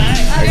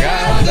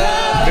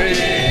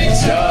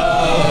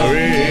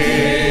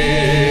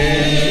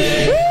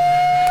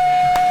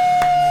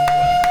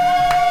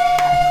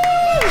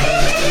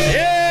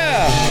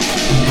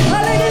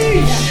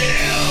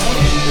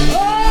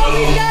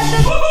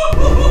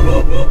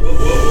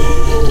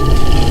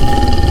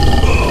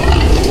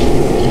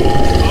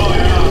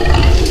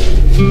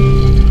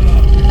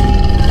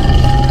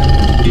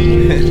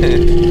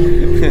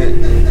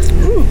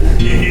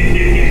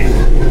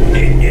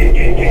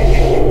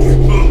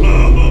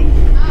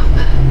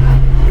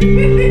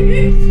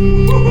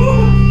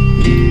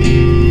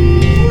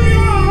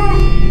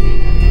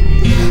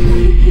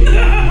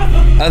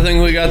I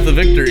think we got the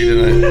victory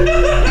tonight.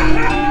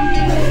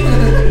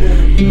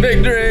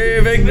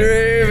 Victory,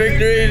 victory,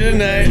 victory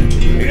tonight.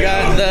 We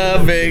got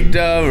the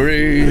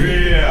victory.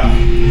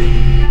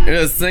 You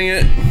just sing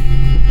it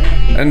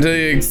until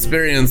you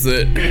experience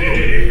it.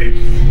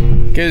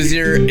 Because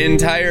your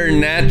entire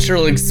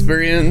natural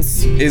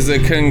experience is a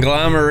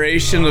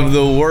conglomeration of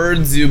the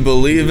words you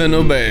believe and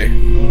obey.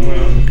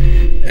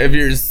 If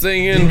you're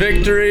singing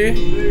victory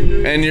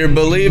and you're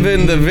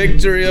believing the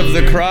victory of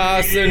the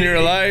cross in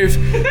your life,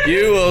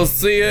 you will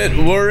see it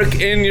work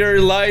in your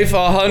life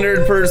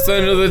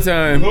 100% of the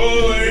time.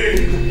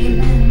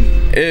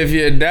 If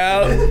you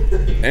doubt,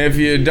 if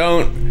you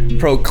don't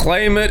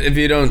proclaim it, if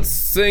you don't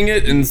sing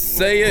it and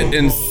say it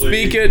and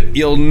speak it,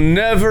 you'll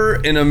never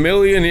in a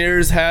million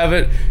years have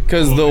it,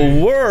 because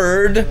the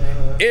word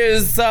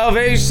is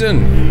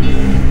salvation.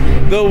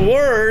 The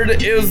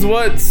word is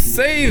what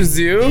saves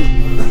you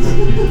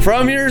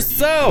from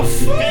yourself.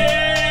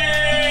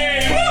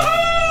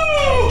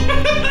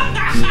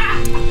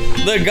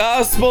 The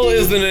gospel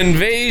is an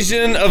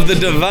invasion of the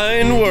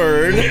divine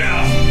word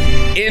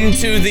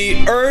into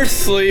the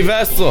earthly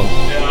vessel.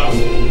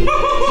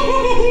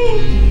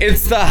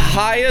 It's the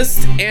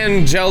highest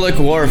angelic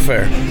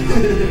warfare.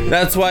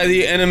 That's why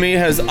the enemy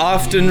has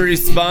often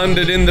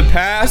responded in the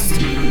past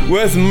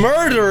with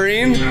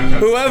murdering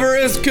whoever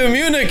is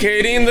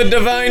communicating the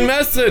divine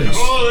message.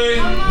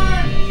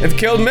 They've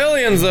killed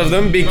millions of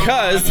them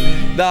because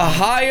the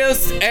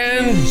highest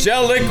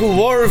angelic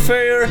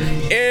warfare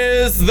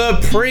is the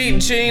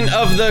preaching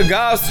of the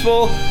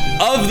gospel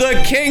of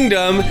the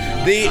kingdom,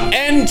 the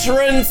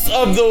entrance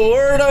of the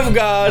word of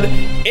God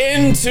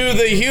into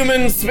the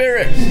human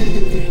spirit.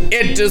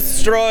 It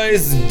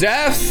destroys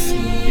death.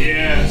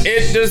 Yes.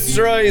 It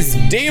destroys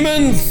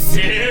demons.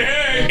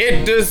 Yes.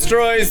 It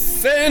destroys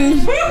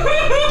sin.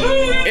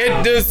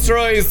 It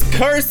destroys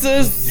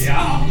curses.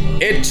 Yeah.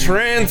 It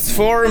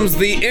transforms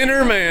the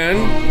inner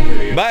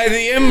man by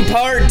the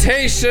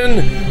impartation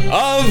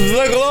of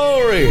the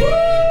glory.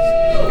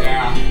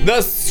 Yeah.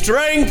 The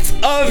strength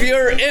of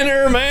your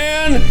inner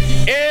man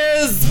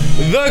is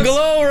the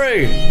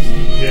glory.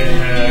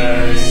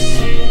 Yes.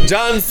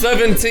 John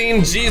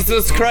 17,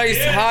 Jesus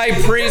Christ's high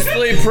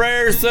priestly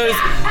prayer says,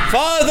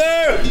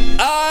 Father,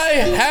 I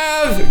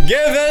have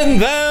given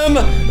them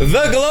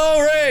the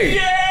glory.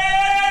 Yeah.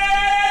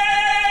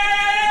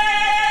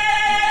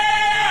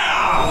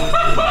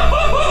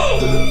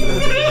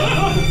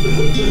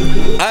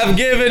 I've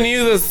given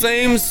you the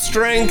same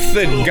strength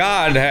that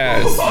God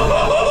has.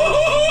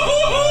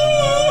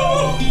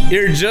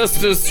 You're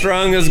just as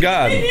strong as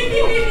God.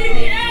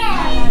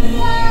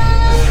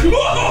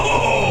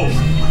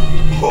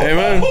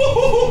 Amen.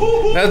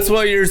 That's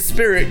why your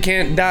spirit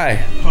can't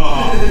die.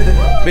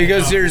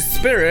 Because your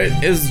spirit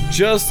is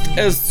just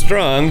as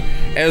strong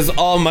as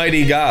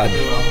Almighty God.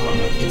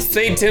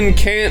 Satan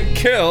can't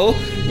kill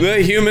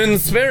the human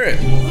spirit.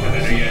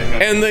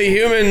 And the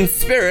human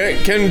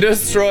spirit can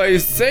destroy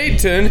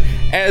Satan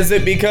as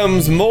it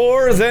becomes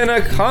more than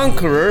a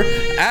conqueror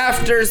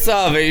after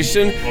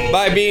salvation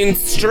by being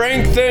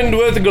strengthened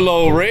with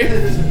glory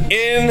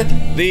in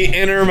the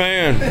inner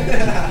man.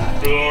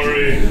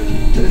 Glory.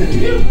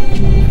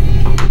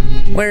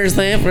 Where's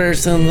that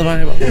verse in the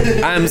Bible?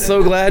 I'm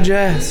so glad you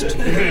asked.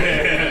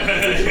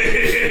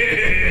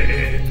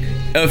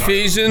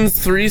 Ephesians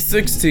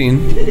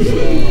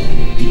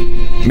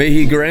 3:16. May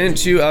he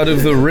grant you out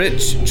of the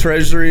rich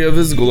treasury of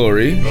his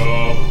glory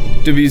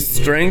to be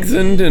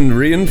strengthened and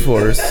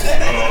reinforced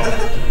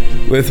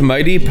with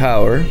mighty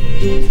power.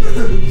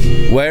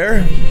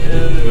 Where?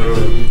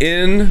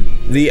 In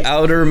the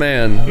outer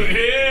man.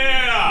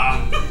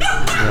 Yeah.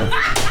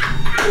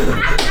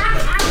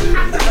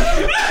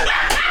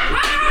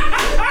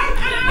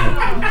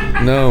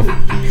 No.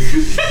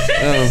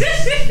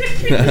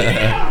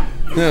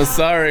 No,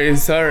 sorry.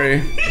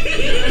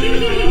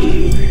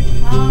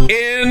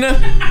 In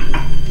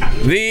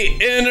the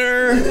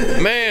inner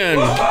man.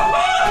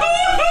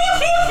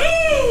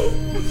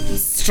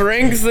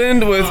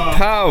 Strengthened with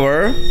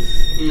power,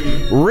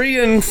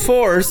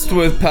 reinforced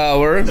with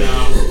power,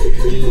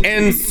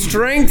 and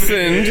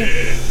strengthened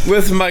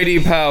with mighty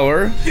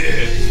power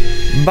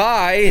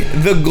by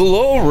the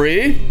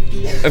glory.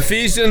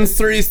 Ephesians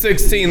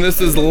 3:16. This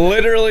is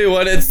literally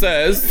what it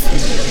says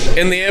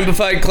in the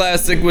Amplified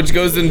Classic, which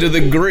goes into the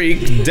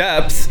Greek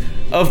depth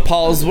of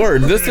Paul's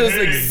word. This is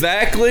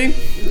exactly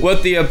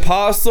what the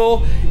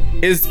apostle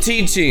is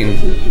teaching.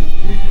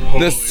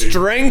 The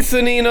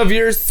strengthening of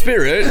your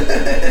spirit,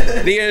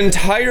 the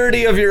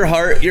entirety of your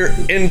heart, your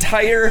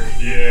entire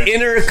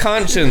inner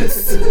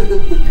conscience,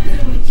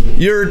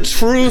 your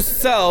true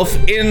self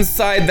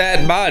inside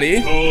that body.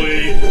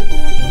 Holy.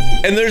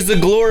 and there's a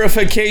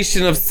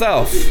glorification of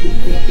self.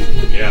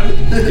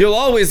 Yeah. You'll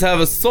always have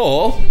a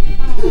soul,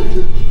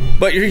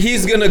 but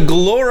he's going to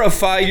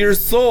glorify your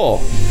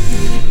soul.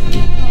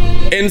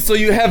 And so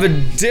you have a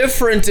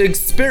different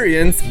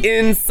experience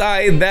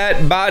inside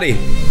that body.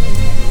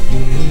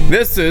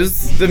 This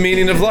is the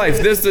meaning of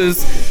life. This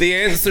is the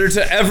answer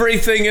to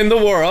everything in the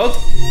world,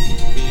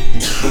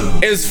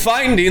 is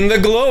finding the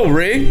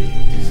glory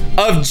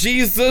of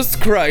Jesus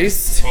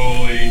Christ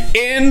Holy.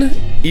 in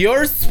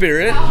your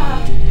spirit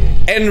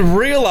and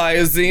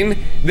realizing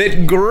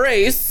that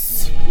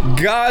grace,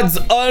 God's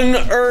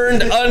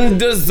unearned,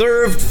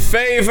 undeserved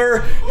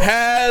favor,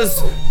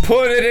 has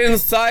put it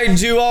inside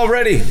you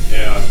already.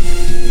 Yeah.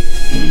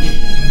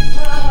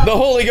 The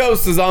Holy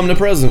Ghost is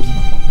omnipresent.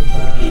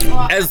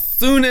 As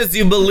soon as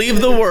you believe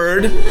the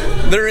word,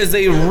 there is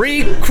a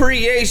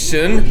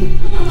recreation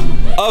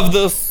of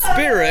the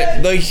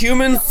spirit, the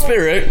human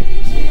spirit,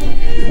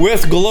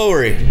 with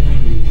glory.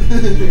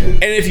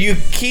 And if you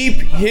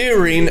keep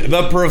hearing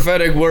the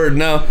prophetic word,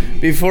 now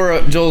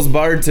before Joel's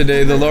bard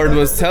today, the Lord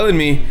was telling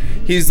me,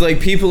 he's like,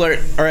 people are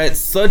at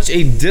such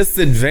a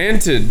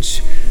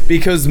disadvantage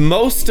because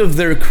most of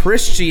their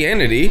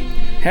Christianity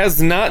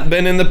has not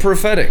been in the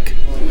prophetic.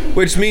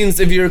 Which means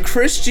if your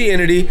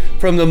Christianity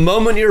from the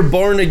moment you're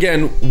born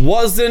again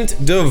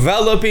wasn't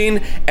developing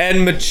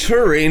and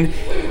maturing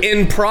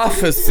in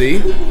prophecy,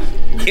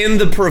 in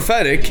the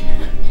prophetic,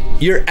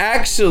 you're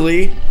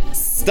actually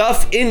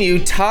stuff in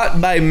you taught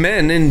by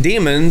men and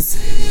demons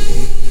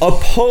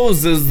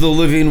opposes the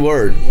living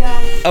word,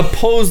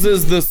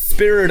 opposes the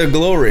spirit of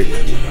glory.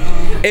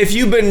 If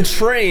you've been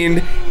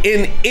trained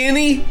in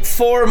any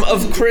form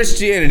of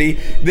Christianity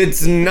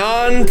that's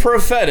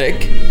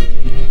non-prophetic,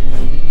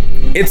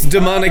 it's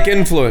demonic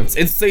influence.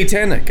 It's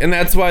satanic. And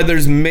that's why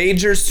there's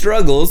major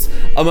struggles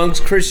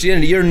amongst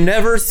Christianity. You're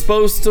never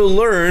supposed to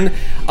learn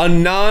a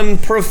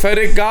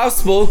non-prophetic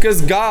gospel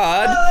because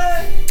God,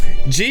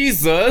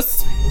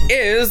 Jesus,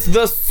 is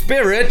the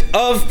spirit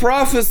of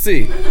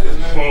prophecy.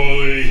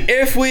 Holy.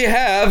 If we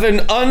have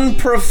an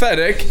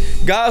unprophetic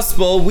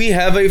gospel, we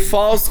have a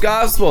false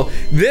gospel.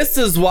 This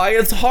is why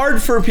it's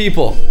hard for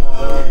people.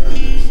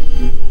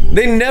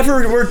 They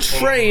never were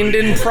trained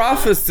in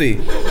prophecy.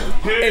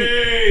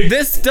 And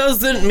this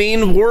doesn't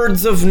mean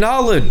words of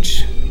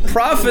knowledge.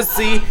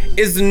 Prophecy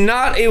is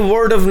not a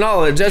word of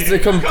knowledge. That's a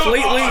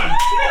completely,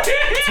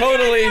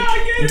 totally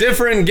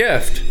different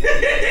gift.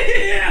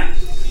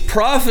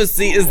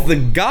 Prophecy is the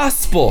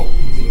gospel.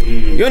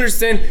 You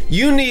understand?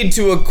 You need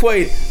to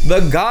equate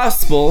the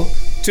gospel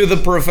to the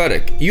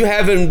prophetic. You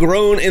haven't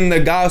grown in the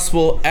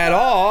gospel at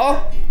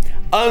all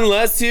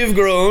unless you've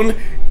grown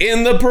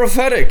in the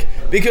prophetic.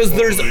 Because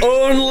there's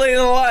only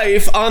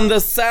life on the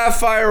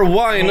sapphire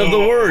wine of the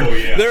word.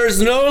 Yeah. There's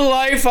no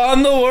life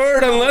on the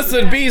word unless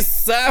it be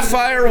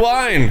sapphire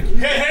wine.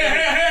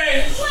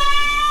 Hey.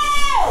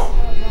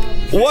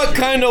 What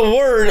kind of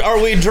word are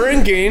we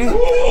drinking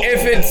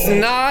if it's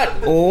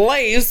not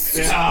laced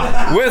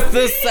with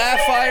the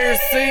sapphire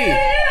sea?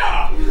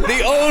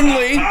 The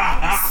only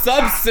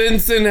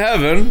substance in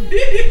heaven,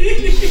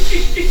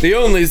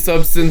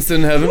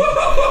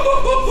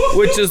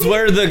 which is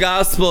where the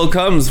gospel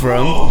comes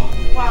from,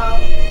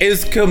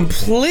 is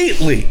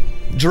completely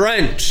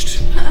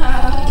drenched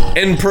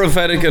in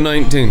prophetic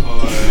anointing.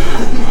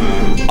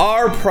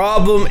 Our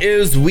problem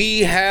is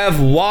we have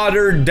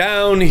watered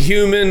down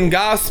human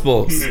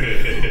gospels.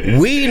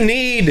 We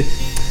need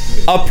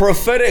a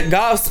prophetic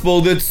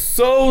gospel that's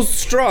so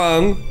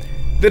strong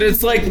that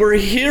it's like we're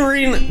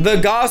hearing the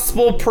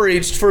gospel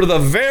preached for the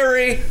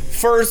very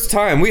first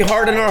time. We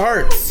harden our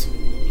hearts.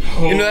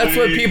 You know, that's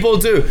what people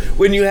do.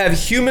 When you have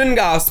human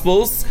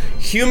gospels,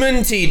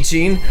 human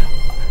teaching,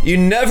 you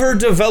never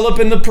develop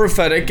in the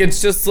prophetic.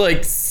 It's just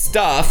like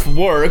stuff,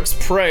 works,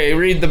 pray,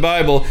 read the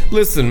Bible.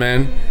 Listen,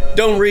 man,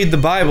 don't read the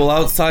Bible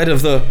outside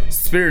of the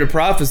spirit of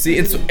prophecy.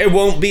 It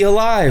won't be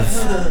alive.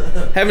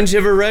 Haven't you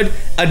ever read?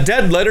 A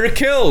dead letter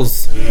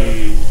kills.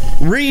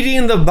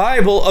 Reading the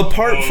Bible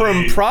apart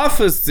from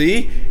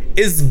prophecy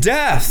is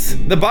death.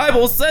 The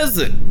Bible says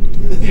it.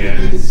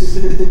 Yes.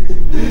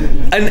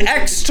 An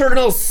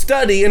external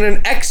study and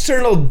an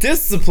external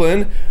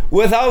discipline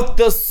without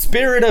the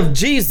spirit of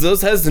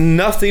Jesus has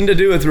nothing to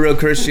do with real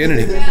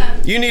Christianity.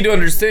 You need to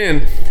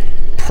understand,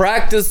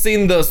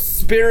 practicing the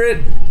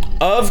spirit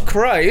of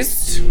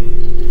Christ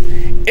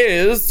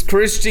is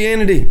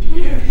Christianity.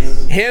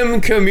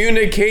 Him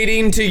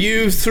communicating to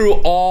you through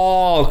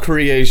all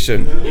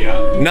creation.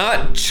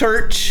 Not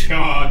church,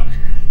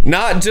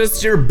 not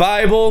just your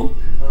Bible,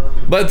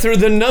 but through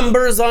the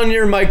numbers on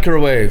your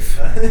microwave.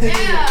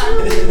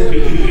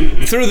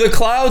 Through the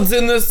clouds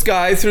in the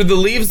sky, through the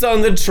leaves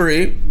on the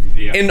tree,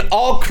 in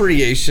all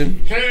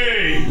creation,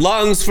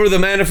 longs for the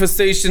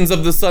manifestations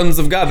of the sons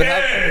of God.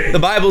 But the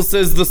Bible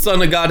says the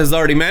Son of God has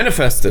already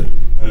manifested.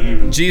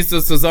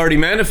 Jesus has already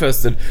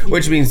manifested,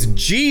 which means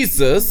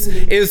Jesus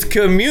is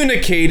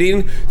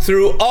communicating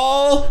through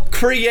all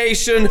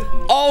creation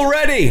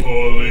already.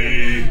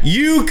 Holy.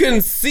 You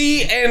can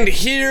see and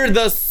hear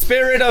the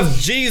Spirit of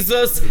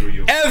Jesus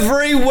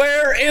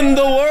everywhere in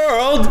the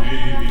world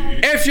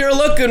If you're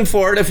looking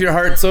for it, if your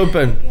heart's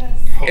open.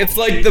 It's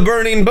like the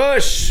burning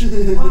bush.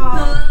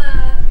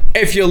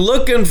 If you're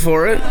looking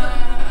for it,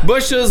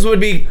 bushes would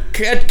be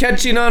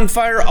catching on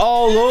fire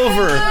all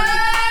over.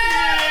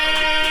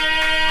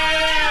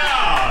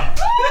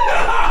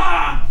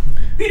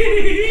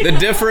 The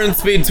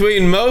difference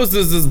between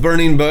Moses'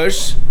 burning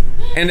bush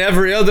and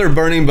every other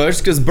burning bush,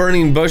 because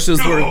burning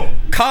bushes were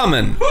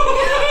common.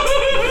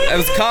 It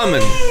was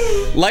common.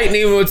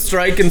 Lightning would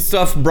strike and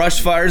stuff,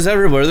 brush fires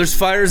everywhere. There's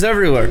fires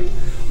everywhere.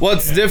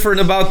 What's different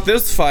about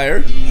this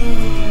fire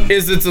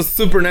is it's a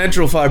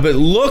supernatural fire. But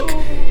look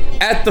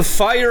at the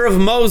fire of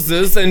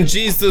Moses and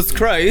Jesus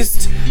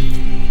Christ.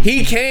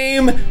 He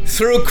came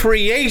through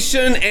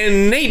creation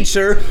and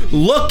nature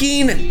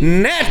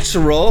looking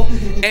natural,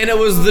 and it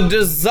was the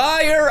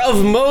desire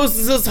of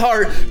Moses'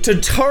 heart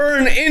to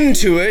turn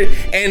into it,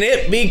 and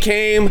it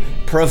became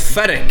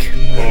prophetic.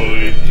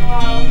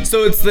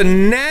 So it's the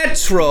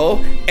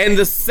natural and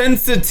the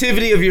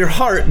sensitivity of your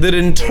heart that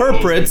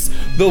interprets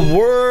the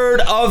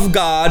word of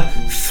God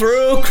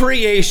through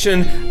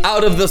creation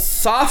out of the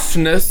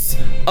softness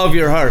of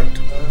your heart.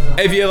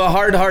 If you have a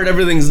hard heart,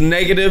 everything's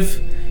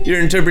negative. You're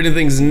interpreting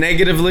things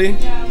negatively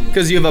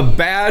because you have a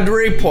bad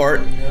report,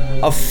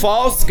 a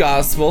false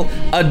gospel,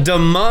 a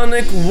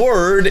demonic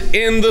word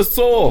in the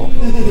soul.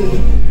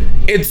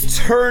 It's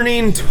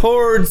turning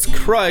towards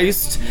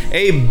Christ,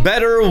 a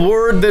better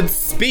word that's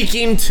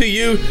speaking to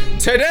you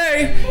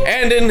today,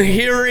 and in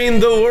hearing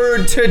the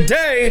word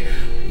today,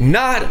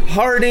 not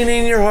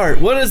hardening your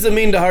heart. What does it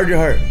mean to harden your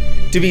heart?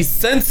 To be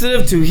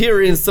sensitive to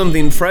hearing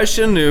something fresh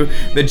and new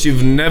that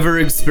you've never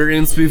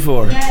experienced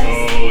before.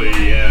 Oh,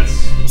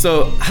 yes.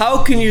 So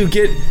how can you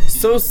get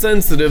so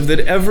sensitive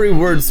that every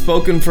word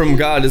spoken from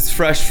God is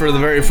fresh for the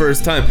very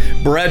first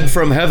time? Bread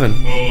from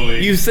heaven.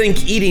 Holy. You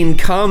think eating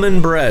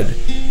common bread,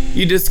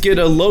 you just get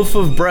a loaf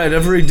of bread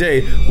every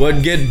day,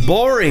 would get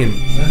boring.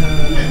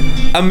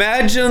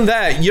 Imagine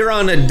that you're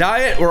on a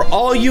diet where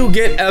all you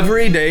get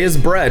every day is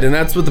bread, and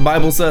that's what the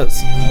Bible says.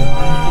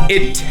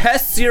 It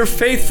tests your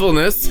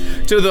faithfulness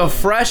to the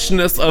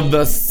freshness of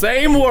the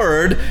same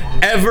word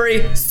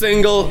every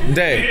single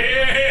day.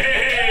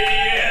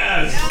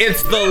 Yes.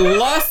 It's the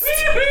lust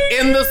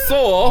in the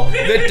soul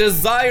that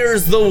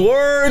desires the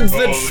words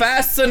that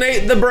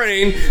fascinate the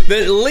brain,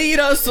 that lead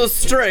us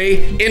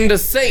astray into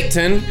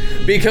Satan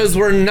because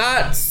we're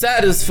not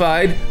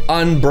satisfied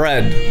on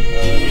bread.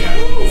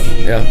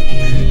 Yeah.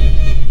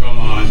 Come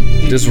on.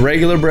 Just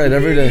regular bread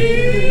every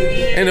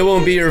day. And it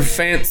won't be your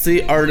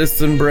fancy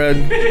artisan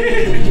bread.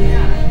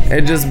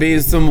 It'd just be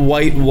some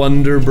white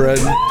wonder bread.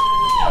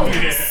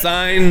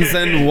 Signs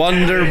and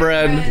wonder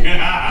bread.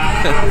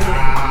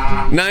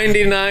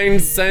 99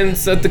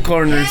 cents at the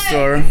corner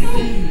store.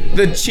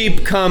 The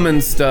cheap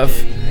common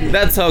stuff.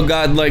 That's how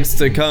God likes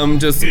to come,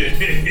 just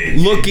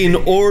looking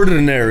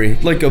ordinary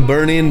like a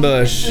burning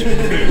bush.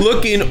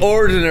 Looking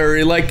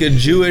ordinary like a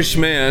Jewish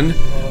man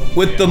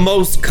with the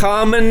most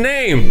common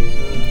name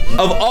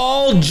of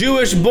all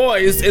Jewish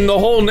boys in the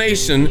whole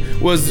nation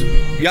was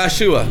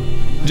Joshua.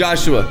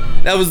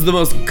 That was the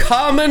most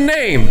common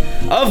name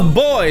of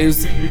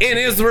boys in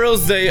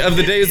Israel's day of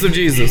the days of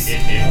Jesus.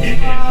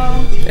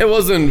 It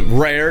wasn't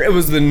rare. It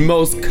was the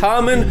most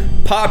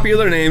common,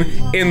 popular name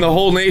in the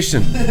whole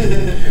nation.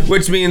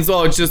 Which means,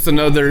 well, it's just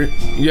another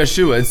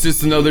Yeshua. It's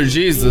just another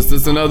Jesus.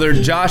 It's another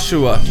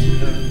Joshua.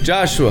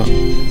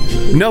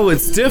 No,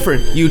 it's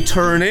different. You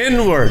turn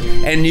inward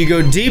and you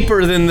go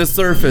deeper than the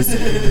surface.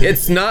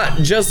 It's not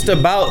just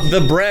about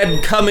the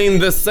bread coming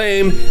the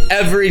same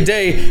every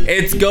day.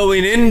 It's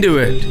going into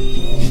it,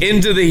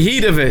 into the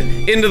heat of it,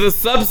 into the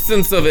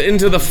substance of it,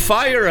 into the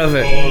fire of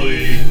it,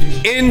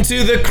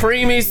 into the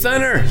creamy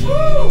center.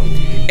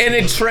 And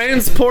it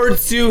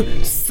transports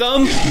you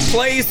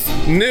someplace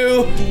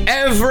new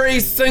every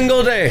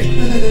single day.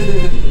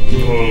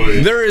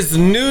 There is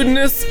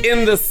newness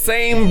in the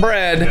same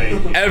bread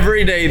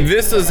every day.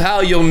 This is how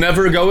you'll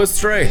never go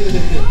astray.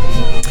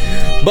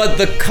 But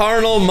the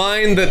carnal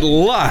mind that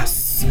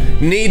lusts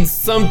needs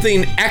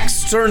something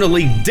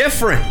externally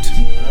different.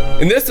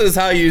 And this is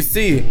how you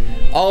see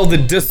all the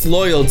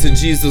disloyal to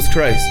Jesus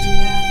Christ.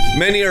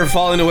 Many are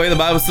falling away. The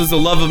Bible says the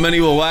love of many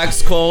will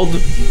wax cold.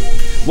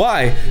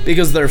 Why?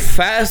 Because they're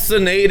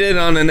fascinated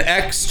on an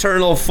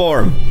external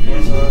form.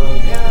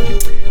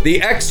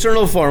 The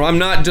external form. I'm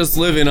not just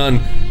living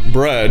on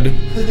bread.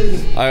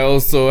 I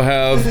also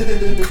have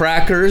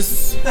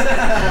crackers.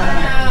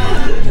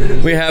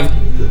 We have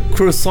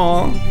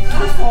croissant.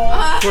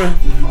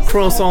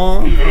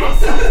 Croissant.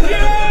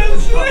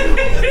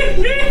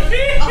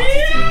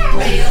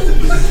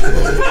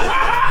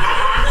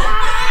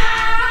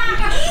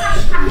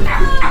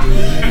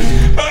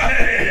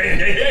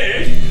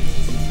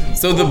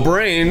 So the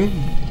brain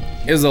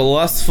is a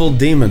lustful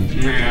demon.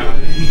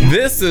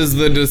 This is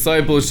the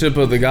discipleship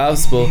of the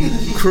gospel,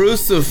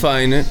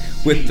 crucifying it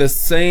with the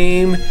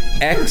same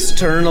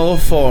external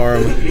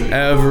form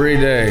every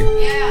day.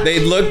 They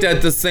looked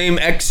at the same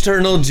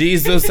external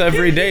Jesus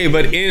every day,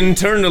 but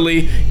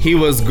internally he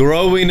was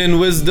growing in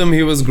wisdom,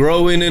 he was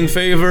growing in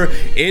favor.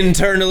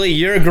 Internally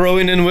you're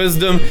growing in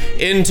wisdom,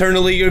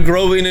 internally you're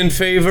growing in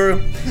favor.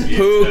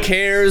 Who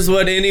cares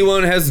what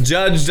anyone has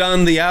judged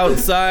on the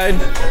outside?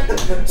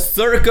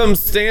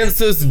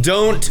 Circumstances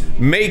don't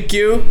make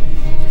you.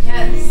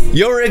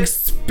 Your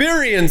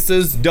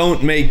experiences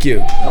don't make you.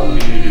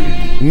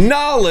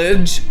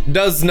 Knowledge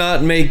does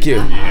not make you.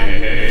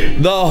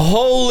 The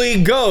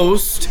Holy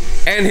Ghost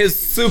and His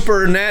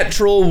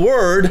supernatural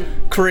word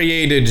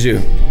created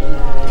you.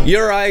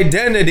 Your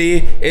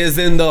identity is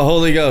in the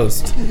Holy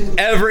Ghost.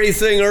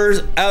 Everything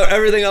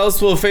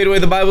else will fade away.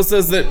 The Bible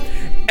says that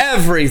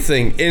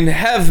everything in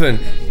heaven,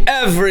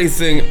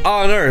 everything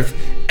on earth,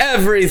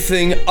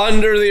 everything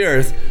under the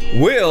earth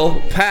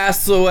will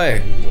pass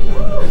away.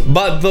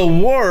 But the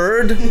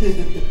word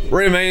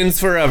remains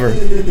forever.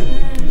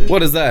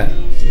 What is that?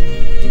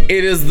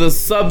 It is the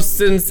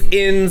substance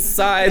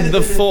inside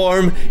the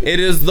form. It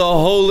is the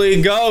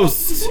Holy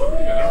Ghost.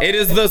 It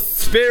is the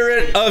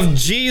Spirit of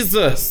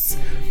Jesus.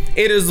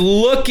 It is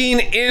looking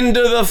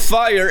into the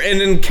fire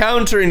and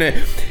encountering it.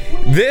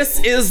 This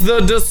is the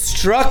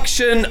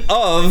destruction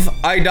of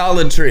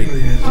idolatry.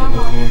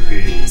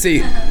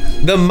 See,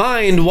 the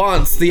mind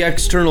wants the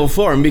external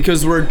form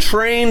because we're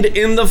trained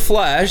in the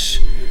flesh.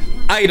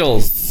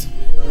 Idols.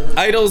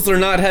 Idols are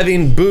not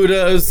having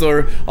Buddhas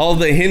or all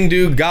the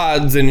Hindu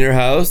gods in your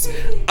house.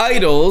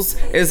 Idols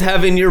is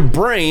having your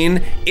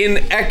brain in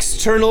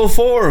external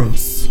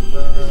forms.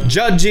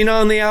 Judging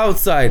on the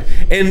outside.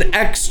 An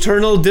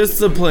external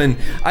discipline.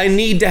 I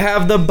need to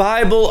have the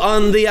Bible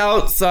on the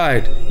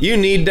outside. You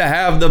need to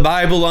have the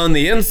Bible on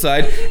the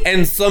inside,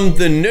 and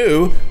something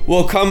new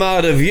will come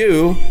out of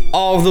you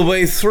all the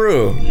way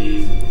through.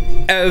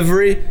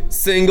 Every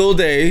single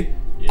day,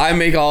 I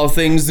make all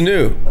things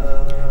new.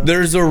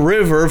 There's a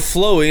river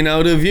flowing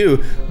out of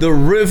you. The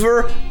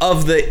river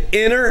of the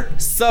inner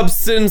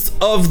substance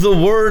of the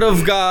Word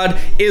of God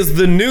is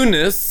the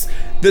newness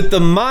that the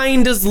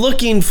mind is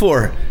looking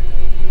for.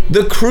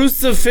 The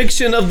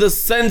crucifixion of the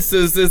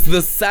senses is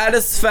the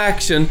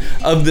satisfaction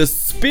of the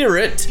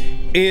Spirit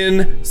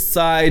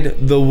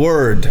inside the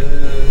Word.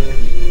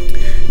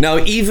 Now,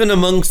 even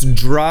amongst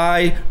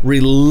dry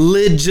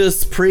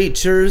religious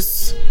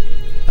preachers,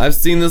 I've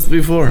seen this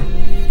before.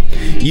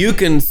 You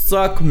can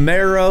suck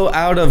marrow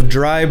out of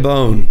dry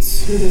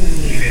bones.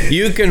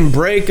 You can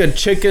break a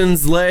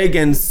chicken's leg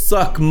and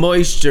suck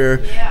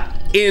moisture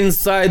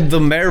inside the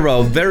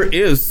marrow. There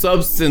is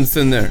substance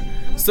in there.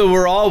 So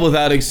we're all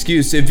without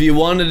excuse. If you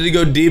wanted to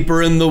go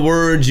deeper in the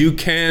Word, you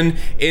can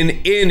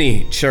in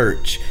any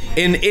church,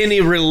 in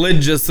any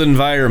religious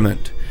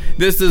environment.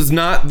 This is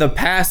not the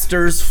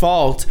pastor's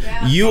fault.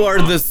 You are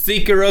the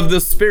seeker of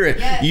the Spirit.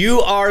 You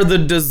are the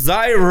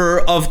desirer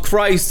of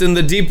Christ and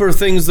the deeper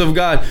things of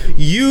God.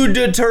 You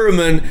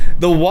determine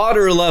the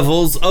water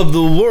levels of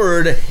the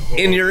Word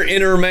in your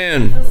inner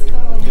man.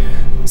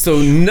 So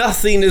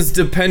nothing is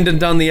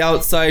dependent on the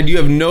outside. You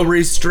have no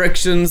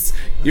restrictions.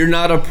 You're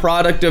not a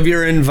product of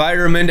your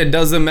environment. It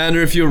doesn't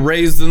matter if you're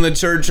raised in the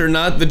church or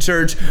not the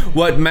church.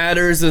 What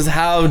matters is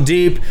how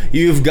deep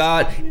you've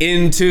got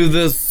into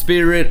the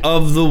Spirit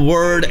of the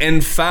Word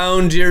and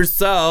found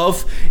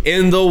yourself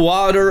in the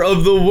water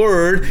of the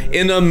Word,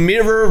 in a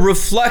mirror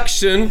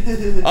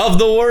reflection of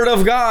the Word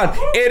of God.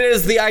 It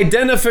is the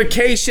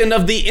identification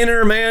of the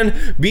inner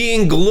man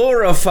being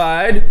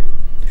glorified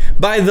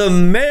by the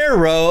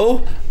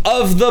marrow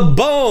of the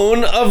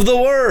bone of the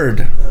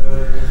Word.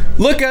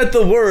 Look at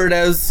the Word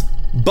as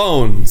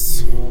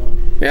bones.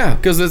 Yeah,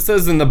 because it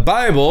says in the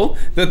Bible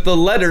that the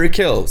letter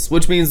kills,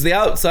 which means the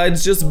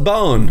outside's just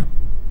bone.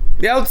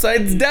 The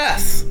outside's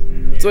death.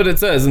 That's what it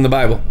says in the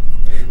Bible.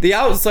 The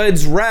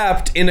outside's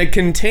wrapped in a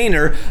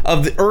container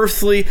of the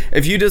earthly.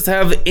 If you just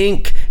have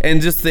ink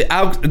and just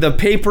the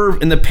paper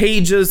and the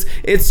pages,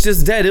 it's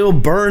just dead. It'll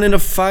burn in a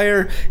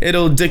fire.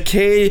 It'll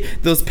decay.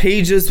 Those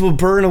pages will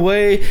burn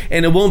away,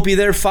 and it won't be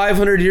there.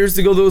 500 years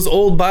ago, those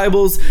old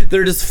Bibles,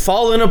 they're just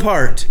falling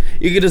apart.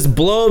 You could just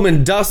blow them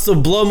and dust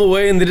will blow them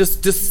away, and they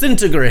just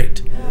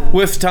disintegrate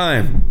with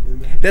time.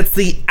 That's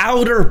the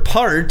outer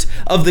part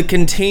of the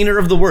container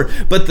of the Word.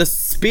 But the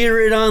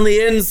Spirit on the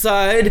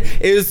inside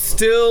is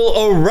still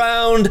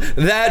around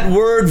that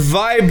Word,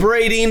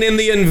 vibrating in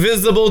the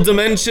invisible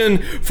dimension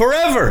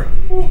forever.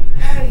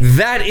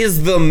 That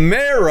is the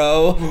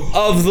marrow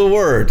of the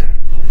Word.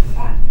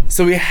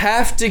 So we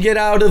have to get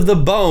out of the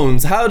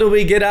bones. How do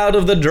we get out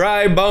of the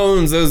dry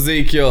bones,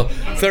 Ezekiel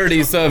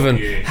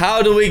 37?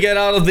 How do we get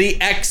out of the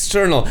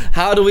external?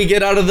 How do we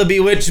get out of the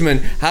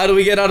bewitchment? How do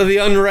we get out of the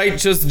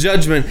unrighteous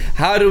judgment?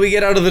 How do we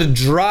get out of the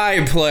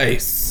dry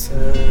place?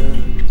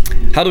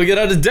 How do we get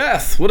out of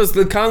death? What is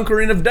the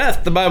conquering of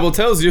death? The Bible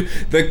tells you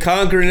the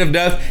conquering of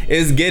death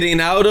is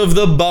getting out of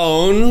the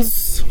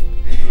bones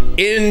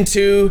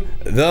into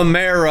the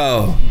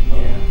marrow.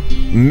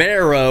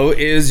 Marrow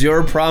is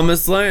your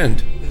promised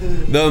land.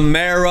 the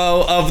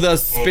marrow of the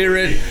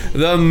spirit,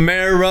 the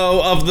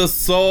marrow of the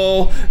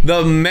soul,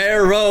 the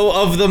marrow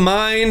of the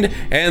mind,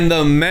 and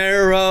the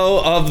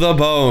marrow of the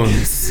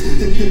bones.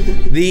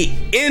 The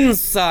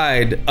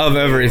inside of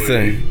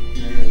everything.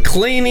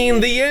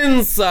 Cleaning the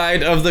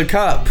inside of the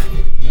cup.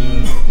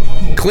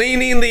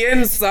 Cleaning the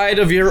inside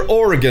of your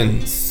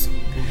organs.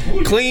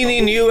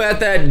 Cleaning you at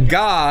that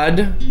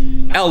God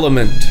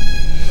element.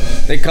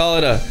 They call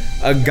it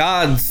a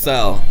God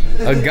cell,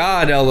 a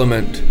God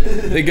element.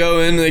 They go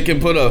in, they can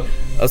put a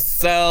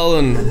cell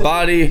and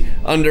body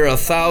under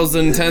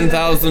 1,000,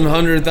 10,000,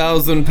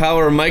 100,000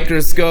 power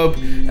microscope,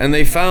 and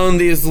they found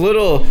these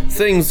little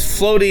things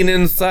floating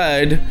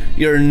inside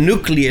your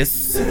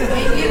nucleus.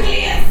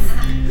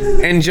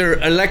 And your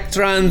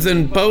electrons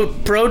and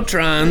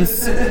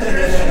protons.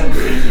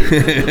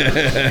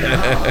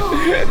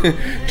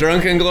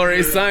 Drunken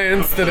Glory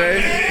Science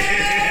today.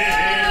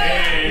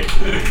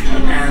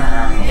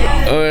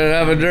 Oh, we'll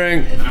have a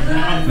drink.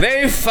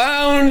 They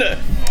found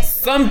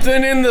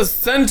something in the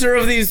center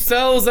of these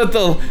cells at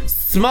the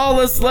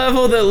smallest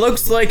level that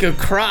looks like a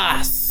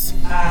cross.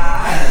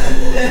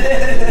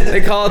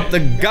 They call it the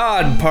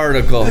God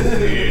particle.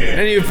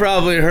 And you've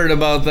probably heard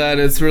about that.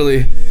 It's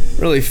really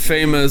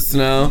famous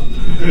now.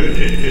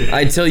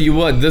 I tell you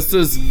what, this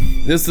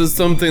is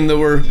something that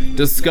we're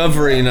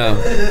discovering now.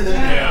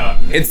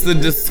 It's the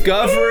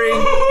discovery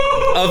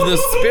of the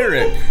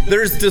Spirit.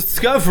 There's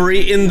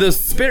discovery in the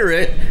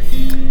Spirit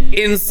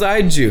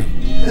inside you.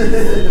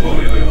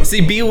 See,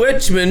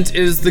 bewitchment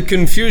is the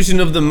confusion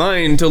of the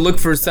mind to look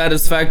for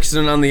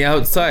satisfaction on the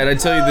outside. I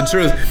tell you the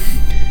truth.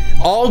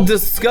 All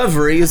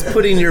discovery is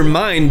putting your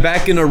mind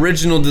back in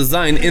original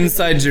design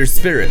inside your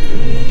spirit.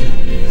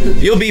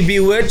 You'll be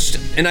bewitched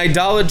and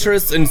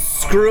idolatrous and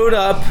screwed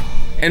up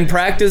and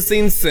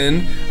practicing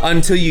sin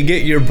until you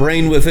get your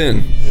brain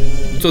within.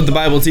 That's what the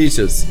Bible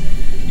teaches.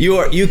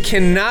 You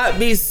cannot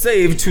be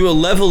saved to a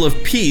level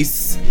of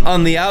peace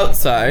on the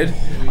outside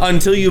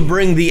until you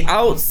bring the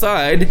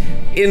outside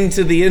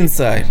into the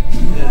inside.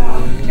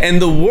 And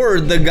the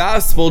word, the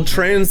gospel,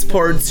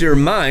 transports your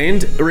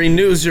mind,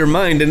 renews your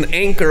mind. An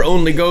anchor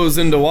only goes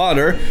into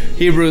water.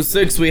 Hebrews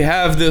 6, we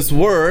have this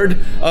word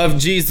of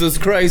Jesus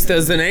Christ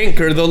as an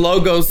anchor, the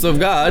Logos of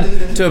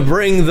God, to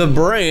bring the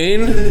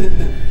brain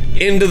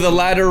into the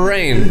latter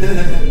rain.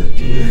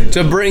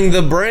 To bring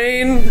the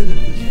brain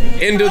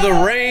into the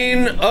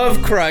reign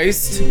of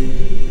Christ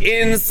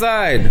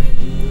inside.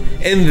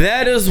 And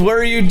that is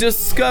where you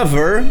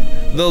discover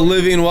the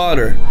living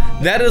water.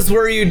 That is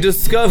where you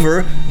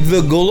discover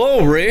the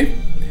glory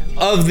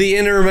of the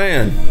inner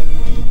man.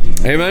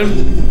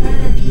 Amen.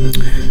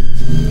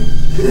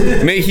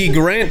 May he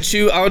grant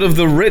you out of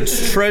the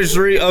rich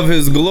treasury of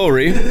his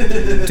glory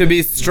to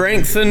be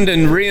strengthened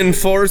and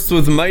reinforced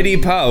with mighty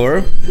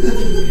power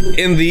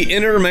in the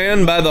inner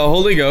man by the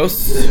Holy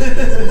Ghost,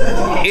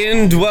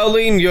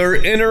 indwelling your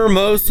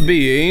innermost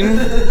being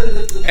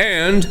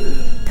and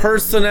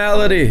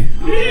personality.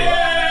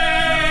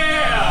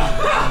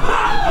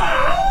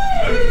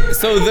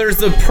 So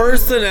there's a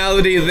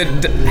personality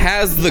that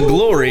has the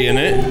glory in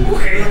it,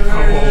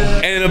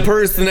 and a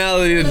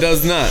personality that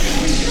does not.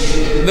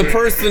 The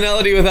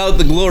personality without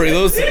the glory,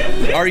 those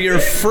are your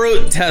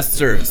fruit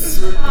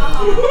testers.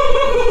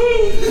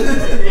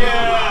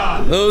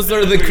 Those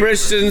are the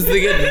Christians that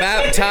get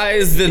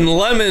baptized in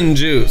lemon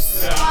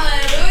juice.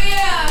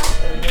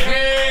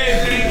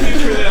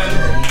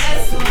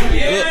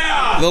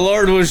 The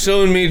Lord was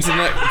showing me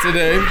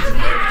today.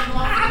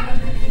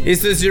 He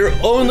says, you're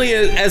only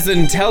as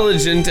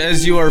intelligent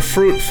as you are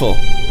fruitful.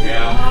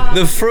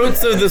 The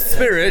fruits of the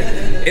Spirit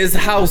is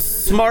how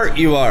smart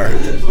you are.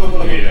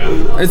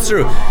 It's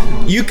true.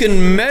 You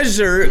can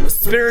measure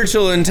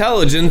spiritual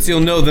intelligence. You'll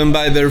know them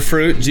by their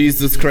fruit,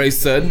 Jesus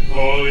Christ said.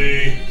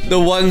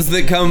 The ones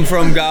that come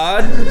from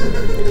God,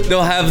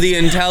 they'll have the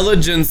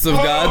intelligence of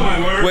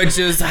God, which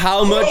is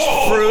how much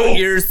fruit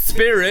your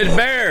spirit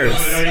bears.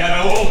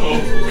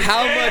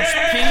 How much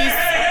peace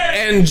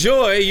and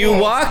joy you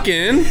walk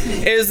in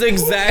is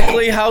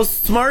exactly how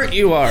smart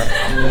you are.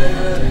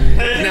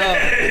 Now,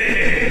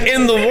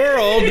 in the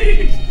world,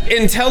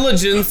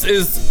 intelligence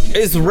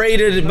is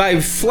rated by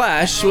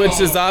flesh, which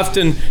is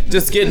often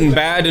just getting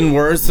bad and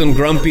worse and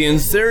grumpy and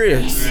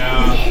serious.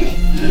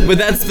 But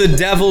that's the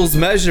devil's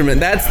measurement.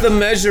 That's the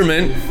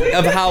measurement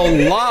of how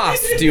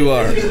lost you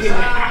are.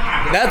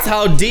 That's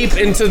how deep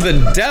into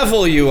the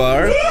devil you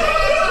are.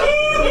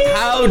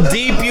 How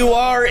deep you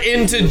are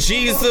into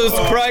Jesus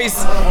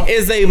Christ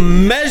is a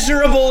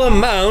measurable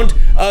amount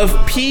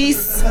of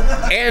peace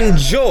and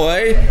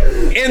joy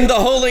in the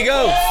Holy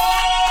Ghost.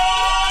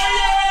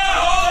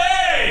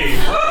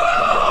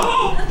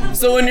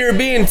 So when you're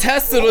being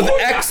tested with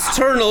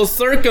external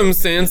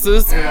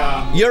circumstances,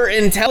 your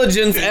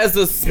intelligence as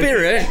a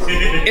spirit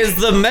is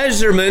the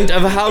measurement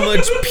of how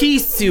much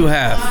peace you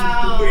have.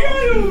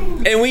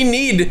 And we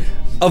need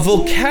a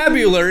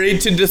vocabulary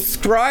to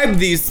describe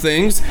these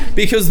things,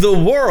 because the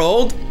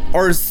world,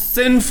 or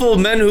sinful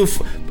men who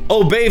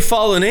obey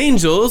fallen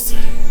angels,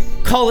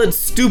 call it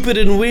stupid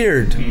and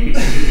weird.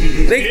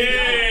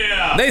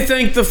 They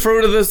think the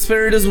fruit of the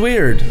Spirit is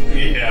weird.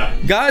 Yeah.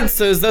 God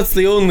says that's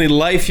the only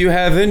life you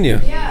have in you.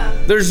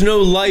 There's no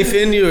life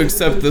in you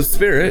except the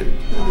Spirit.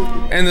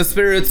 And the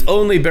Spirit's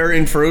only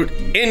bearing fruit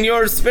in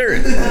your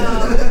spirit.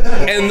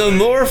 And the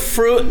more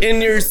fruit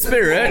in your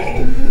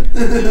spirit,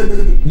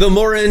 the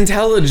more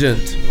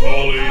intelligent.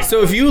 Holy.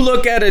 So if you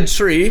look at a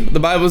tree, the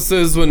Bible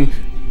says when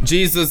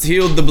Jesus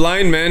healed the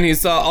blind man, he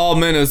saw all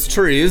men as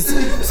trees.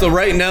 So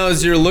right now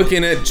as you're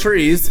looking at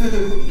trees,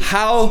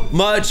 how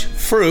much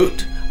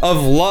fruit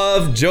of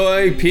love,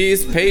 joy,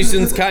 peace,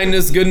 patience,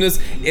 kindness, goodness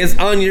is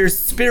on your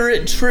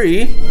spirit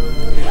tree,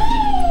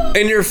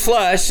 and your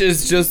flesh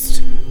is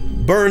just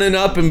burning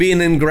up and being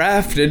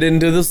engrafted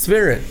into the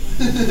Spirit.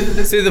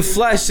 See, the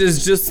flesh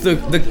is just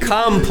the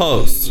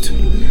compost.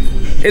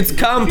 It's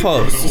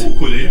compost.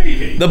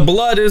 The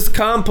blood is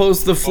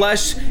compost. The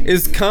flesh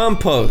is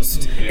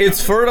compost.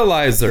 It's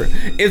fertilizer.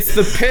 It's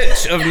the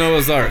pitch of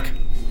Noah's Ark.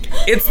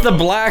 It's the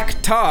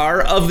black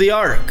tar of the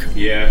ark.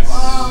 Yes.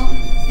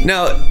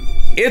 Now,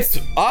 it's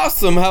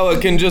awesome how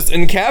it can just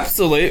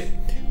encapsulate,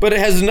 but it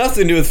has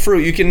nothing to do with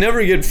fruit. You can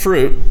never get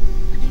fruit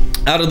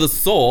out of the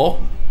soul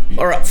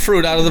or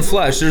fruit out of the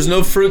flesh. There's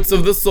no fruits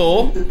of the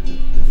soul.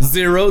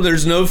 0.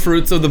 There's no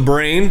fruits of the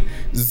brain.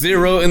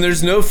 0. And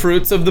there's no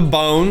fruits of the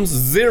bones.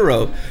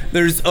 0.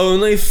 There's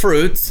only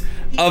fruits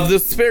of the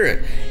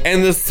Spirit.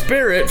 And the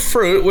Spirit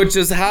fruit, which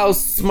is how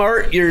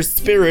smart your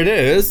spirit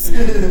is,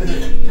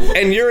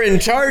 and you're in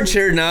charge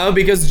here now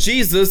because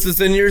Jesus is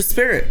in your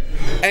spirit.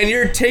 And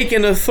you're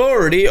taking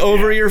authority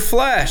over your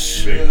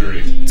flesh.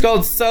 Victory. It's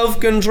called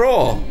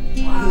self-control.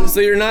 So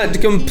you're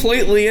not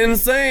completely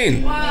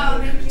insane.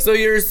 So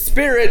your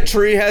spirit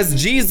tree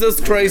has Jesus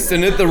Christ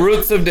in it, the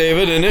roots of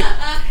David in it,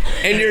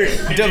 and you're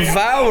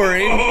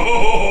devouring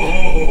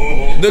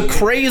the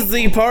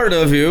crazy part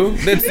of you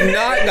that's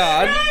not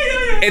God.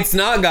 It's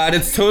not God,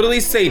 it's totally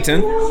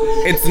Satan.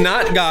 It's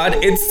not God,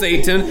 it's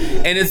Satan,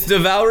 and it's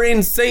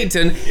devouring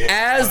Satan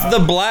as the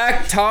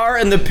black tar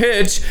and the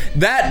pitch.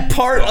 That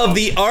part of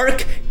the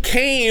ark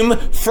came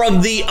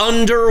from the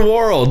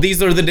underworld.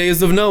 These are the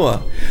days of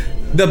Noah.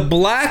 The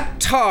black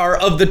tar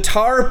of the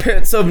tar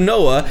pits of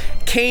Noah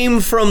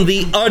came from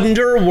the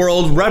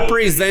underworld,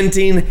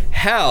 representing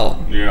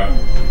hell. Yeah.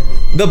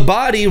 The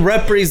body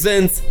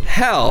represents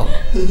hell.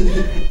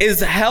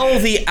 Is hell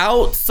the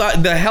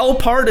outside? The hell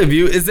part of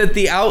you, is it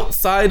the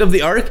outside of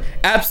the ark?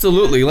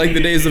 Absolutely, like the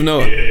days of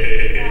Noah.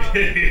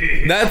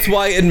 That's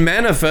why it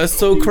manifests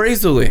so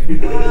crazily.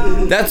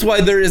 That's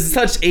why there is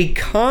such a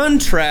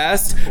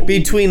contrast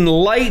between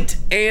light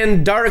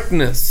and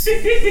darkness.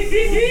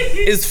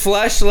 Is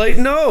flesh light?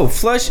 No,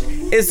 flesh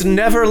is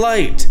never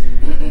light.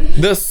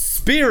 The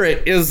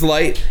Spirit is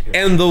light,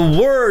 and the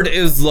Word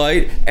is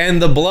light,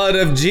 and the blood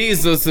of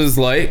Jesus is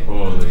light.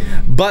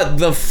 But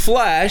the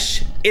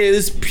flesh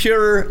is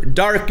pure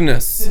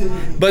darkness.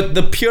 But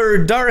the pure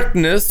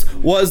darkness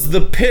was the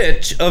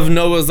pitch of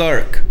Noah's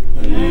Ark.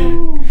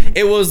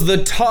 It was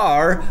the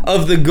tar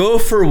of the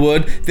gopher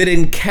wood that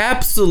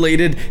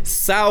encapsulated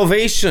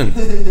salvation,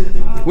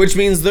 which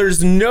means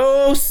there's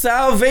no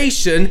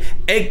salvation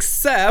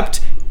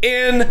except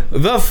in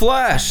the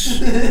flesh.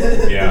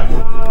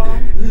 Yeah.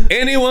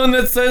 Anyone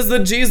that says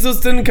that Jesus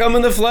didn't come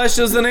in the flesh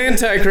is an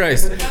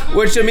antichrist,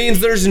 which means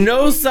there's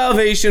no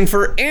salvation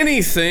for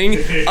anything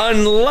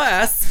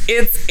unless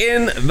it's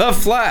in the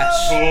flesh.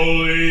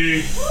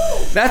 Holy.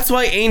 That's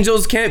why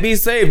angels can't be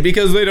saved,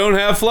 because they don't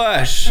have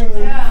flesh.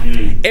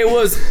 It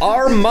was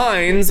our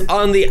minds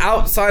on the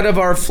outside of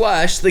our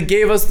flesh that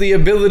gave us the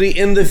ability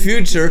in the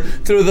future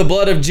through the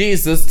blood of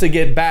Jesus to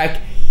get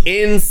back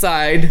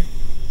inside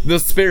the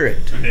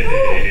Spirit.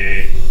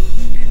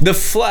 The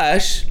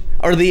flesh,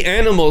 or the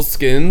animal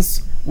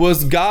skins,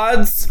 was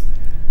God's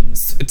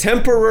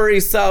temporary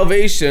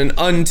salvation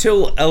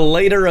until a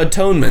later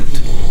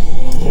atonement.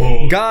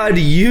 God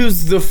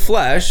used the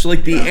flesh,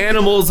 like the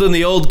animals in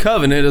the old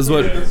covenant is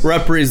what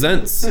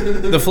represents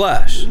the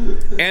flesh.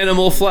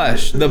 Animal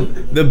flesh,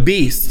 the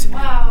beast.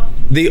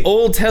 The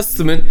Old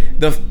Testament,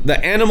 the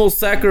animal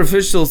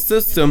sacrificial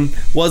system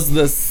was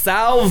the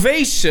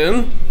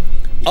salvation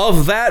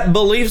of that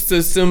belief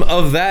system,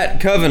 of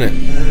that covenant.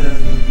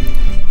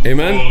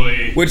 Amen?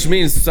 Holy. Which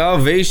means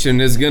salvation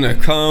is going to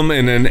come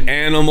in an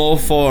animal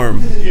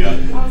form.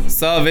 Yeah.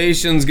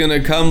 Salvation's going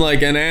to come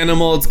like an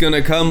animal. It's going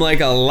to come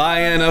like a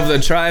lion of the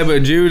tribe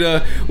of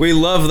Judah. We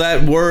love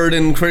that word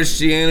in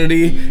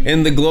Christianity,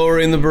 in the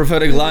glory in the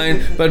prophetic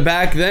lion. But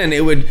back then,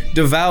 it would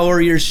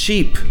devour your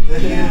sheep.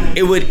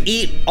 It would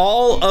eat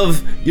all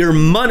of your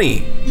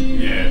money.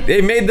 Yeah.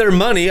 They made their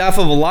money off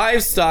of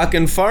livestock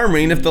and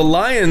farming. If the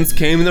lions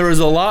came, there was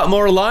a lot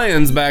more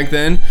lions back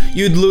then,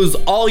 you'd lose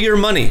all your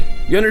money.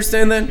 You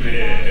understand that?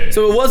 Yeah.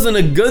 So it wasn't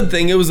a good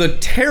thing, it was a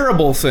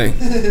terrible thing.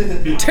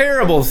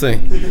 Terrible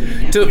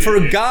thing.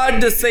 For God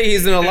to say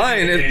he's in a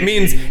lion, it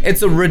means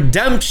it's a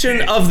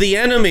redemption of the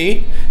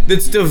enemy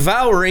that's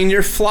devouring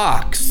your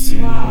flocks.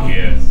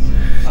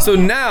 Yes. So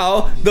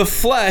now the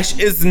flesh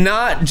is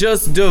not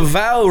just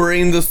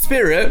devouring the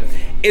Spirit,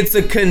 it's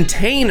a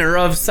container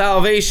of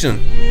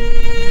salvation.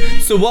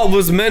 So what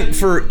was meant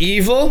for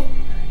evil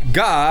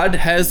God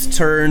has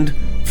turned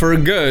for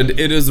good,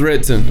 it is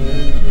written.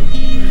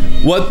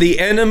 What the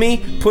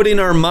enemy putting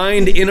our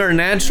mind in our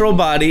natural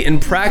body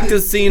and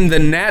practicing the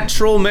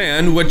natural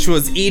man, which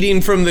was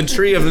eating from the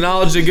tree of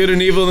knowledge of good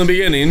and evil in the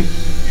beginning,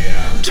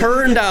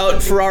 turned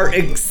out for our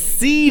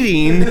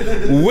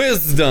exceeding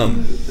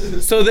wisdom,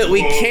 so that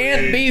we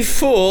can't be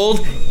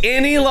fooled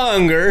any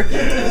longer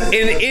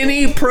in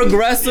any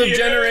progressive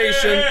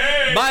generation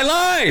by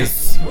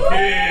lies.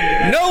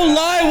 No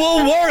lie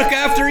will work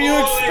after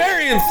you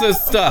experience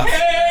this stuff.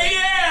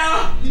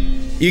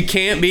 You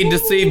can't be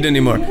deceived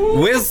anymore.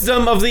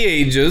 Wisdom of the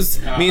ages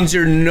means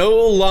you're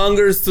no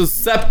longer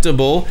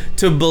susceptible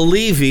to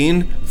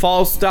believing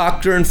false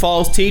doctrine,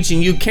 false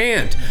teaching. You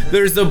can't.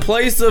 There's a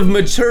place of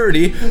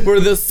maturity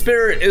where the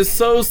Spirit is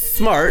so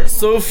smart,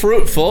 so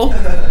fruitful,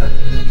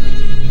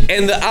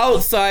 and the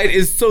outside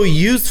is so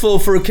useful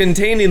for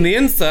containing the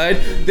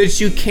inside that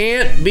you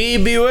can't be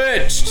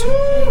bewitched.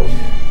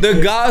 The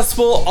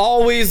gospel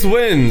always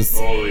wins.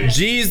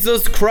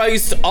 Jesus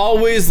Christ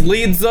always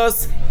leads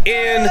us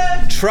in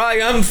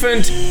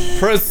triumphant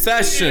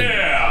procession.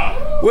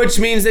 Which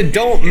means it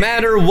don't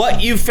matter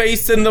what you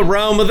face in the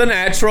realm of the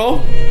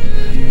natural.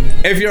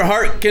 If your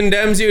heart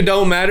condemns you, it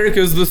don't matter,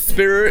 because the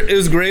Spirit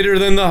is greater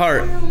than the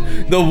heart.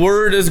 The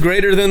Word is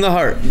greater than the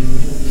heart.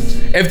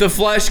 If the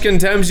flesh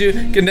condemns you,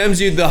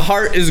 the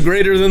heart is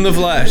greater than the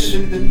flesh.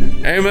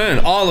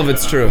 Amen. All of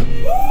it's true.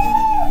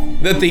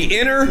 That the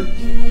inner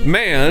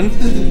man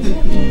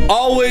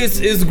always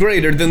is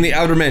greater than the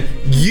outer man.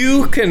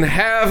 You can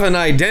have an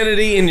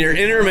identity in your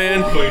inner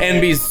man and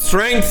be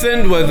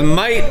strengthened with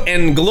might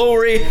and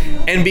glory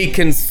and be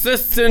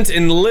consistent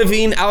in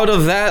living out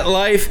of that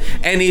life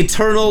and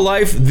eternal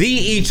life.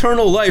 The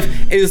eternal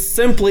life is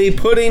simply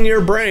putting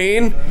your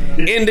brain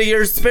into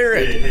your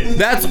spirit.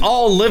 That's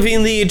all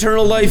living the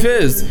eternal life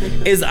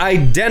is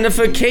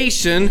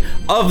identification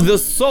of the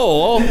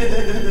soul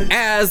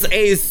as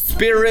a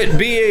spirit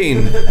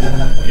being.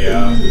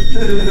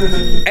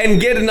 And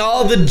getting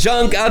all the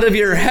junk out of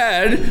your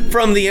head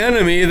from the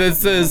enemy that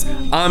says,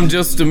 I'm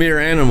just a mere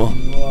animal.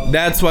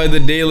 That's why the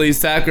daily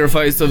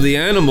sacrifice of the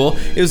animal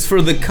is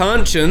for the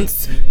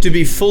conscience to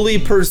be fully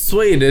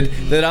persuaded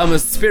that I'm a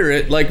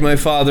spirit like my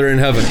Father in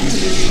heaven.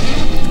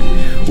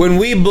 When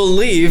we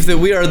believe that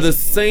we are the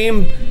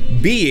same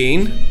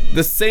being,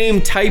 the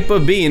same type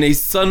of being, a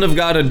son of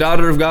God, a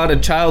daughter of God, a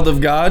child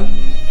of God,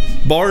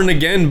 born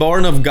again,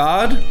 born of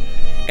God,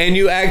 and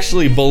you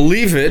actually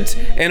believe it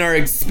and are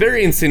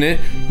experiencing it,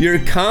 your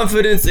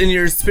confidence in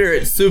your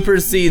spirit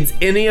supersedes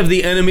any of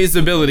the enemy's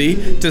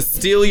ability to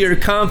steal your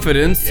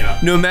confidence,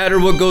 no matter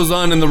what goes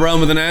on in the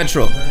realm of the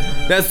natural.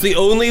 That's the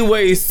only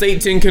way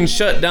Satan can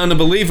shut down a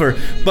believer.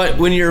 But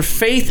when your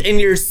faith in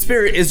your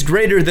spirit is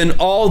greater than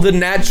all the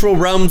natural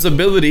realm's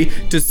ability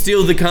to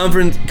steal the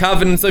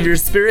confidence of your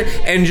spirit,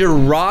 and you're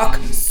rock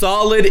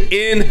solid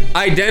in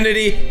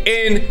identity,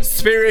 in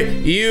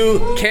spirit,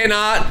 you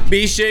cannot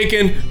be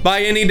shaken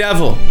by any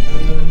devil.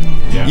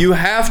 You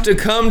have to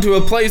come to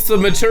a place of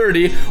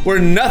maturity where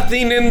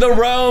nothing in the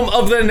realm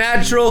of the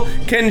natural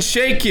can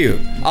shake you.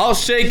 I'll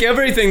shake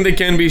everything that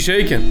can be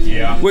shaken.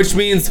 Which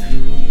means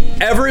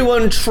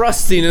everyone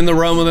trusting in the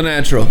realm of the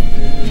natural.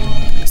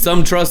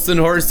 Some trust in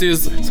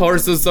horses,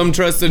 some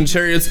trust in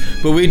chariots,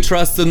 but we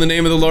trust in the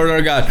name of the Lord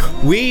our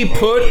God. We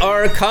put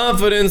our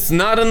confidence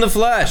not in the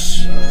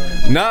flesh,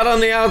 not on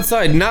the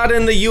outside, not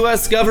in the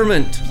U.S.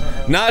 government,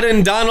 not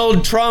in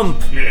Donald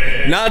Trump,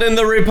 not in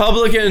the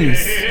Republicans.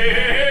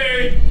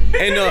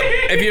 And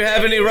if you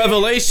have any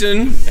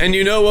revelation and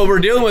you know what we're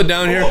dealing with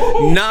down here,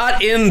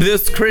 not in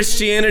this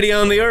Christianity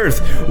on the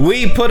earth.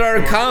 We put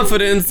our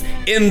confidence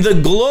in the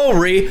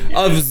glory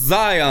of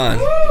Zion.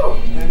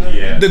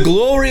 The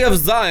glory of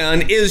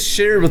Zion is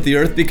shared with the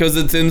earth because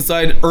it's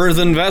inside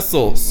earthen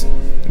vessels.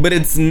 But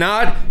it's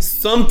not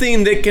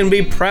something that can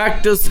be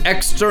practiced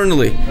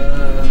externally.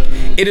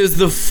 It is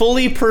the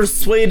fully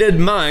persuaded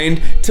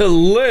mind to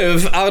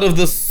live out of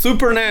the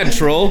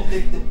supernatural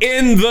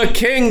in the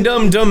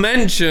kingdom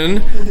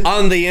dimension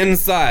on the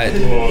inside.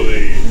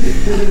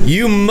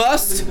 You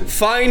must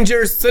find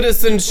your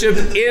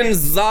citizenship in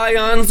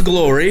Zion's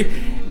glory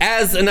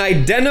as an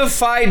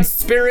identified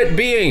spirit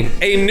being,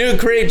 a new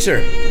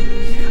creature.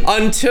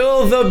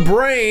 Until the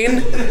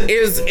brain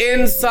is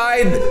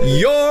inside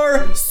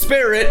your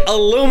spirit,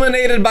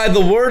 illuminated by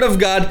the Word of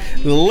God,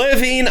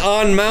 living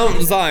on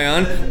Mount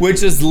Zion,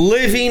 which is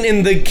living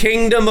in the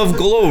kingdom of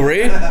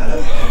glory,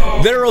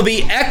 there will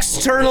be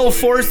external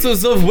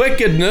forces of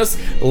wickedness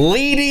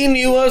leading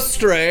you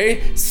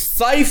astray,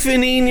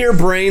 siphoning your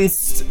brains,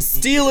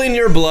 stealing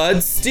your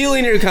blood,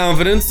 stealing your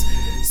confidence,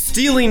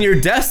 stealing your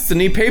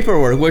destiny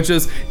paperwork, which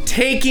is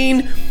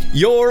taking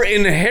your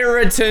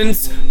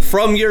inheritance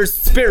from your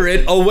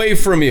spirit away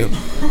from you.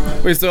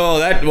 We say, oh,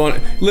 that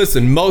one.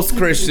 Listen, most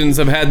Christians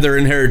have had their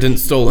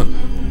inheritance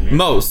stolen.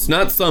 Most,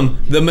 not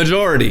some, the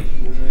majority.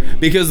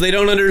 Because they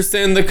don't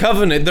understand the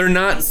covenant. They're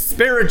not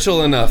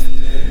spiritual enough.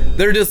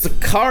 They're just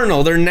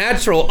carnal. Their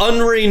natural,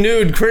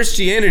 unrenewed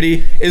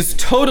Christianity is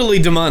totally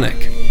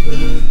demonic.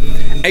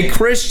 A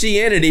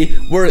Christianity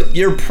where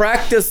you're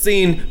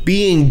practicing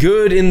being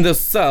good in the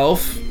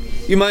self,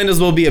 you might as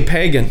well be a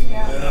pagan.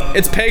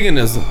 It's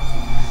paganism.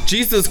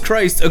 Jesus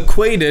Christ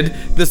equated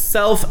the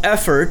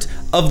self-effort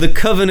of the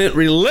covenant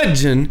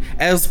religion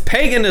as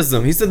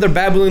paganism. He said they're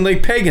babbling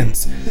like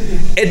pagans.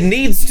 It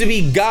needs to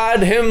be God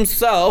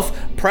himself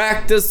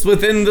practiced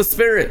within the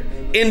Spirit.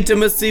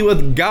 Intimacy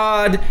with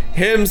God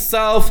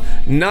himself,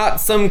 not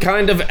some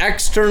kind of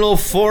external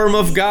form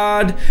of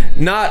God,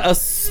 not a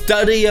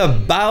study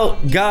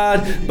about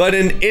God, but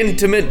an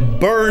intimate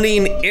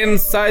burning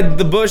inside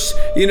the bush.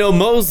 You know,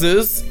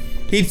 Moses,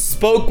 he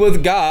spoke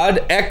with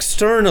God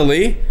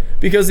externally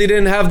because he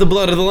didn't have the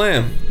blood of the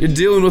lamb. You're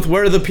dealing with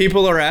where the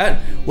people are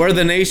at, where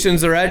the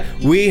nations are at.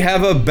 We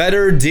have a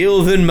better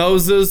deal than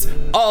Moses.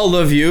 All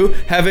of you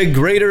have a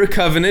greater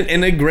covenant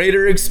and a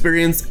greater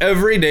experience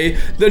every day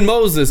than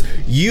Moses.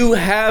 You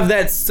have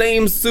that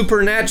same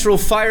supernatural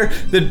fire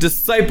that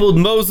discipled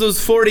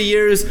Moses 40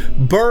 years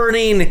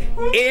burning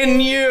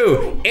in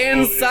you,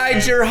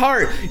 inside your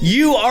heart.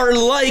 You are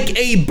like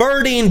a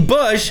burning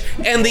bush,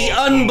 and the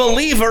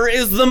unbeliever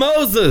is the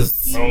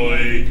Moses.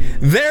 Holy.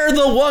 They're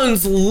the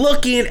ones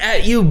looking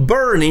at you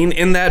burning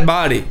in that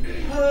body.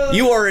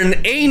 You are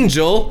an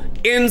angel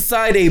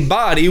inside a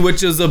body,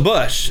 which is a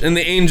bush, and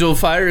the angel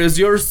fire is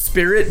your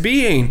spirit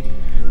being.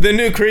 The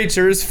new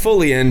creature is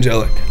fully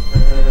angelic,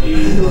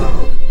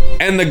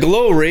 and the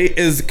glory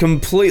is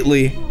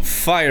completely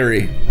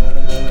fiery.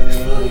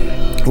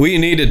 We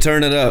need to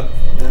turn it up.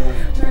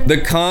 The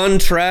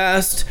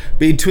contrast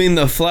between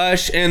the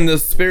flesh and the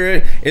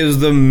spirit is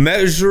the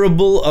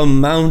measurable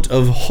amount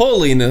of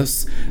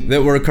holiness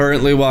that we're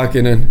currently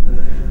walking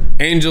in.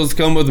 Angels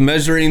come with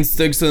measuring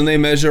sticks and they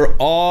measure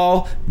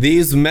all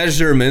these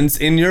measurements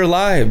in your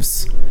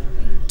lives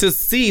to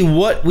see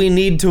what we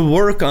need to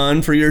work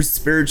on for your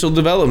spiritual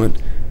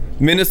development.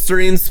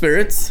 Ministering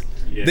spirits,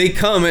 they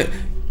come,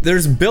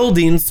 there's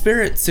building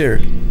spirits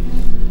here.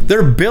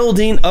 They're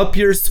building up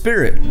your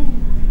spirit.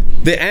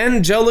 The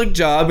angelic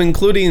job,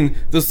 including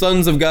the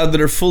sons of God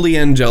that are fully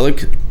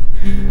angelic,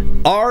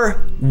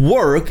 our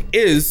work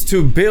is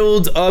to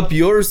build up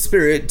your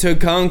spirit to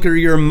conquer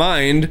your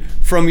mind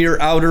from your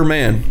outer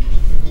man.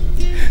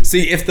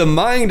 See, if the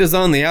mind is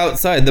on the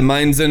outside, the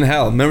mind's in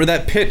hell. Remember,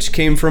 that pitch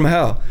came from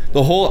hell.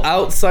 The whole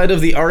outside of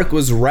the ark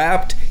was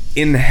wrapped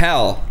in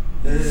hell,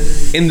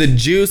 in the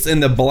juice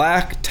and the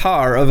black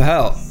tar of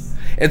hell.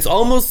 It's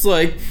almost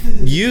like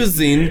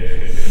using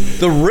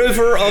the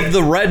river of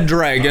the red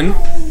dragon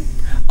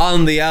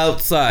on the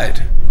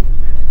outside.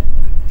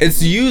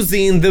 It's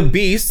using the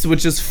beast,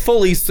 which is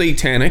fully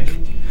satanic,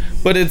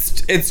 but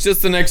it's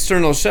just an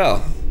external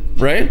shell,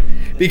 right?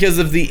 Because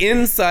if the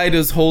inside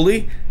is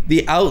holy,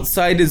 the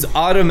outside is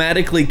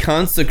automatically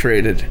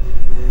consecrated,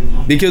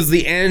 because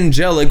the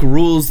angelic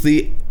rules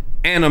the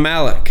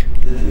animalic.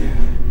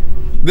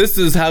 This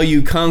is how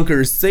you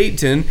conquer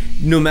Satan,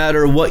 no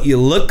matter what you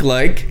look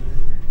like,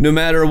 no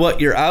matter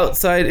what your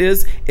outside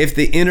is. If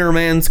the inner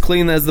man's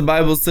clean, as the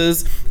Bible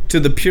says,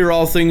 to the pure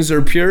all things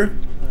are pure.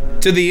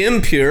 To the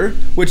impure,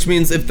 which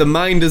means if the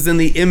mind is in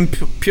the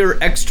impure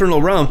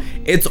external realm,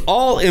 it's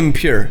all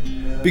impure,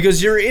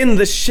 because you're in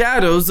the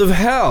shadows of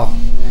hell.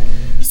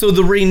 So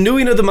the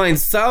renewing of the mind,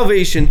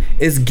 salvation,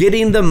 is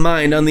getting the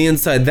mind on the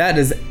inside. That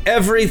is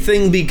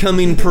everything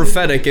becoming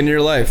prophetic in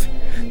your life.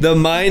 The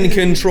mind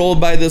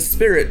controlled by the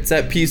Spirit, it's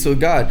at peace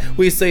with God.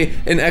 We say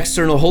an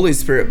external Holy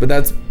Spirit, but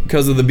that's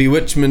because of the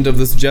bewitchment of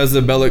this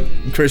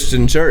Jezebelic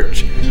Christian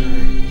church.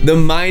 The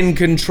mind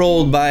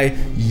controlled by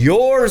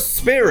your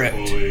spirit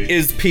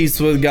is peace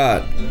with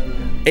God.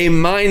 A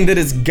mind that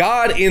is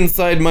God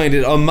inside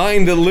minded, a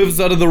mind that lives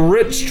out of the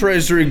rich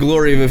treasury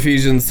glory of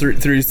Ephesians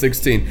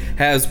 3:16,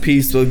 has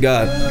peace with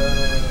God.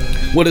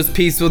 What is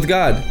peace with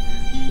God?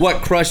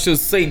 What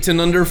crushes Satan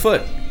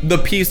underfoot? The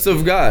peace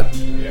of God.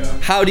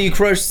 How do you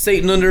crush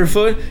Satan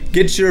underfoot?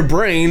 Get your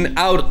brain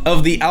out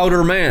of the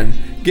outer man.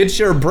 Get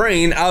your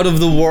brain out of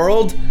the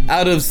world,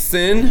 out of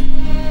sin,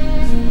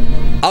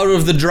 out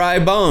of the dry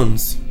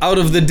bones, out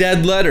of the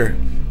dead letter.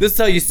 This is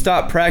how you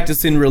stop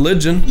practicing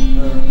religion.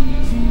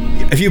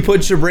 If you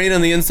put your brain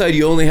on the inside,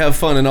 you only have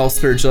fun in all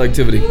spiritual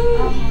activity.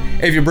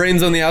 If your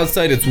brain's on the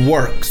outside, it's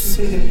works.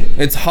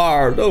 It's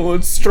hard. Oh,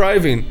 it's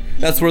striving.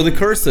 That's where the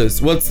curse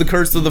is. What's the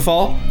curse of the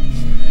fall?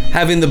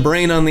 Having the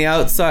brain on the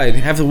outside.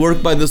 Have to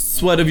work by the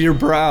sweat of your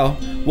brow.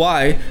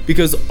 Why?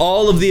 Because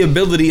all of the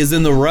ability is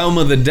in the realm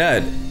of the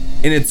dead,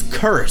 and it's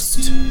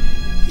cursed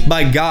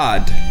by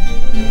God.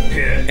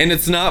 And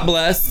it's not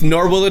blessed,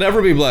 nor will it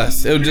ever be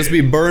blessed. It will just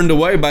be burned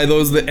away by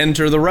those that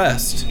enter the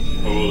rest,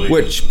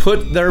 which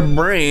put their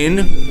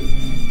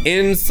brain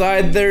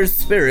inside their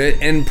spirit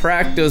and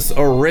practice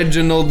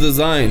original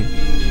design.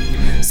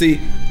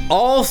 See,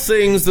 all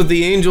things that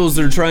the angels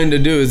are trying to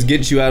do is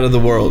get you out of the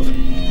world.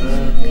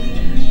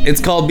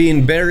 It's called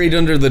being buried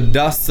under the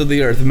dust of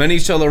the earth. Many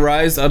shall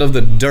arise out of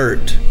the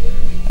dirt,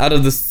 out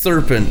of the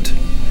serpent.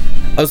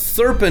 A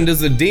serpent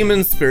is a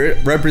demon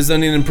spirit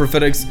representing in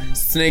prophetics.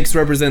 Snakes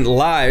represent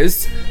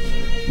lies.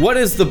 What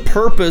is the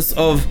purpose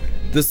of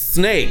the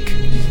snake?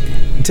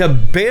 to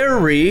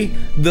bury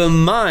the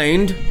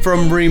mind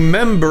from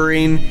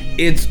remembering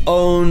its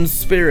own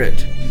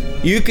spirit.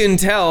 You can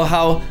tell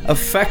how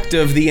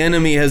effective the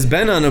enemy has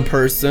been on a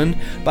person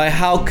by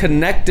how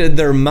connected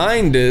their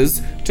mind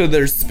is to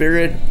their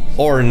spirit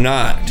or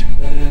not.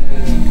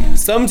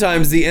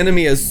 Sometimes the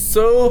enemy has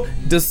so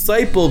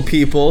discipled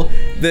people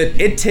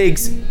that it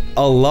takes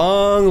a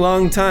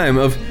long time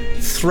of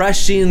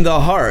threshing the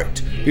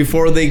heart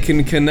before they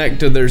can connect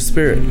to their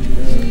spirit.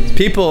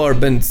 People have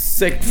been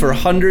sick for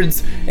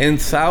hundreds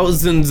and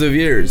thousands of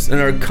years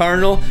and are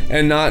carnal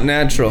and not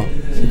natural.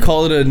 We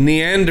call it a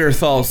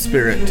Neanderthal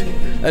spirit.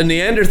 A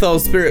Neanderthal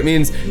spirit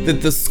means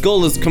that the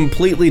skull is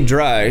completely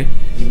dry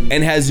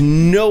and has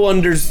no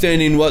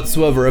understanding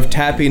whatsoever of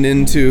tapping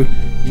into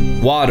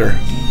water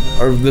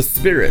or the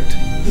spirit.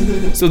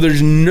 So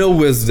there's no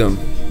wisdom.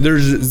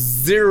 There's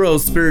zero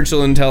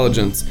spiritual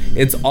intelligence.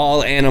 It's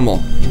all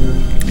animal.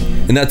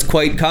 And that's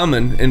quite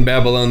common in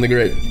Babylon the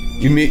Great.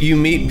 You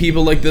meet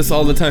people like this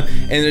all the time,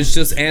 and it's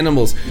just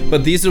animals.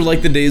 But these are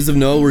like the days of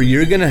Noah, where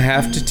you're going to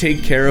have to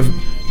take care of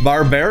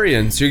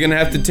barbarians. You're going to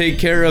have to take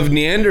care of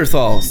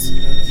Neanderthals.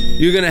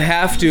 You're going to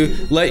have to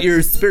let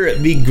your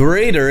spirit be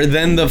greater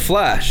than the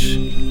flesh.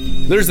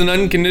 There's an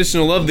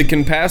unconditional love that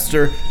can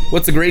pastor.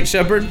 What's a great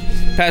shepherd?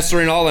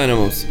 Pastoring all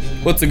animals.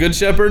 What's a good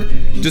shepherd?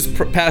 Just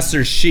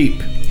pastors sheep.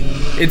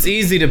 It's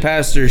easy to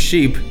pastor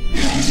sheep.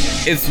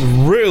 It's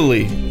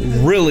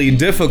really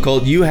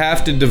difficult. You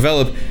have to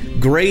develop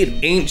great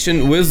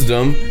ancient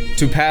wisdom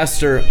to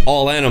pastor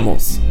all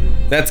animals.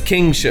 That's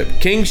kingship.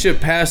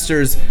 Kingship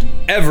pastors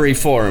every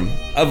form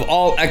of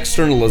all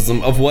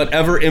externalism of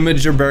whatever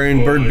image you're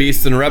bearing, bird,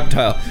 beast, and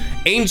reptile.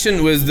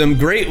 Ancient wisdom,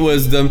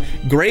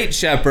 great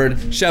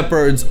shepherd,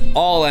 shepherds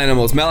all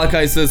animals.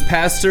 Malachi says,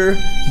 pastor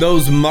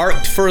those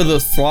marked for the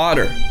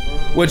slaughter,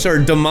 which are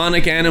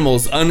demonic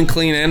animals,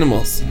 unclean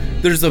animals.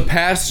 There's a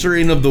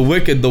pasturing of the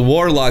wicked, the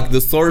warlock,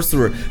 the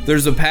sorcerer.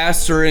 There's a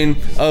pasturing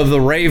of the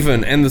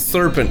raven and the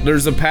serpent.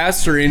 There's a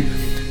pasturing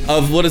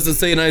of, what does it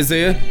say in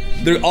Isaiah?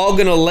 They're all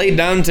gonna lay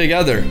down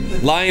together.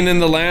 Lion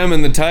and the lamb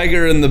and the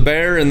tiger and the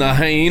bear and the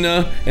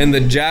hyena and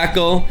the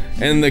jackal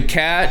and the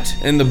cat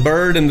and the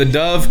bird and the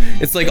dove.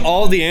 It's like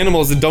all the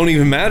animals that don't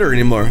even matter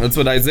anymore. That's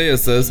what Isaiah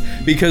says.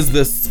 Because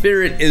the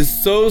spirit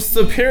is so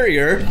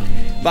superior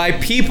by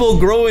people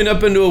growing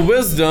up into a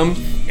wisdom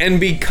and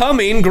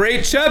becoming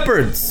great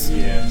shepherds.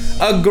 Yes.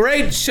 A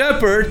great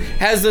shepherd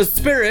has a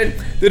spirit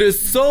that is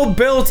so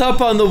built up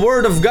on the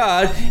word of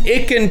God,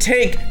 it can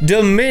take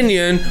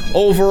dominion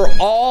over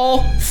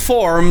all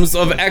forms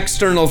of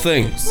external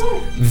things.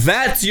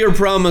 That's your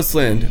promised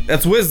land.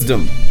 That's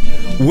wisdom.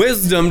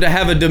 Wisdom to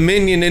have a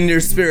dominion in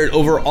your spirit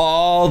over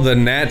all the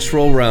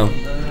natural realm.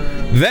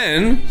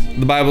 Then,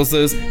 the Bible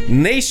says,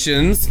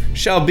 nations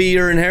shall be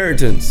your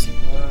inheritance.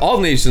 All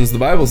nations, the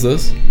Bible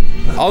says.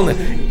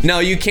 Now,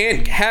 you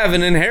can't have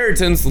an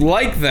inheritance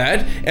like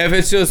that if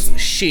it's just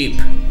sheep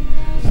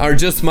or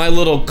just my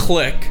little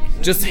clique,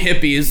 just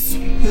hippies,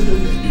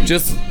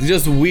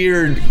 just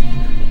weird,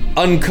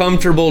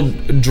 uncomfortable,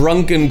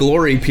 drunken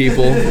glory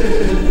people,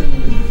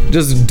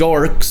 just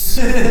dorks,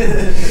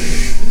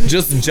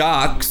 just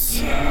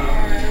jocks,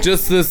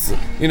 just this,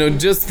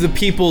 just the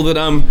people that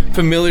I'm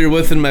familiar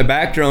with in my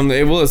background.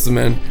 Hey, well, listen,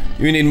 man,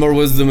 we need more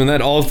wisdom than that.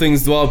 All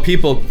things to all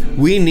people.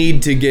 We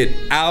need to get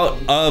out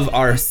of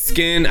our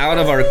skin, out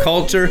of our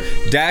culture,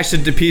 dash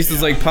it to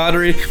pieces like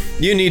pottery.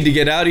 You need to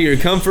get out of your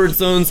comfort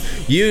zones.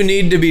 You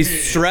need to be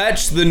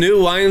stretched. The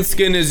new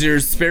wineskin is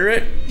your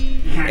spirit.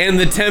 And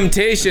the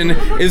temptation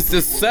is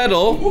to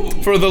settle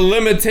for the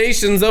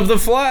limitations of the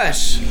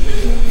flesh.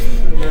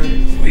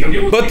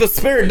 But the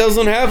spirit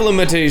doesn't have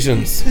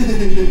limitations.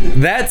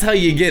 That's how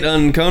you get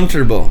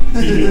uncomfortable.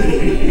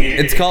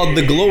 It's called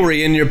the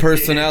glory in your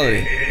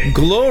personality.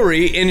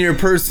 Glory in your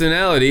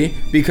personality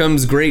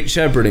becomes great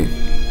shepherding.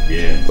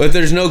 Yeah. But if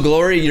there's no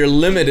glory, you're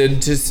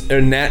limited to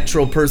a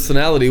natural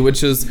personality,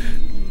 which is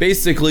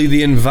basically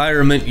the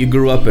environment you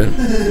grew up in.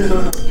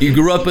 You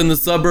grew up in the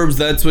suburbs,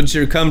 that's what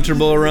you're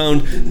comfortable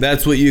around,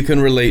 that's what you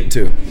can relate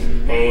to.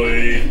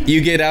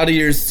 You get out of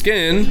your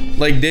skin,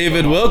 like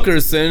David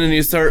Wilkerson, and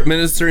you start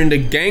ministering to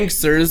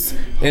gangsters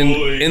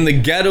in the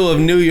ghetto of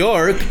New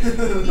York,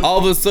 all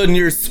of a sudden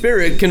your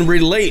spirit can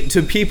relate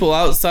to people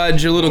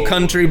outside your little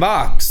country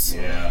box.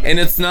 Yeah. And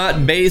it's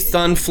not based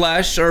on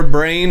flesh or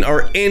brain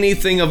or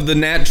anything of the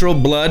natural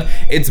blood.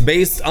 It's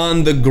based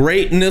on the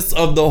greatness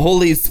of the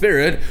Holy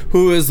Spirit,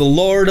 who is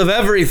Lord of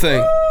everything.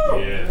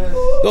 Yeah.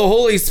 The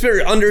Holy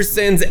Spirit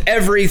understands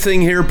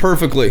everything here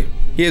perfectly.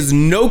 He has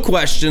no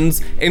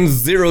questions and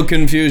zero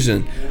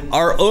confusion.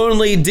 Our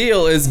only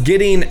deal is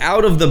getting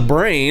out of the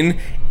brain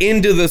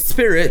into the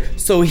spirit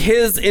so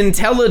his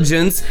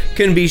intelligence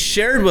can be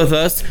shared with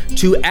us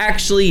to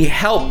actually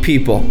help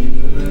people.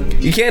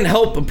 You can't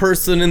help a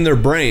person in their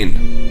brain.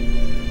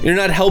 You're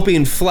not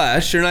helping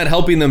flesh. You're not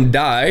helping them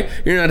die.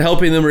 You're not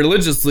helping them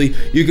religiously.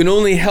 You can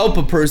only help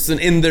a person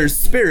in their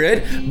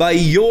spirit by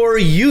your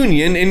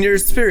union in your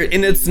spirit.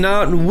 And it's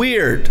not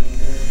weird.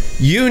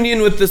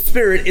 Union with the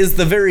spirit is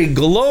the very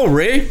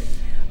glory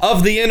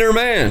of the inner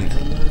man.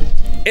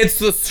 It's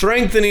the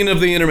strengthening of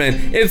the inner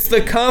man. It's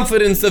the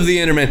confidence of the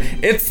inner man.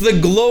 It's the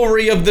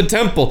glory of the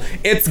temple.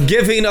 It's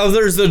giving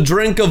others a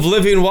drink of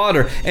living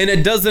water. And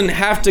it doesn't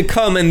have to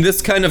come in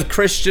this kind of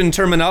Christian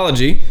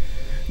terminology,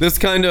 this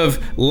kind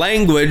of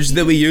language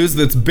that we use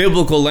that's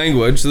biblical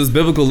language. This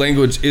biblical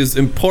language is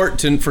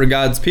important for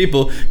God's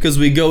people because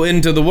we go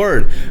into the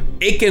Word.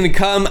 It can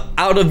come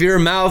out of your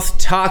mouth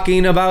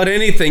talking about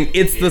anything.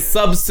 It's the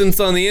substance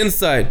on the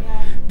inside.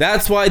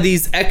 That's why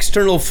these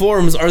external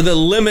forms are the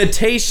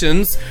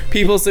limitations.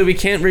 People say we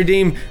can't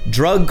redeem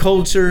drug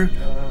culture,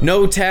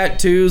 no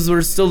tattoos,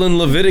 we're still in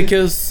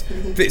Leviticus.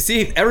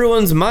 See,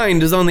 everyone's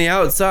mind is on the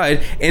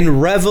outside,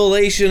 and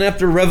revelation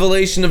after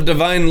revelation of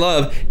divine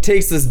love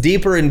takes us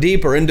deeper and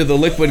deeper into the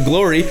liquid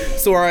glory,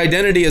 so our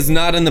identity is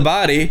not in the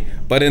body,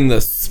 but in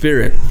the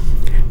spirit.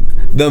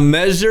 The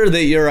measure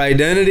that your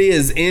identity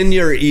is in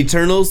your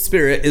eternal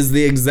spirit is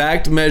the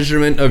exact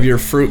measurement of your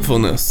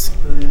fruitfulness.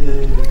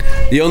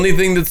 The only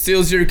thing that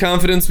steals your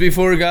confidence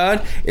before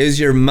God is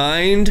your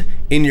mind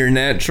in your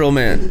natural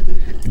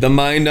man. The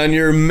mind on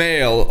your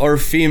male or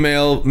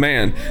female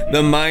man.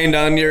 The mind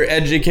on your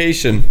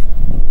education.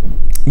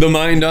 The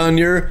mind on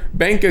your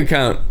bank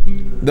account.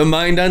 The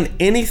mind on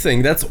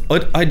anything. That's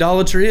what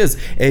idolatry is.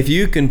 If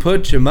you can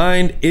put your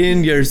mind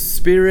in your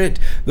spirit,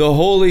 the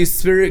Holy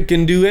Spirit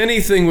can do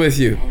anything with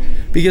you.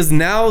 Because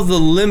now the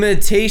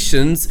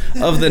limitations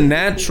of the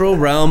natural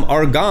realm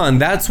are gone.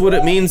 That's what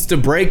it means to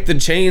break the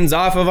chains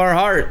off of our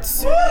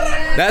hearts.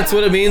 That's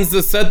what it means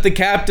to set the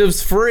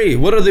captives free.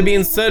 What are they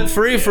being set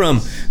free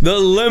from? The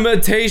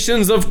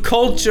limitations of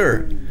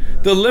culture,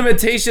 the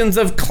limitations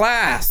of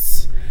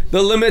class,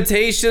 the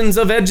limitations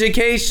of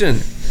education.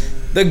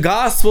 The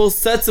gospel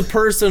sets a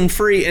person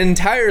free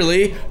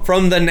entirely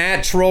from the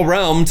natural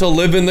realm to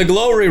live in the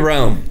glory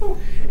realm.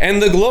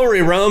 And the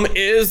glory realm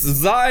is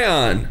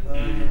Zion.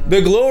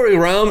 The glory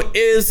realm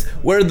is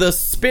where the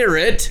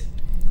spirit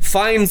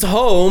finds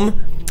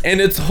home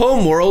and its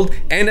home world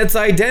and its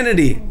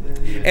identity.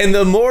 And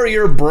the more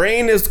your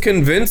brain is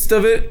convinced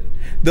of it,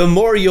 the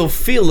more you'll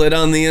feel it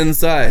on the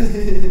inside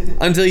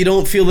until you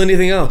don't feel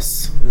anything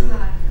else.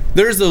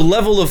 There's a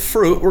level of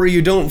fruit where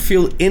you don't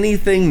feel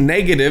anything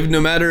negative,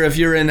 no matter if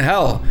you're in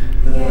hell.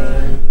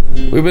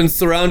 We've been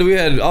surrounded. We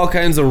had all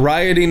kinds of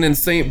rioting in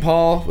St.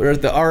 Paul. We were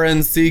at the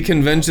RNC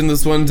convention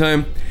this one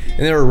time,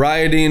 and they were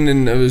rioting,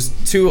 and it was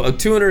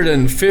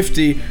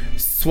 250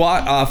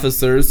 SWAT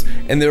officers,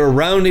 and they were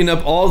rounding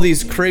up all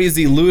these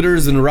crazy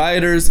looters and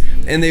rioters,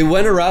 and they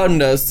went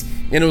around us,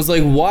 and it was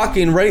like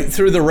walking right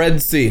through the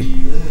Red Sea.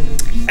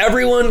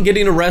 Everyone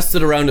getting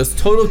arrested around us.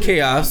 Total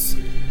chaos.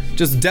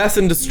 Just death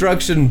and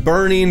destruction,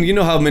 burning. You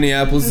know how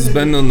Minneapolis has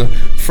been on the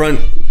front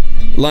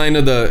line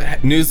of the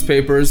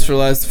newspapers for the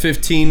last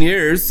 15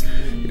 years.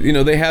 You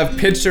know, they have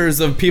pictures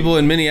of people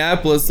in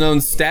Minneapolis now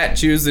and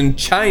statues in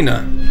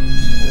China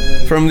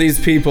from these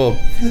people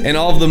and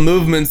all the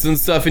movements and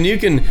stuff. And you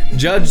can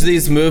judge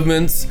these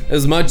movements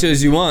as much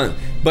as you want.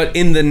 But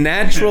in the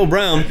natural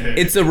realm,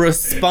 it's a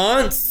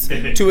response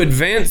to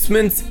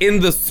advancements in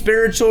the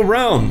spiritual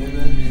realm.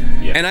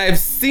 And I've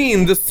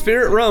seen the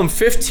spirit realm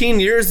 15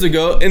 years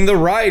ago in the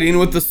rioting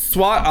with the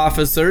SWAT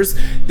officers,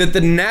 that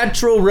the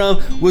natural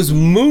realm was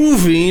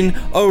moving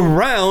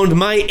around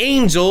my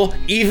angel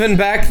even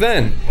back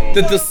then.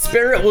 That the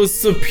spirit was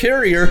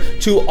superior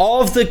to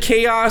all of the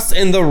chaos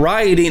and the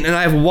rioting, and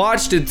I've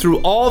watched it through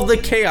all of the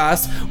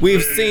chaos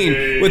we've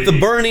seen with the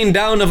burning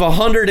down of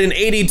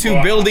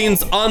 182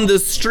 buildings on the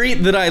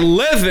street that I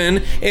live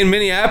in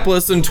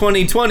Minneapolis in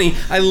 2020.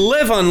 I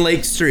live on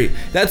Lake Street.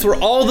 That's where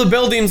all the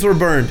buildings were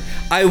burned.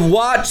 I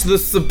watched the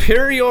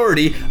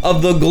superiority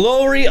of the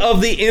glory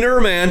of the inner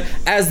man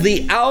as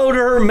the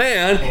outer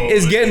man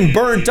is getting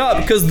burnt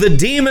up because the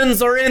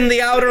demons are in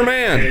the outer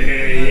man.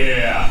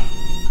 Yeah.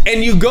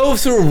 And you go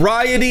through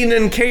rioting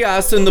and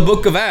chaos in the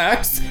book of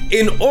Acts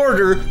in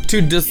order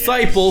to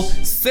disciple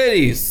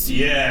cities.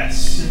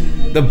 Yes.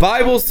 The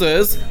Bible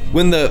says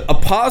when the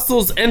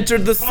apostles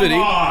entered the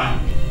city,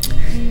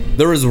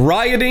 there was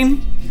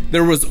rioting,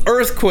 there was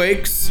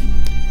earthquakes,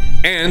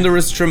 and there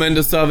was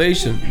tremendous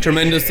salvation,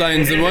 tremendous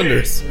signs and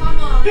wonders.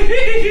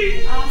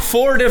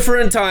 4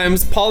 different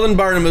times Paul and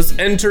Barnabas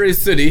enter a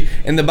city,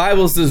 and the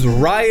Bible says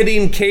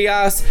rioting,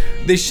 chaos.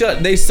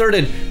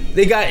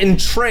 They got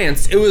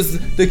entranced. It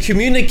was the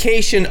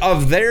communication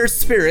of their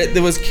spirit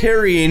that was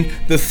carrying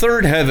the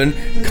third heaven,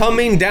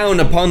 coming down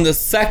upon the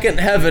second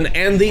heaven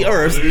and the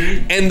earth,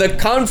 and the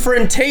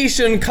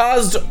confrontation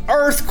caused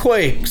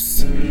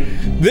earthquakes.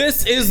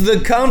 This is the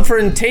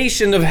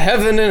confrontation of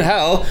heaven and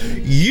hell,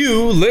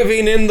 you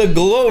living in the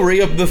glory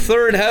of the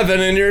third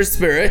heaven in your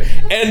spirit,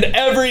 and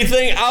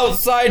everything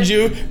outside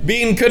you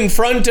being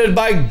confronted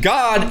by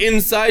God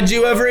inside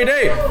you every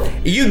day.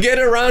 You get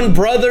around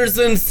brothers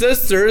and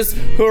sisters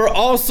who are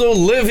also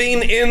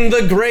living in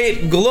the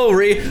great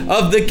glory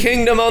of the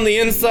kingdom on the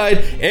inside,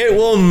 it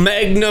will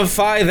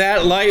magnify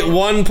that light.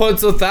 1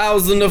 puts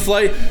 1,000 to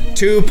flight,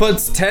 2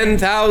 puts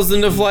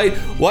 10,000 to flight.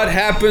 What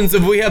happens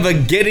if we have a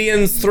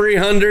Gideon's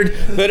 300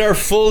 that are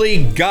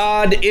fully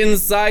God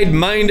inside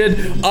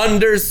minded,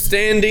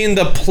 understanding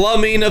the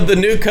plumbing of the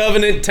new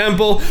covenant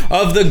temple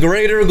of the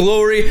greater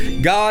glory?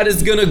 God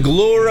is going to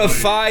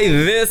glorify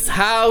this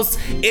house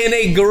in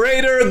a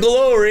greater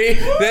glory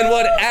than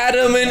what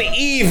Adam and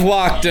Eve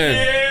walked in.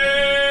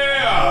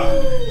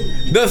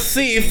 The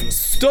thief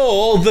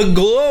stole the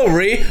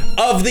glory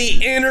of the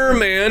inner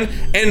man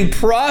and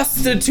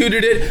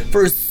prostituted it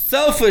for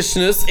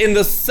selfishness in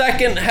the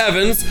second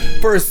heavens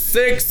for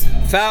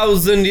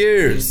 6,000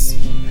 years.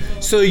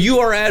 So you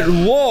are at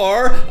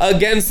war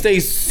against a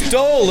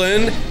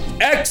stolen,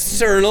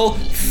 external,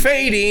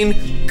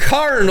 fading,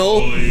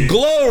 carnal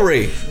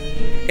glory.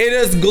 It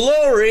is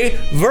glory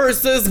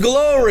versus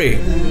glory.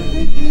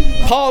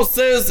 Paul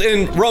says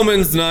in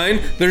Romans 9,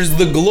 there's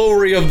the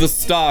glory of the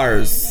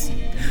stars.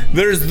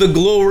 There's the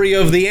glory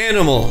of the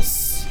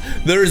animals.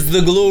 There's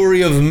the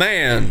glory of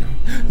man.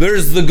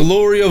 There's the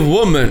glory of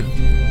woman.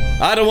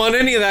 I don't want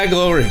any of that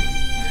glory.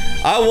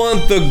 I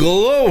want the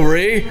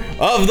glory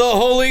of the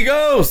Holy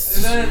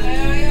Ghost.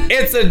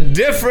 It's a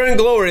different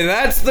glory.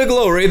 That's the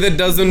glory that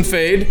doesn't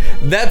fade.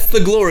 That's the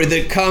glory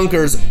that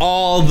conquers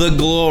all the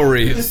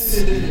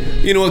glories.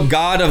 You know what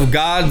God of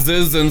gods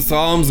is in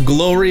Psalms?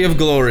 Glory of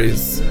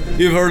glories.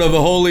 You've heard of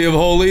a Holy of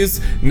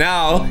Holies.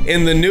 Now,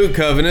 in the new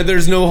covenant,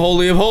 there's no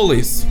Holy of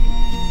Holies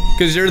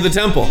because you're the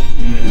temple.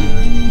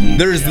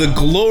 There's the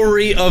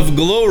glory of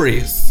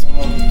glories.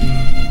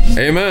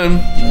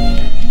 Amen.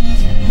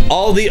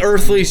 All the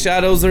earthly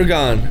shadows are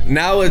gone.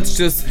 Now it's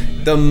just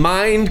the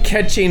mind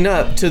catching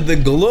up to the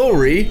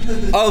glory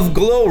of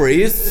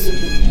glories,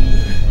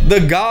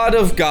 the God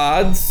of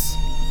gods.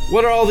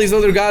 What are all these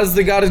other gods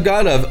that God is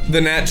God of?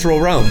 The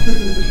natural realm.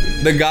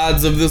 The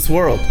gods of this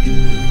world.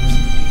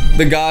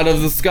 The God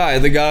of the sky,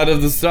 the God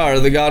of the star,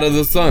 the God of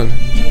the sun.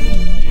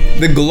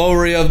 The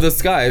glory of the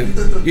sky.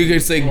 You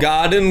could say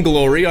God and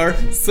glory are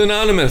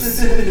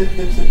synonymous.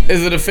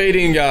 Is it a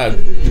fading God?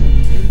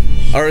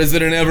 Or is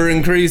it an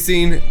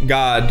ever-increasing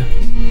God?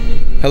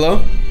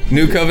 Hello?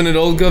 New covenant,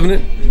 old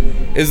covenant?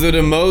 Is it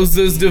a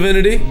Moses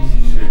divinity?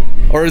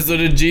 Or is it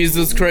a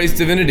Jesus Christ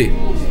divinity?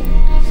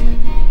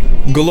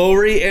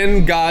 Glory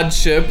and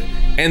godship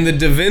and the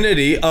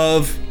divinity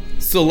of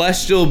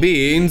celestial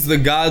beings, the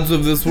gods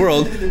of this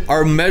world,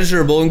 are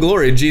measurable in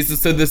glory.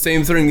 Jesus said the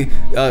same thing.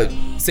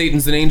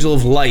 Satan's an angel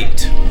of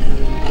light.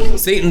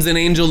 Satan's an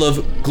angel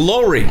of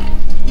glory.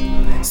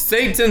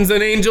 Satan's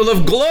an angel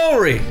of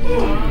glory.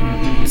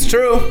 It's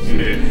true,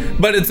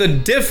 but it's a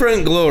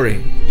different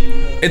glory.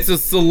 It's a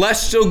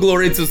celestial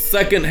glory. It's a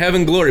second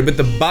heaven glory, but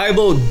the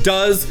Bible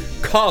does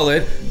call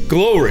it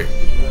glory.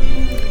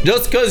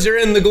 Just because you're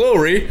in the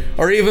glory,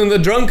 or even the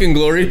drunken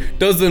glory,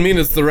 doesn't mean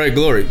it's the right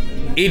glory.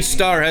 Each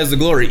star has a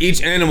glory.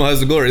 Each animal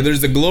has a glory.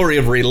 There's a glory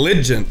of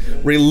religion.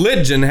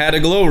 Religion had a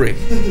glory.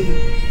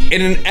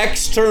 In an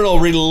external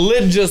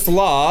religious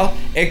law,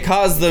 it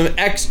caused them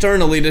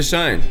externally to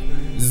shine.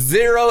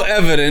 Zero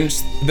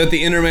evidence that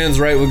the inner man's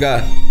right with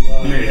God.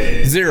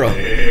 Zero.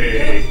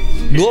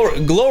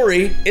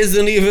 Glory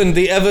isn't even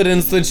the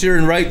evidence that you're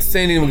in right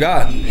standing with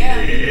God.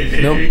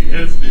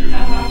 Nope.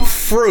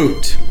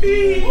 Fruit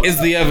is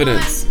the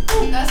evidence.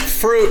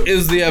 Fruit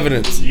is the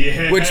evidence.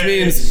 Which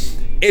means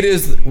it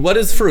is, what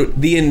is fruit?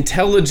 The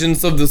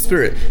intelligence of the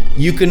Spirit.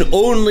 You can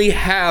only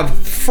have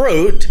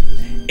fruit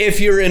if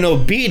you're in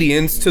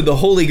obedience to the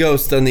Holy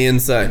Ghost on the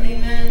inside.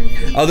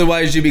 Amen.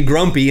 Otherwise you'd be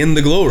grumpy in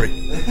the glory.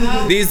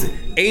 These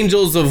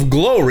angels of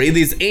glory,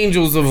 these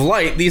angels of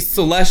light, these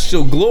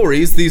celestial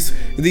glories,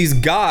 these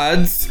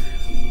gods.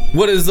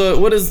 What is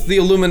the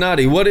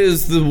Illuminati? What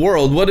is the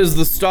world? What is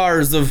the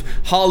stars of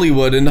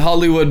Hollywood and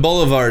Hollywood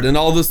Boulevard and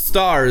all the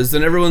stars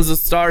and everyone's a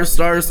star,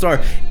 star,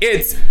 star.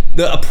 It's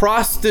the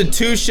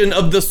prostitution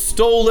of the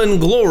stolen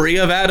glory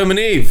of Adam and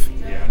Eve.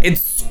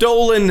 It's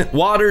stolen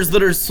waters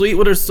that are sweet.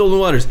 What are stolen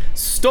waters?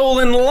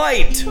 Stolen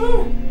light.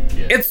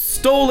 It's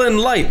stolen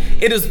light.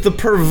 It is the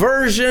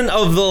perversion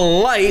of the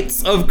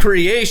lights of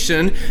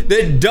creation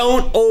that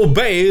don't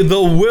obey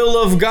the will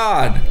of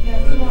God.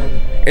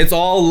 It's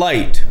all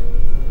light.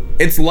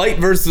 It's light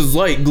versus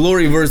light,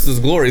 glory versus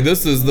glory.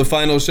 This is the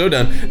final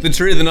showdown. The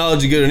tree of the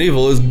knowledge of good and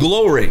evil is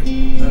glory.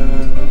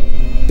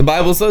 The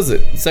Bible says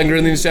it. 2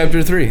 Corinthians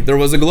chapter 3. There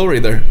was a glory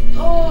there.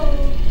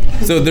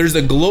 So there's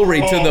a glory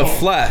to the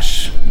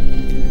flesh.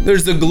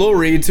 There's a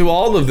glory to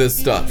all of this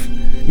stuff.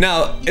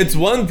 Now, it's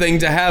one thing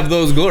to have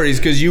those glories,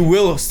 because you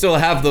will still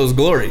have those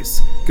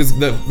glories. Because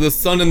the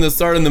sun and the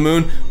star and the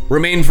moon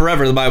remain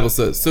forever, the Bible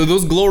says. So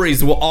those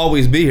glories will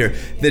always be here.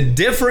 The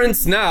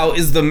difference now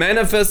is the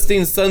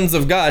manifesting sons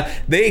of God.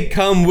 They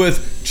come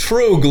with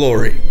true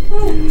glory.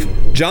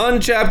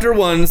 John chapter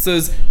 1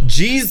 says,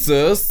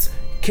 Jesus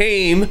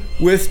came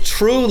with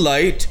true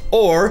light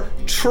or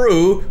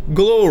true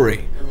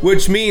glory.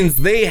 Which means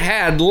they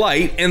had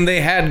light and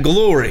they had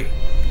glory.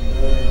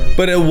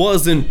 But it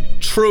wasn't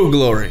true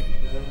glory.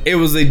 It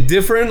was a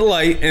different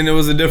light and it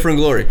was a different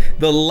glory.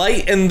 The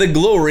light and the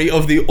glory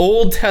of the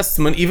Old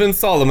Testament, even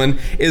Solomon,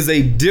 is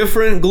a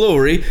different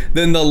glory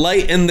than the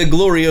light and the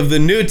glory of the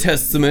New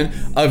Testament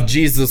of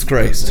Jesus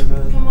Christ.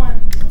 Come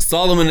on.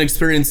 Solomon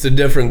experienced a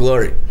different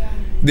glory.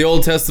 The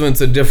Old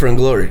Testament's a different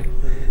glory.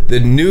 The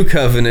New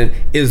Covenant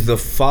is the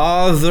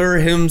Father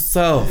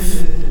himself.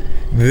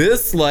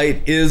 This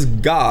light is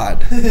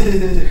God.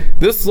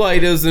 This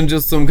light isn't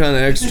just some kind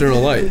of external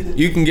light.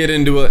 You can get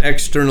into an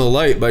external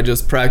light by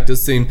just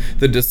practicing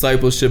the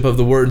discipleship of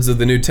the words of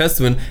the New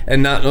Testament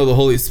and not know the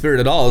Holy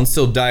Spirit at all and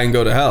still die and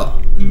go to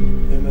hell.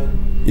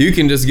 Amen. You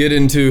can just get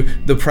into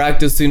the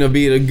practicing of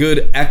being a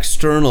good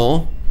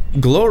external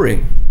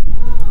glory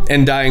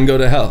and die and go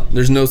to hell.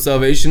 There's no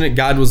salvation in it.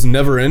 God was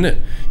never in it.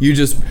 You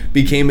just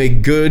became a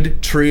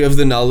good tree of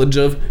the knowledge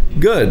of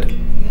good.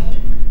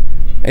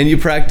 And you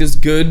practice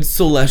good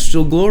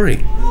celestial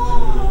glory.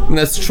 And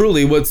that's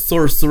truly what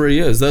sorcery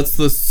is. That's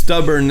the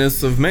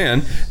stubbornness of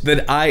man,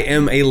 that I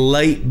am a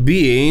light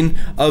being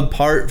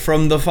apart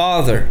from the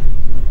Father.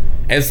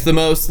 It's the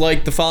most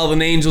like the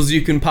fallen angels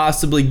you can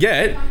possibly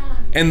get.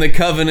 And the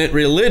covenant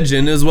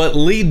religion is what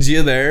leads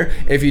you there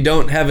if you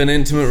don't have an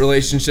intimate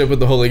relationship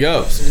with the Holy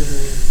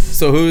Ghost.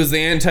 So who is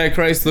the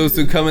Antichrist? Those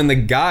who come in the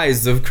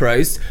guise of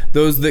Christ.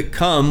 Those that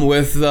come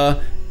with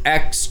the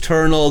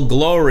external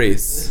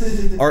glories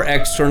or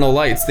external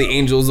lights, the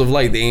angels of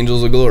light, the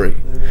angels of glory.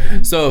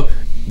 So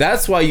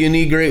that's why you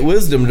need great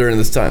wisdom during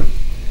this time.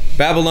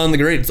 Babylon the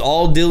Great, it's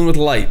all dealing with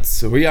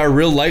lights. We are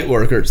real light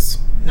workers.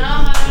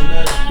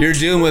 You're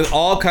dealing with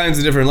all kinds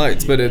of different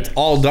lights, but it's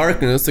all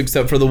darkness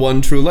except for the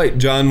one true light.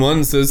 John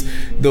 1 says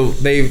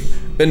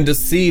they've been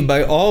deceived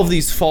by all of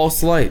these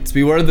false lights.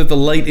 Beware that the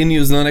light in you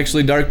is not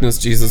actually darkness,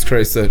 Jesus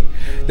Christ said.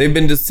 They've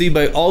been deceived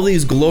by all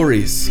these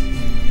glories.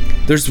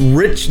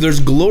 There's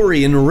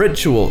glory in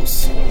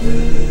rituals.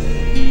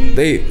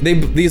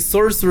 These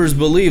sorcerers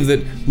believe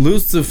that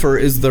Lucifer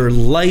is their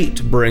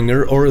light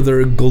bringer or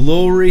their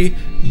glory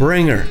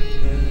bringer.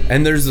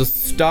 And there's a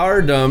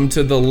stardom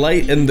to the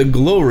light and the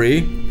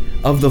glory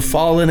of the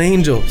fallen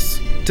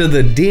angels, to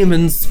the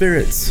demon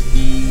spirits,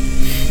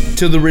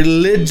 to the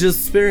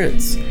religious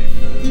spirits.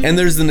 And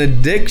there's an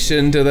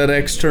addiction to that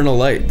external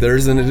light.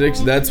 There's an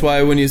addiction. That's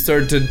why when you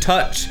start to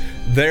touch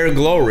their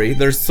glory,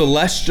 their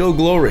celestial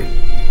glory,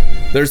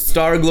 their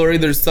star glory,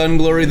 their sun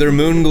glory, their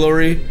moon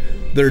glory,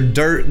 their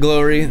dirt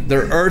glory,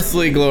 their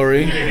earthly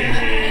glory,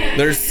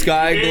 their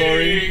sky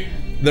glory,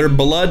 their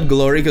blood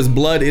glory, because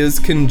blood is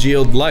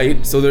congealed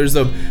light. So there's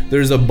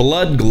a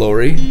blood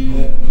glory.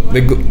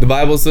 The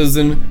Bible says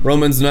in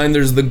Romans 9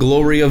 there's the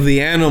glory of the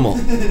animal.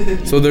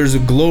 So there's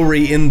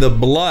glory in the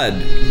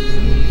blood.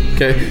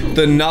 Okay,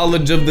 the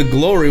knowledge of the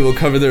glory will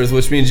cover theirs,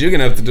 which means you're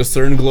gonna have to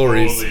discern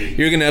glories.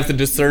 You're gonna have to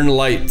discern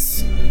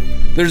lights.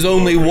 There's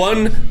only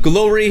one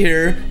glory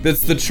here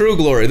that's the true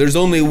glory. There's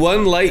only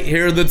one light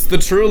here that's the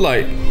true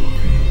light.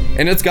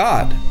 And it's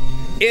God.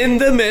 In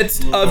the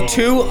midst of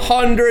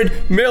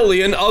 200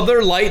 million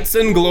other lights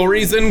and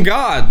glories and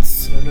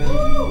gods.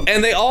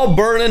 And they all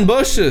burn in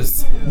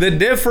bushes. The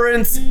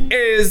difference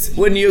is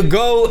when you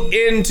go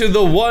into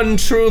the one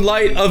true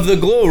light of the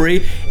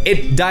glory,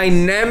 it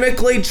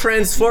dynamically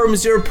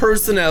transforms your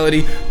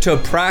personality to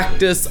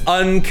practice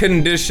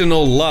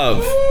unconditional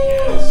love.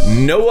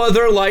 No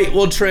other light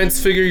will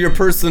transfigure your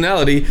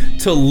personality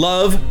to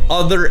love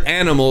other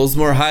animals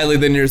more highly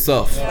than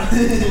yourself.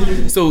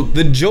 So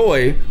the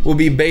joy will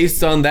be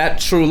based on that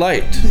true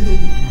light.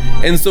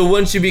 And so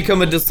once you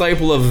become a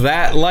disciple of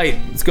that light,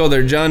 let's go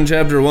there, John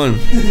chapter 1.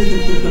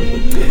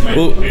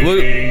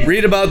 We'll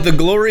read about the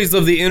glories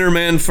of the inner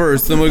man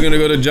first, then we're going to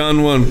go to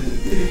John 1.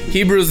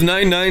 Hebrews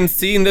 9:9,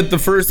 seeing that the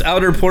first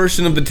outer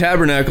portion of the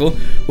tabernacle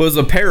was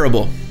a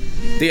parable.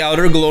 The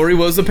outer glory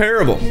was a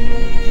parable.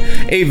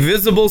 A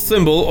visible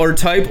symbol or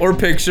type or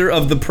picture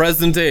of the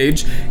present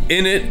age.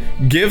 In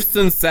it, gifts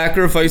and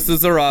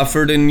sacrifices are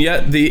offered, and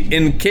yet they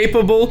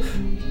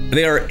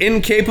are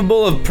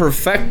incapable of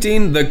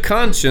perfecting the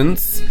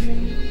conscience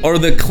or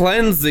the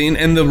cleansing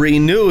and the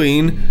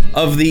renewing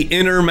of the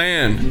inner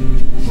man.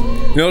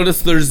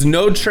 Notice there's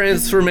no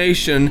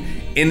transformation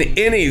in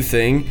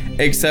anything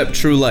except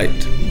true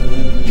light.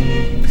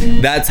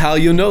 That's how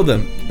you know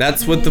them.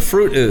 That's what the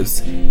fruit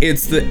is.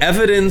 It's the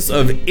evidence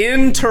of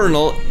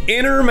internal,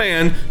 inner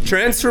man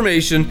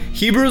transformation.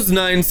 Hebrews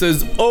 9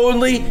 says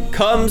only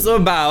comes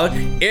about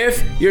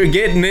if you're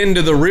getting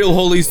into the real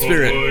Holy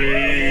Spirit.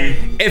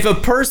 If a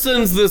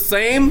person's the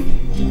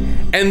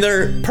same and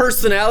their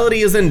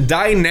personality isn't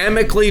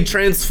dynamically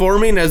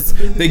transforming as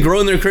they grow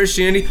in their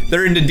Christianity,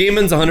 they're into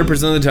demons 100%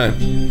 of the time.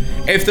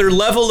 If their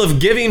level of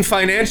giving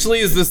financially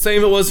is the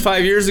same it was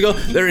 5 years ago,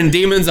 they're in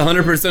demons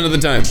 100% of the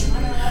time.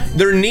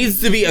 There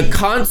needs to be a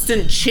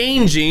constant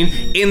changing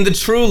in the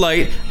true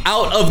light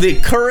out of the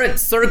current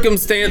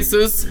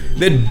circumstances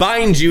that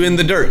bind you in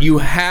the dirt. You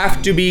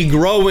have to be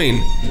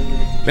growing.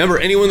 Remember,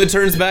 anyone that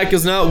turns back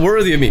is not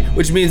worthy of me,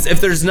 which means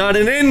if there's not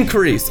an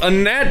increase, a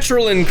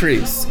natural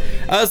increase,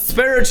 a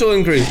spiritual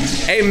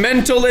increase, a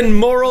mental and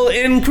moral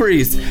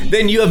increase,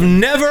 then you have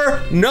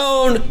never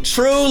known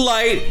true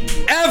light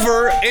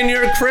ever in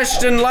your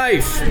Christian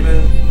life.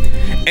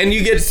 And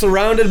you get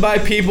surrounded by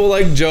people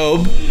like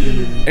Job,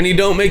 and you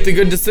don't make the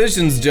good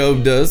decisions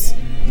Job does.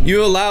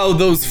 You allow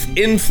those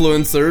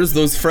influencers,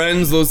 those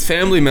friends, those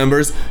family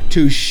members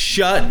to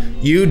shut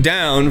you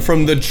down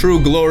from the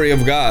true glory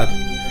of God.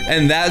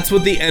 And that's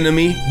what the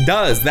enemy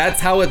does. That's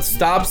how it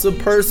stops a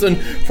person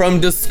from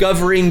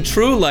discovering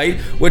true light,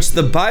 which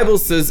the Bible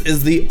says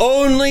is the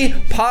only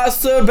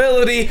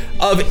possibility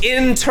of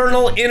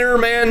internal inner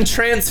man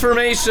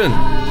transformation.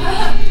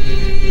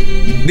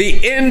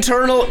 The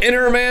internal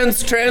inner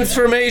man's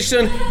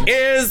transformation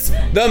is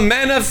the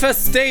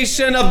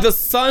manifestation of the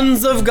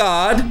sons of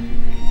God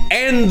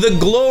and the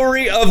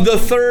glory of the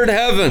third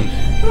heaven.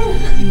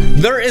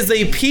 There is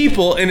a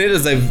people, and it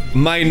is a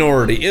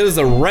minority, it is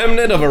a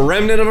remnant of a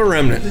remnant of a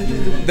remnant,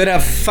 that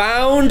have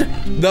found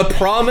the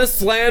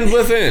promised land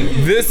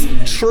within, this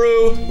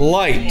true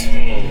light,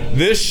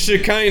 this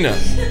Shekinah.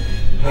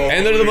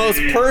 And they're the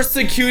most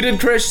persecuted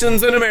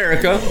Christians in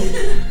America.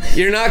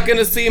 You're not going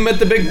to see them at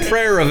the big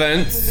prayer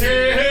events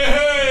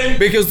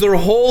because they're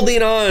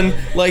holding on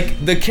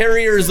like the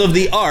carriers of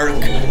the ark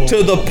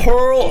to the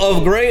pearl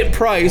of great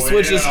price,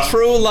 which is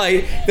true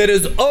light that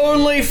is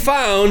only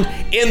found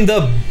in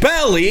the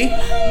belly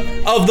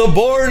of the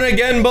born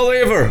again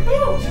believer.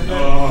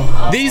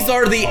 These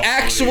are the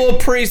actual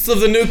priests of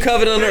the new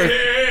covenant on earth,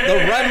 the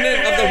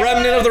remnant of the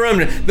remnant of the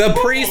remnant, the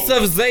priests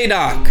of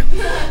Zadok.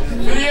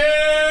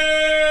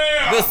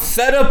 The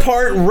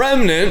set-apart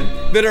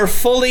remnant that are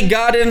fully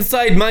God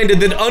inside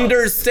minded, that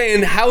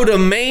understand how to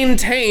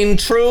maintain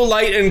true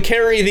light and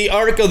carry the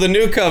ark of the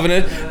new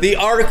covenant, the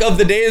ark of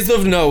the days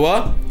of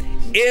Noah,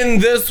 in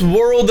this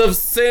world of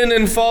sin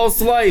and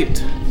false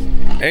light.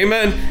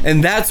 Amen.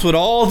 And that's what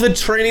all the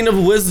training of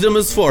wisdom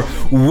is for.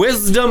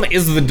 Wisdom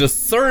is the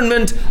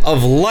discernment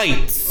of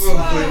lights.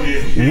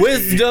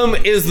 Wisdom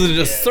is the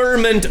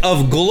discernment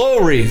of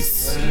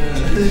glories.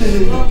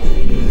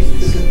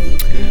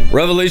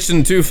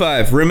 Revelation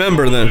 2:5.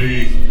 Remember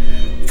then,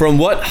 from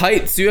what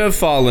heights you have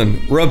fallen,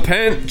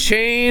 repent,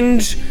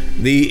 change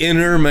the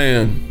inner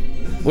man.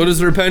 What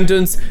is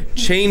repentance?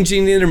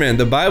 Changing the inner man.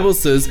 The Bible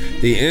says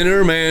the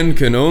inner man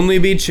can only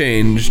be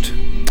changed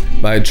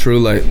by true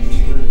light.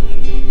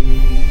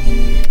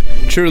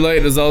 True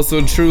light is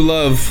also true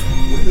love.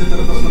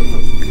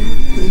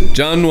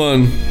 John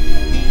 1.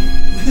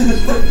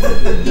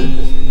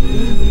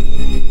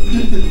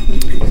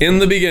 In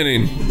the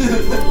beginning,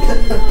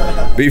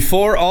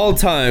 before all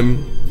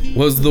time,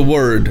 was the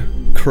Word,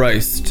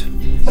 Christ.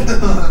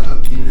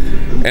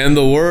 And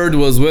the Word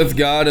was with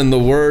God, and the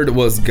Word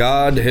was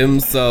God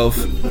Himself.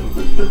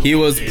 He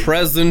was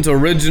present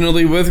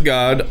originally with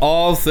God.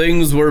 All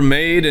things were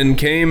made and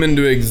came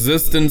into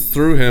existence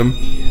through Him.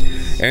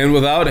 And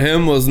without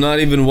Him was not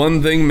even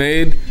one thing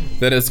made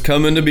that has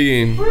come into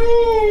being.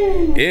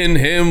 In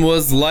Him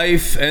was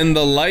life, and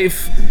the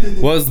life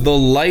was the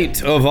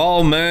light of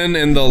all men,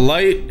 and the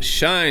light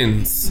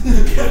shines.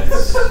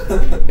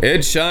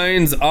 It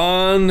shines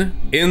on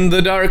in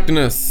the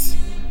darkness,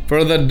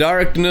 for the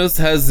darkness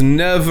has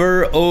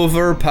never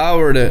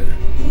overpowered it,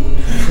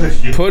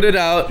 put it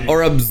out,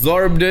 or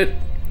absorbed it,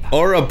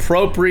 or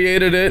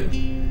appropriated it,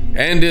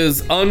 and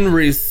is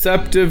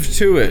unreceptive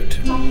to it.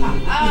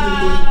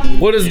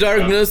 What is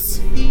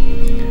darkness?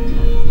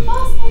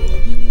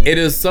 It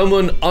is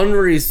someone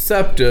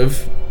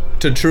unreceptive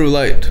to true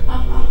light.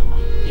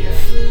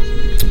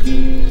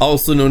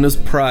 Also known as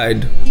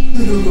pride.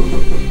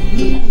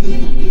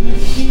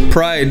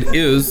 Pride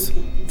is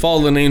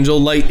fallen angel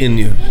light in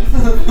you.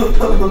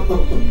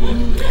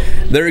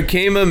 There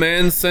came a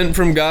man sent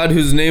from God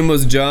whose name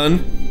was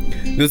John.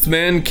 This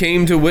man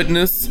came to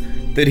witness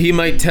that he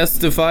might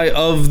testify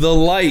of the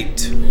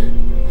light,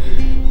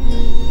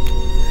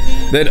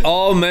 that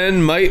all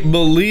men might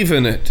believe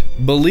in it.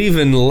 Believe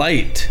in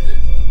light.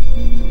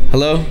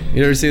 Hello?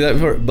 You ever see that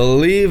before?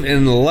 Believe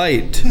in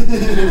light.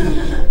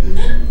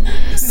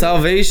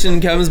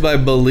 Salvation comes by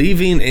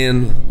believing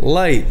in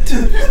light.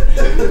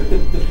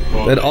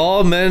 That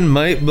all men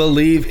might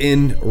believe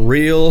in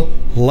real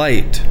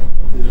light.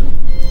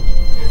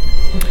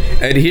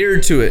 Adhere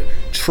to it,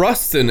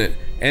 trust in it,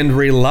 and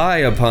rely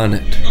upon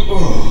it.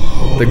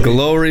 The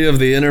glory of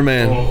the inner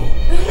man.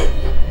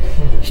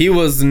 He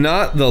was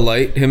not the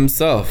light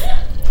himself,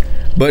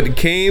 but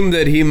came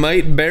that he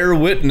might bear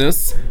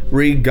witness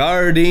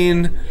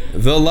regarding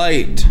the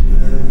light.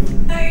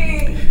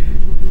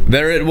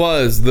 There it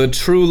was, the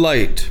true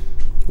light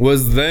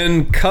was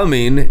then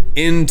coming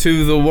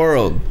into the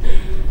world.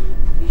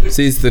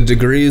 See, it's the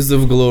degrees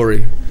of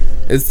glory.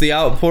 It's the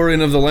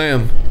outpouring of the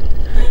Lamb.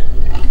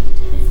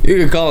 You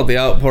could call it the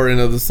outpouring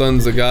of the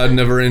sons of God,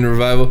 never-ending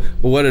revival,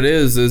 but what it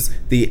is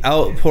the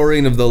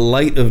outpouring of the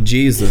light of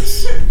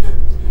Jesus.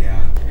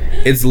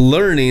 It's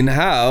learning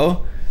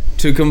how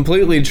to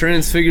completely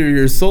transfigure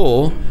your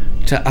soul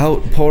to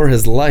outpour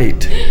his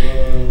light.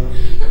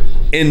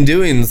 In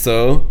doing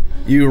so,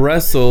 you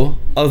wrestle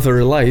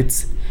other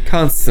lights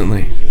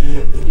constantly.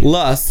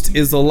 Lust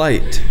is a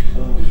light.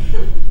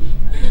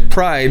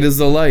 Pride is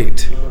a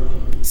light.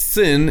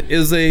 Sin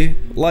is a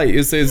light.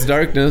 You say it's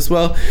darkness.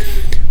 Well,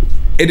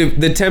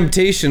 the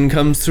temptation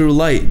comes through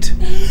light.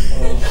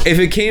 If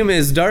it came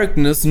as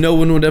darkness, no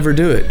one would ever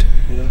do it,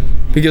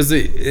 because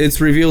it's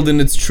revealed in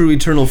its true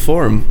eternal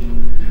form.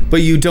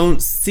 But you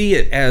don't see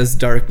it as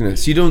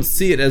darkness. You don't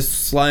see it as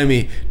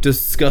slimy,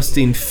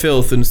 disgusting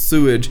filth and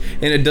sewage.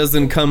 And it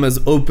doesn't come as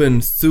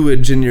open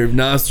sewage in your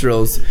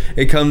nostrils.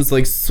 It comes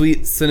like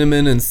sweet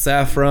cinnamon and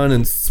saffron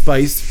and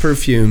spiced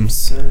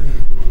perfumes.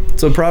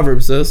 So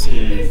Proverbs says,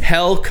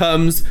 hell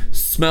comes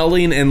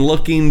smelling and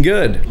looking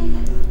good.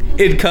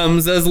 It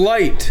comes as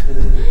light.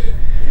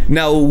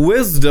 Now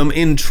wisdom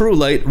in true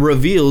light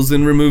reveals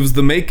and removes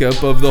the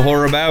makeup of the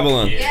whore of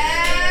Babylon.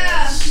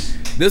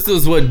 This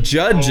is what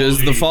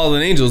judges the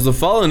fallen angels. The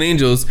fallen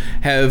angels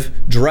have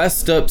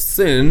dressed up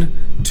sin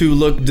to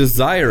look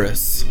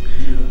desirous.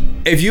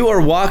 If you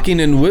are walking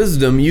in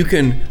wisdom, you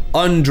can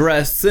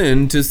undress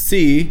sin to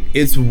see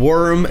its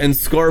worm and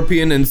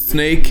scorpion and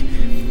snake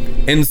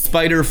and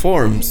spider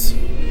forms.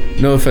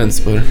 No offense,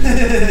 but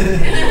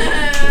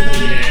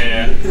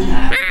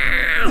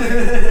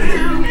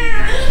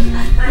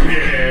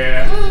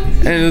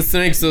and the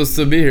snake's supposed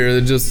to be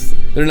here.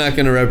 They're not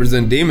going to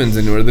represent demons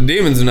anywhere. The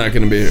demons are not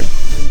going to be here.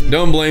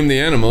 Don't blame the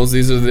animals.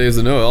 These are the days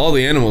of Noah. All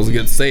the animals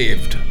get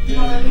saved.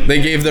 They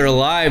gave their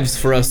lives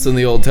for us in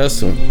the Old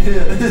Testament.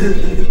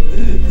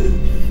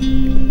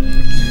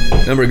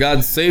 Remember,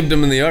 God saved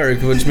them in the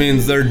ark, which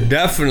means they're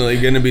definitely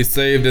going to be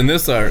saved in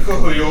this ark.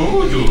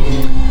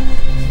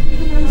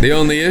 The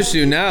only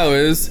issue now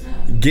is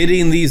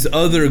getting these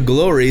other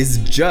glories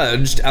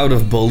judged out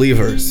of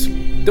believers.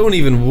 Don't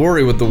even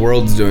worry what the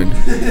world's doing.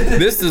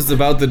 This is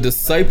about the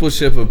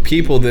discipleship of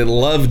people that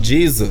love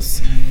Jesus.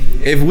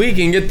 If we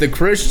can get the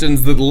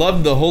Christians that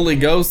love the Holy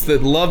Ghost,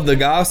 that love the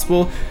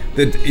gospel,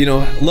 that,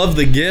 love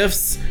the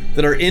gifts,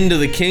 that are into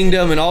the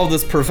kingdom and all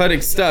this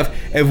prophetic stuff,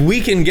 if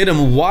we can get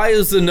them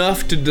wise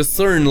enough to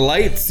discern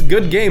lights,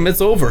 good game, it's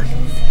over.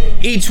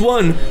 Each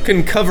one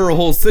can cover a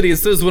whole city. It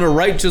says when a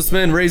righteous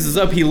man raises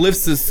up, he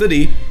lifts his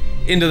city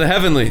into the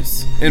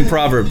heavenlies in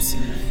Proverbs.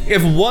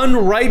 If one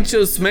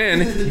righteous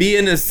man be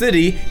in a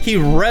city, he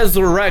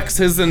resurrects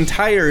his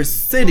entire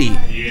city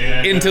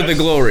into the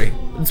glory.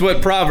 That's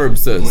what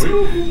Proverbs says.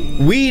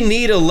 We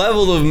need a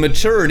level of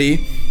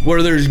maturity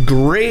where there's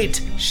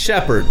great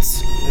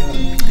shepherds.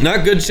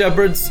 Not good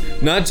shepherds,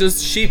 not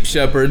just sheep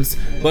shepherds,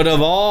 but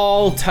of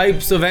all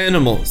types of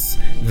animals.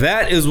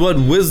 That is what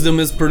wisdom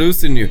is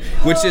producing you,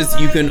 which is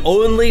you can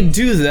only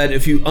do that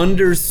if you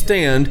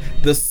understand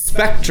the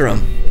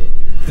spectrum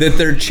that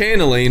they're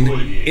channeling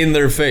in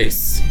their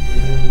face.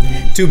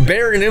 To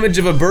bear an image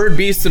of a bird,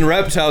 beast, and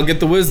reptile, get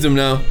the wisdom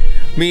now,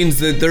 means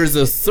that there's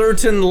a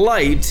certain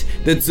light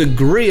that's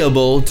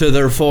agreeable to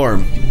their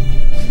form.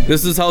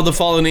 This is how the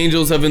fallen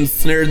angels have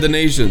ensnared the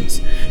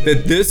nations.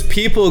 That this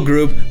people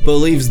group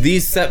believes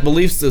these set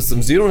belief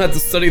systems. You don't have to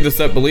study the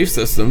set belief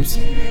systems.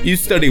 You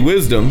study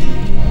wisdom.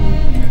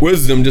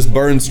 Wisdom just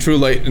burns true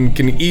light and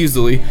can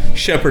easily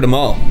shepherd them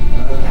all.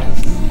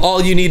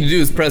 All you need to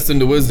do is press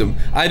into wisdom.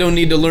 I don't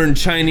need to learn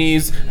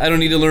Chinese. I don't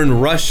need to learn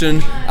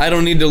Russian. I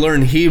don't need to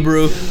learn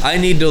Hebrew. I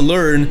need to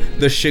learn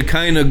the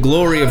Shekinah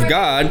glory of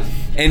God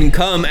and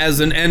come as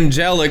an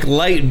angelic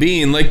light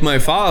being like my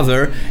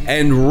Father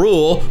and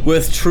rule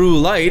with true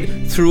light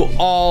through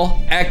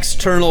all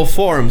external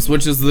forms,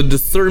 which is the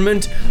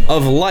discernment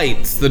of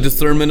lights, the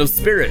discernment of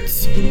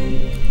spirits.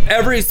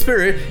 Every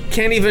spirit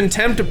can't even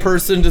tempt a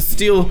person to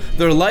steal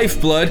their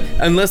lifeblood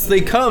unless they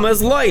come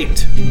as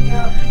light.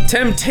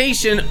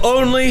 Temptation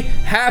only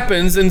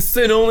happens and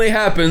sin only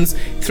happens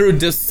through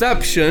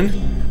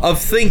deception of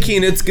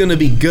thinking it's going to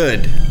be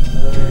good.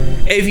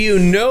 If you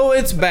know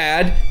it's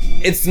bad,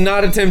 it's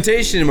not a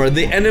temptation anymore.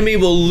 The enemy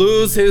will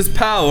lose his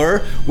power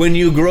when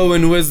you grow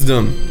in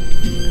wisdom.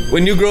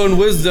 When you grow in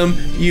wisdom,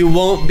 you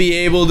won't be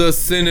able to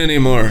sin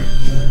anymore.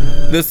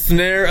 The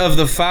snare of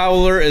the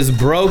fowler is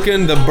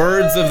broken, the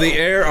birds of the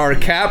air are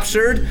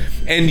captured,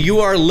 and you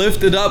are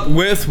lifted up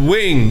with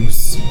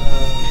wings.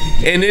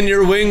 And in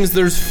your wings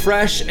there's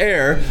fresh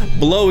air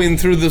blowing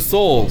through the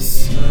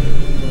souls.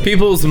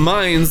 People's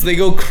minds, they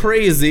go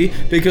crazy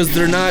because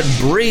they're not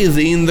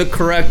breathing the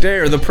correct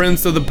air. The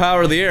prince of the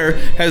power of the air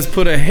has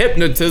put a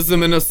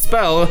hypnotism and a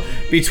spell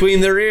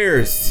between their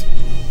ears.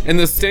 And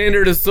the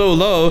standard is so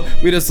low,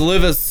 we just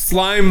live as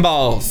slime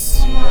balls.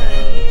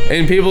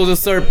 And people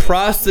just start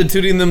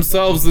prostituting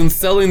themselves and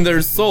selling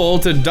their soul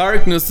to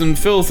darkness and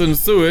filth and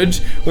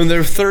sewage when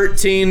they're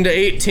 13 to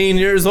 18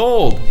 years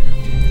old.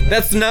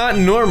 That's not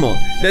normal.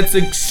 That's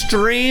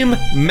extreme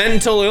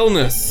mental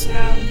illness.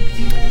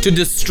 To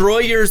destroy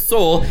your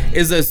soul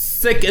is as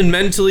sick and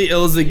mentally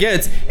ill as it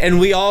gets, and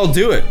we all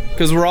do it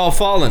because we're all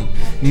fallen.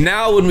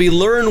 Now when we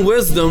learn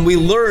wisdom, we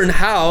learn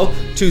how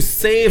to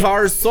save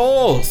our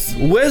souls.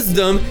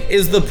 Wisdom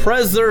is the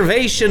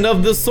preservation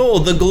of the soul,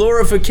 the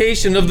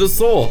glorification of the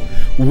soul.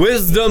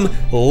 Wisdom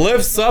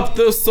lifts up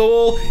the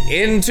soul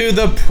into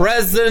the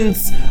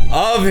presence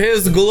of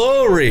his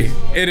glory,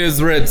 it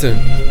is written.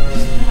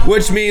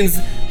 Which means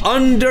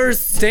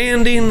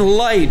understanding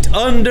light,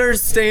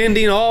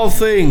 understanding all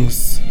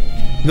things.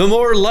 The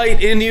more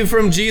light in you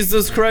from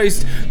Jesus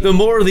Christ, the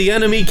more the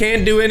enemy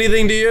can't do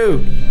anything to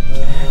you.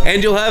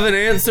 And you'll have an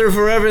answer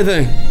for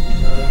everything.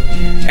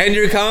 And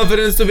your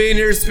confidence will be in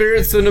your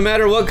spirit, so no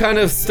matter what kind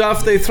of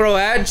stuff they throw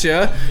at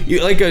you,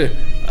 like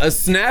a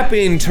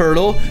snapping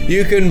turtle,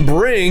 you can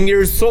bring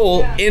your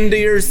soul into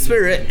your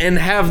spirit and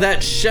have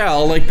that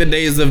shell like the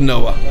days of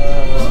Noah.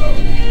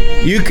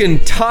 You can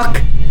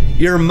tuck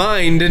your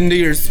mind into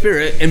your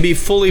spirit and be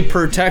fully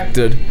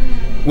protected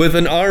with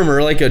an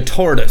armor like a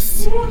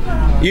tortoise.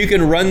 You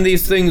can run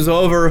these things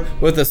over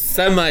with a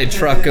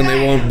semi-truck and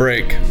they won't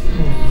break.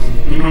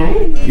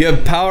 You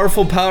have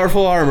powerful,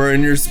 powerful armor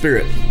in your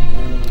spirit.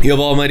 You have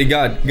Almighty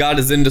God. God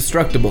is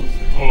indestructible.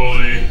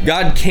 Holy.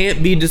 God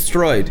can't be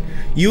destroyed.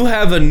 You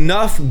have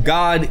enough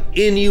God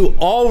in you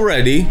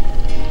already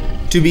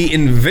to be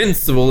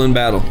invincible in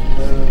battle.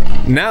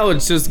 Now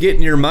it's just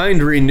getting your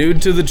mind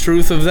renewed to the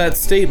truth of that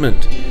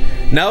statement.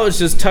 Now it's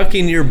just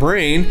tucking your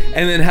brain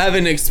and then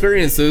having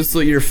experiences so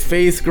your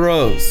faith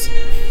grows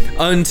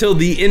until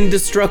the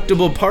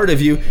indestructible part of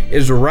you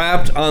is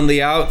wrapped on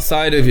the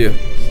outside of you.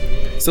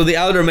 So the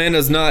outer man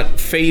is not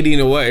fading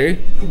away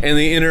and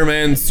the inner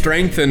man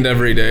strengthened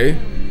every day.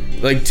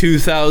 Like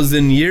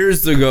 2,000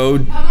 years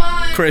ago,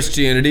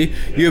 Christianity,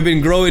 you have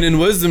been growing in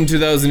wisdom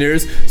 2,000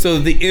 years, so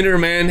that the inner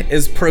man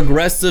is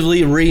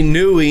progressively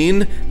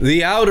renewing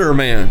the outer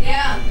man.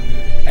 Yeah.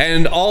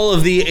 And all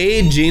of the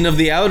aging of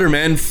the outer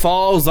man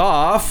falls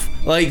off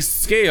like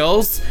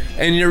scales,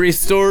 and you're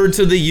restored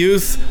to the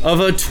youth of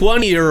a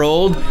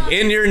 20-year-old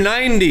in your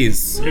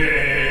 90s.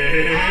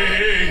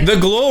 Yeah. The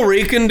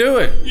glory can do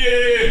it.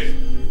 Yeah.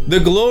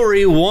 The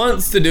glory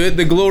wants to do it.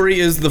 The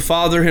glory is the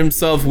Father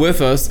himself with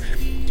us.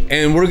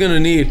 And we're going to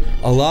need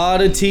a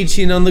lot of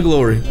teaching on the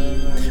glory.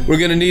 We're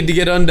going to need to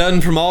get undone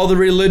from all the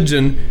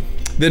religion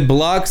that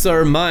blocks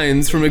our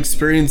minds from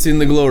experiencing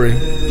the glory.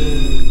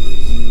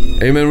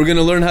 Amen. We're going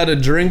to learn how to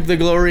drink the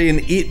glory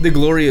and eat the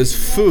glory as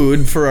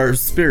food for our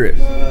spirit.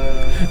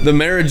 The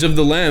marriage of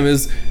the Lamb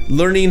is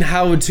learning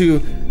how to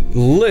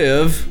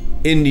live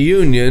in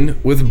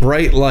union with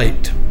bright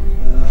light.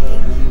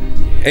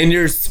 And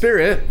your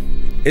spirit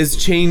is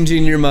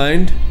changing your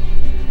mind.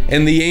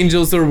 And the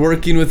angels are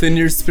working within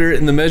your spirit,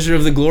 and the measure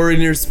of the glory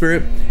in your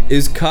spirit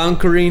is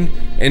conquering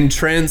and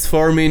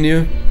transforming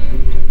you.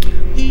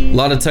 A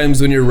lot of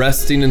times when you're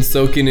resting and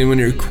soaking and when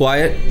you're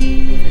quiet,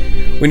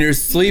 when you're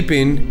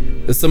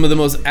sleeping, is some of the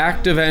most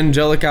active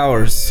angelic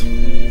hours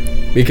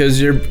because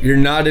you're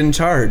not in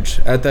charge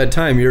at that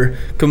time. You're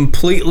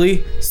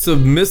completely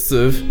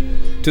submissive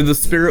to the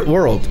spirit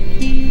world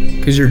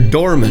because you're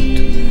dormant.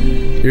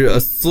 You're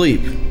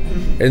asleep.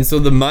 And so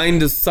the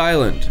mind is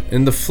silent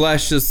and the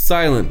flesh is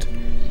silent,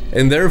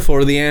 and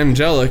therefore the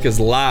angelic is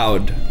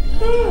loud.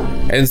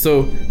 And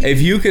so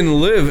if you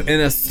can live in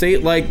a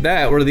state like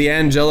that where the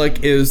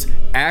angelic is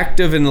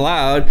active and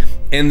loud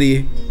and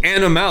the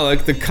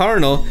animalic, the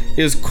carnal,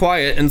 is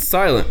quiet and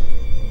silent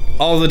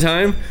all the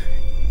time,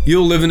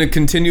 you'll live in a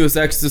continuous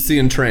ecstasy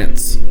and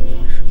trance.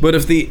 But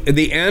if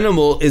the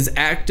animal is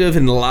active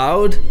and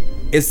loud,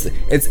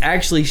 it's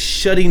actually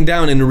shutting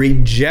down and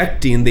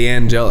rejecting the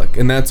angelic,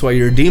 and that's why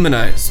you're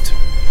demonized.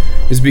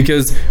 Is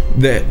because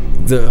the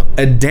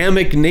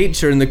Adamic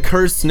nature and the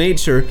cursed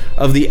nature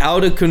of the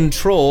out of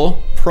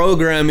control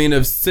programming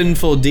of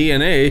sinful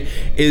DNA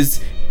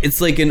it's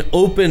like an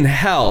open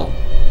hell.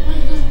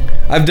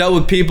 I've dealt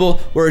with people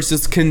where it's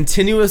just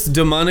continuous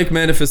demonic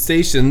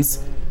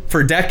manifestations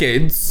for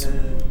decades,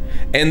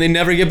 and they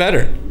never get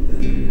better.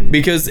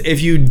 Because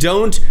if you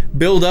don't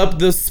build up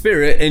the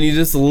spirit and you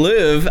just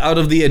live out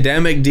of the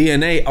Adamic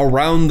DNA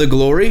around the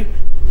glory,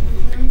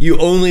 you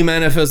only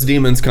manifest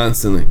demons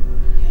constantly.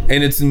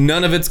 And it's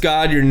none of it's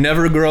God. You're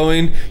never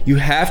growing. You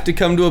have to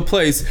come to a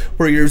place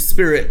where your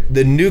spirit,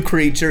 the new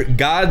creature,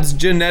 God's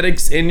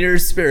genetics in your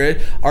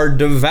spirit, are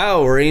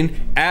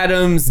devouring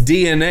Adam's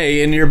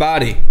DNA in your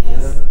body.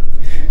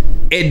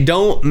 It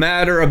don't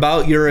matter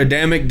about your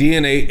Adamic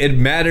DNA. It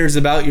matters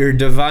about your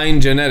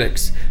divine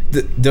genetics.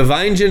 The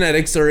divine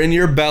genetics are in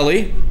your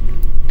belly.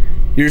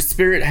 Your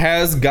spirit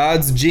has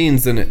God's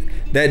genes in it.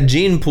 That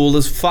gene pool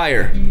is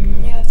fire.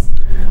 Yes.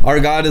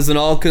 Our God is an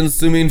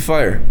all-consuming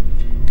fire.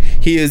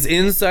 He is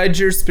inside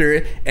your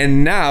spirit,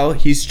 and now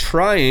he's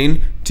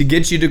trying to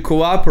get you to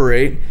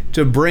cooperate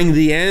to bring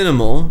the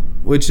animal,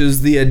 which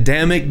is the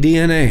Adamic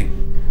DNA,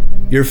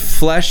 your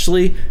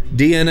fleshly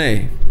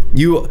DNA.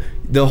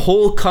 The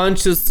whole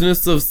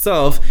consciousness of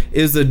self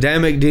is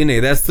Adamic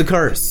DNA. That's the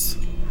curse.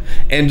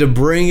 And to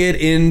bring it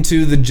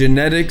into the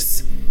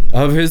genetics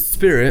of his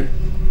spirit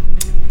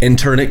and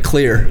turn it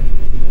clear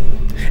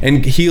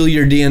and heal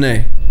your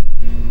DNA.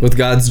 with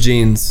God's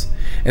genes.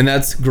 And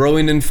that's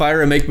growing in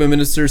fire. I make my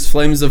ministers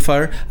flames of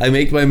fire. I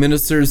make my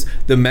ministers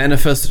the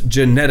manifest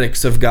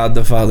genetics of God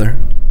the Father.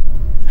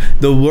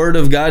 The Word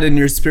of God in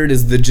your spirit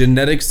is the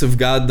genetics of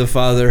God the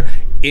Father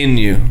in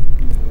you.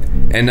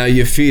 And now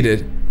you feed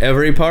it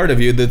every part of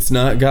you that's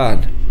not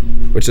God,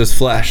 which is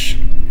flesh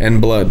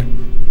and blood.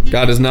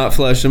 God is not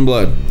flesh and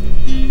blood.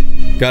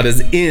 God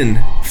is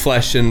in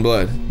flesh and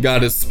blood.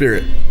 God is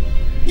spirit.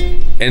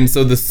 And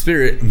so the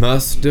spirit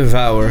must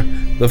devour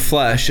the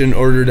flesh in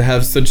order to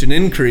have such an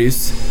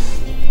increase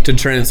to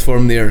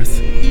transform the earth.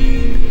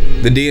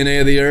 The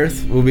DNA of the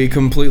earth will be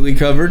completely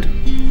covered.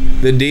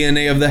 The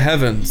DNA of the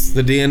heavens,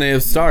 the DNA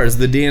of stars,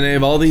 the DNA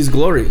of all these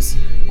glories.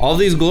 All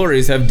these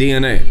glories have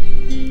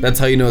DNA. That's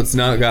how you know it's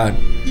not God.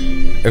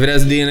 If it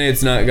has DNA,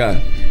 it's not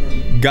God.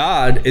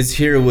 God is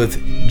here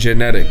with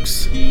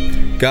genetics.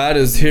 God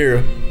is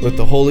here with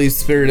the Holy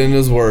Spirit in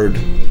His Word.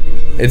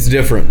 It's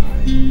different.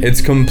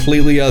 It's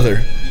completely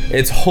other.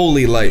 It's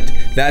holy light.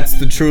 That's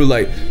the true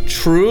light.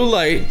 True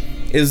light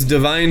is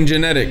divine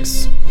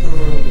genetics.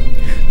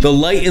 The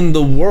light in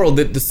the world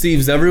that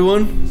deceives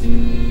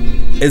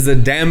everyone is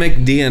Adamic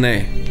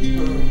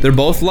DNA. They're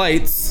both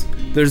lights.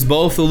 There's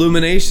both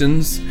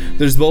illuminations.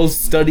 There's both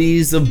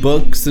studies of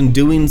books and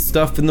doing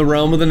stuff in the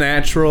realm of the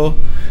natural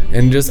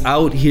and just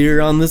out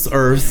here on this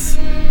earth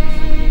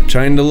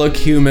trying to look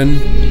human.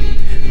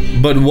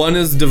 But one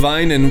is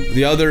divine and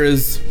the other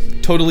is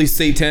totally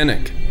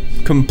satanic,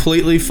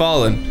 completely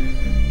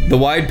fallen. The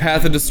wide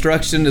path of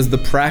destruction is the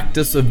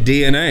practice of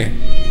DNA.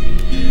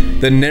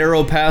 The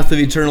narrow path of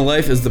eternal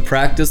life is the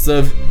practice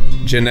of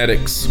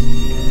genetics.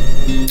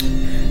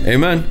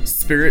 Amen.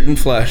 Spirit and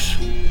flesh.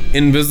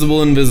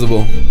 Invisible and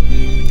visible.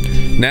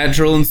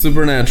 Natural and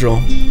supernatural.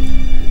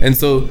 And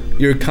so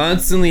you're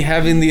constantly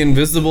having the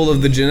invisible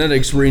of the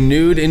genetics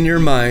renewed in your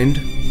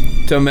mind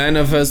to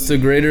manifest to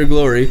greater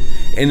glory.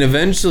 And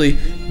eventually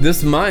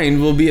this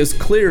mind will be as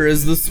clear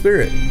as the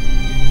spirit.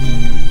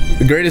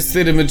 The greatest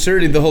state of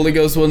maturity, the Holy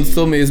Ghost once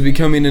told me, is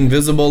becoming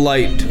invisible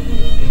light.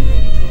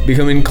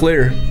 Becoming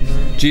clear.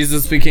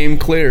 Jesus became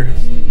clear.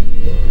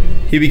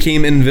 He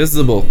became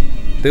invisible.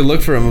 They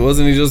looked for him.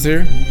 Wasn't he just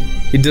here?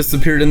 He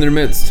disappeared in their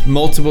midst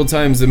multiple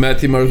times in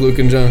Matthew, Mark, Luke,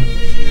 and John.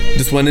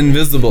 Just went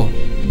invisible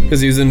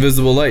because he was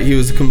invisible light. He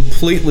was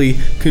completely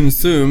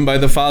consumed by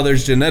the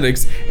Father's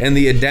genetics, and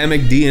the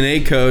Adamic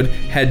DNA code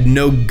had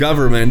no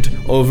government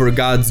over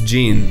God's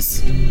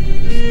genes.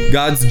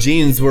 God's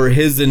genes were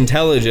his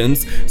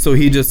intelligence, so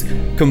he just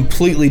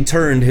completely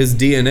turned his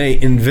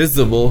DNA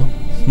invisible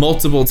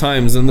multiple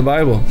times in the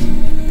Bible.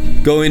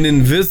 Going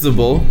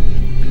invisible,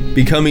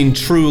 becoming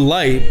true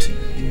light,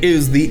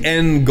 is the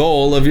end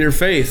goal of your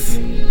faith.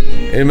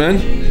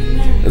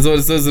 Amen? That's what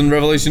it says in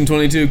Revelation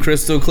 22,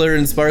 crystal clear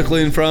and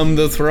sparkling from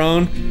the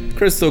throne.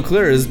 Crystal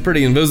clear is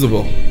pretty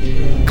invisible.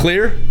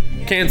 Clear?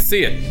 Can't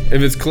see it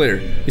if it's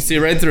clear. You see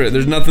right through it.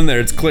 There's nothing there.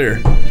 It's clear.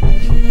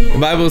 The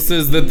Bible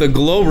says that the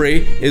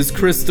glory is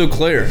crystal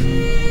clear.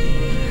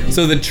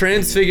 So the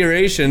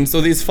transfiguration,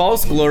 so these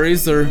false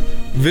glories are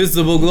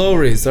visible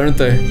glories, aren't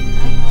they?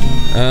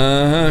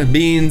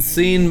 Being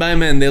seen by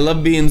men. They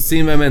love being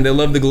seen by men. They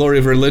love the glory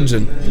of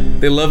religion.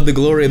 They love the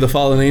glory of the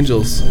fallen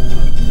angels.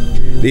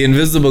 The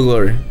invisible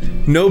glory.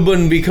 No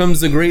one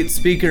becomes a great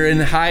speaker in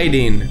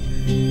hiding,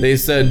 they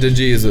said to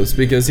Jesus,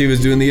 because he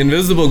was doing the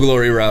invisible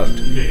glory route.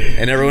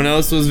 And everyone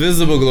else was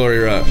visible glory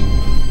route.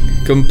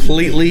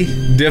 Completely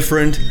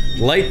different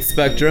light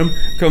spectrum,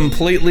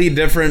 completely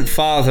different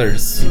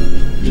fathers.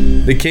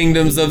 The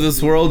kingdoms of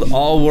this world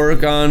all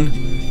work on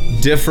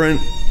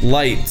different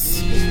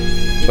lights.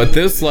 But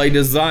this light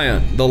is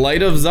Zion. The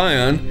light of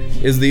Zion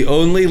is the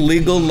only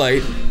legal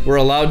light we're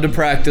allowed to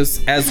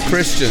practice as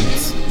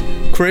Christians.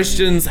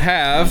 Christians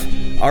have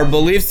our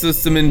belief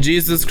system in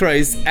Jesus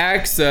Christ,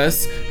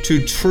 access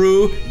to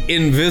true,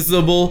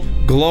 invisible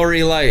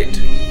glory light.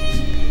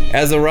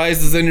 As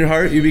arises in your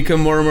heart, you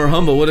become more and more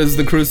humble. What is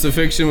the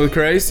crucifixion with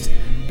Christ?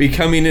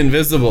 Becoming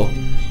invisible,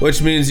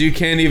 which means you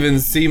can't even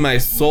see my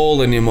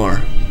soul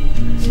anymore.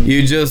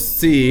 You just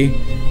see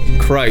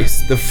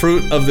Christ, the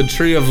fruit of the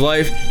tree of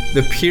life.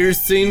 The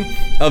piercing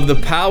of the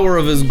power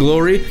of his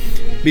glory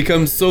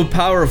becomes so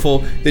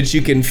powerful that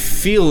you can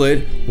feel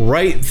it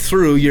right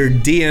through your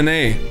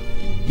DNA.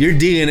 Your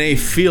DNA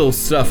feels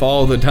stuff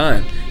all the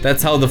time.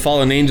 That's how the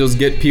fallen angels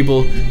get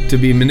people to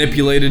be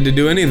manipulated to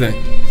do anything.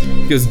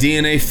 Because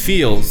DNA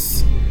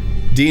feels.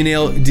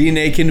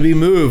 DNA can be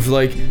moved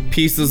like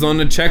pieces on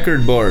a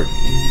checkered board.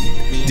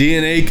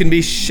 DNA can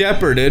be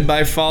shepherded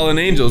by fallen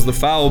angels, the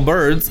foul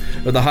birds,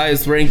 or the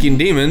highest ranking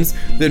demons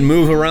that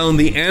move around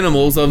the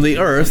animals of the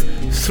earth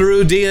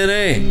through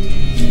DNA.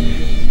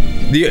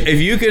 If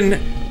you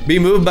can be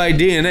moved by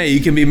DNA, you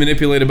can be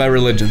manipulated by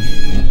religion.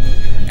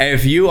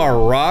 If you are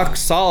rock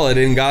solid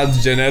in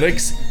God's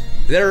genetics,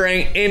 there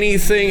ain't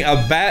anything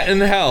a bat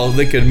in hell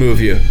that could move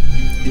you.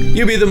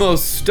 You'll be the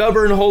most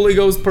stubborn Holy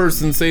Ghost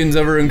person Satan's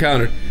ever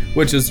encountered,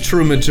 which is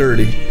true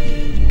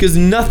maturity. Because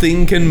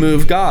nothing can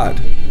move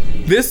God.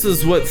 This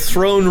is what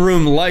throne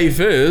room life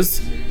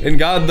is. and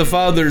God the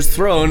Father's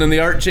throne and the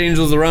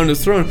archangels around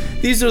his throne.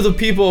 These are the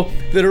people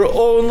that are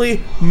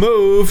only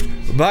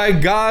moved by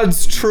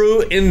God's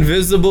true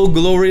invisible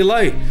glory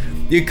light.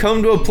 You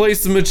come to a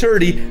place of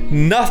maturity,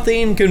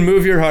 nothing can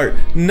move your heart.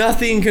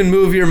 Nothing can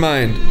move your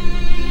mind.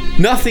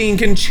 Nothing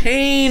can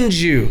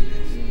change you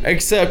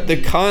except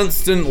the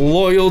constant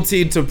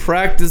loyalty to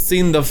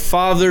practicing the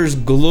Father's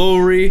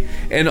glory,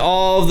 and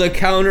all the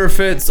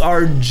counterfeits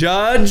are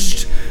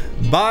judged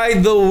by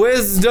the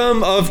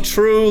wisdom of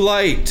true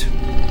light.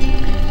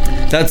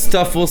 That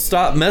stuff will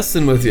stop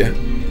messing with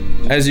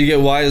you as you get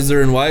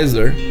wiser and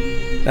wiser.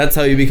 That's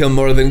how you become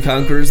more than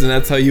conquerors, and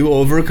that's how you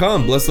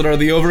overcome. Blessed are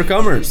the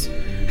overcomers.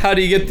 How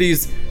do you get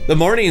these? The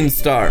morning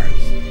star,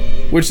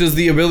 which is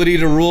the ability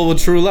to rule with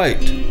true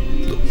light.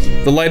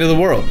 The light of the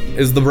world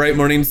is the bright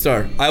morning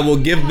star. I will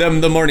give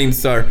them the morning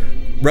star.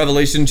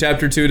 Revelation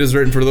chapter 2, it is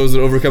written, for those that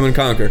overcome and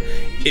conquer.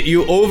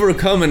 You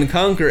overcome and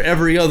conquer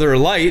every other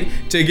light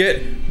to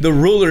get the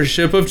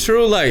rulership of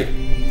true light.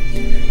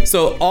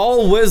 So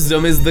all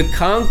wisdom is the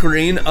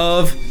conquering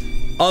of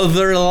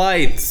other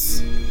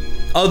lights,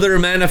 other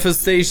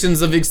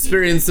manifestations of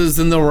experiences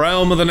in the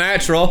realm of the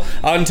natural,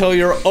 until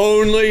you're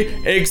only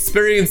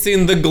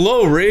experiencing the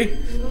glory,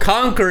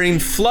 conquering,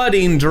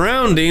 flooding,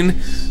 drowning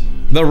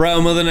the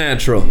realm of the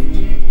natural.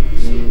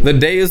 The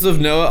days of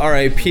Noah are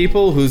a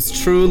people whose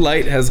true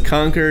light has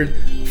conquered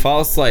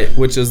false light,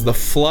 which is the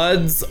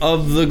floods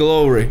of the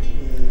glory.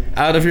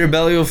 Out of your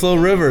belly will flow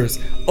rivers,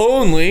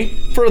 only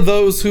for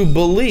those who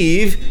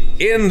believe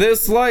in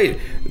this light.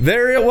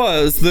 There it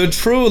was, the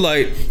true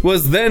light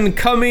was then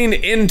coming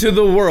into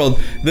the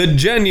world, the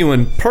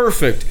genuine,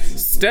 perfect,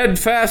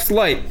 steadfast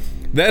light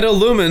that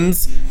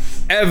illumines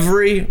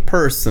every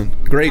person.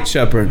 Great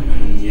shepherd.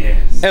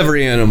 Yes.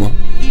 Every animal.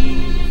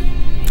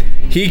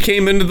 He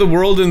came into the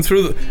world,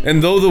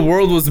 and though the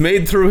world was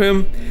made through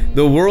him,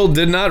 the world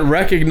did not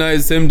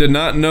recognize him, did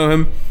not know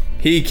him.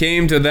 He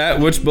came to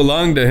that which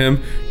belonged to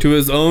him, to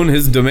his own,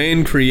 his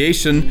domain,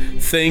 creation,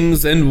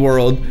 things, and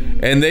world.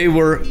 And they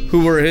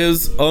who were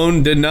his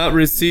own did not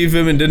receive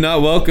him and did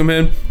not welcome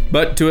him.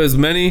 But to as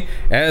many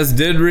as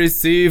did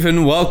receive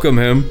and welcome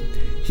him,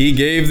 he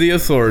gave the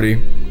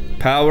authority,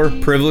 power,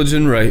 privilege,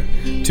 and right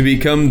to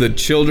become the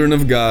children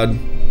of God.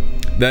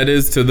 That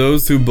is, to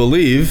those who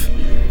believe,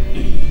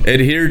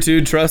 adhere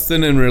to, trust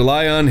in, and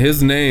rely on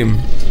his name.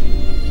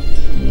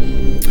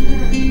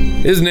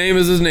 His name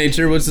is his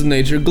nature. What's his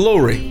nature?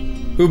 Glory.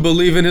 Who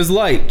believe in his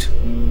light.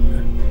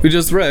 We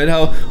just read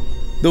how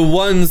the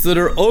ones that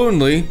are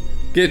only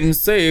getting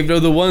saved are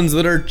the ones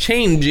that are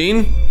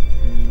changing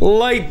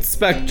light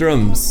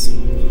spectrums.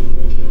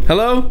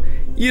 Hello?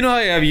 You know how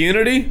you have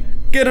unity?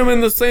 Get them in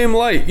the same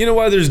light. You know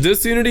why there's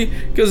disunity?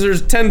 Because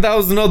there's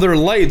 10,000 other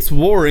lights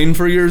warring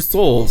for your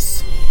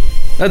souls.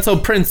 That's how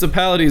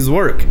principalities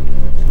work.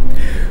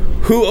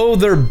 Who owe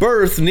their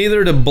birth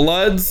neither to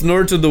bloods,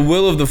 nor to the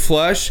will of the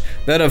flesh,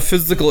 that of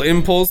physical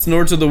impulse,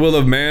 nor to the will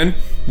of man,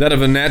 that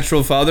of a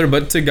natural father,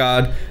 but to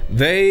God.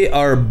 They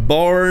are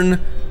born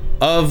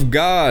of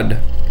God.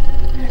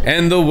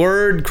 And the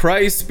Word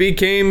Christ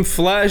became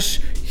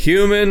flesh,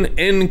 human,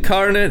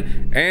 incarnate,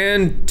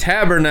 and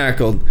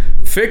tabernacled,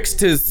 fixed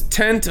his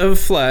tent of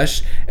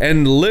flesh,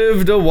 and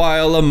lived a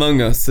while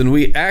among us. And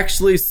we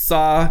actually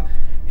saw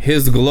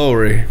his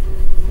glory.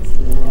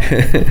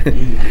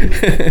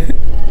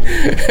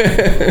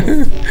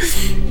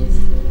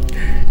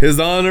 His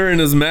honor and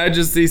his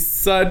majesty,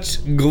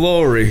 such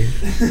glory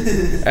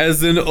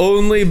as an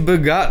only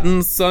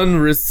begotten Son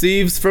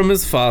receives from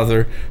his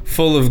Father,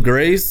 full of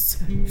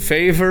grace,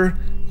 favor,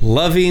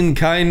 loving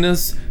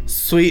kindness,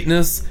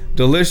 sweetness,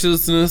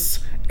 deliciousness,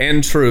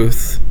 and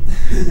truth.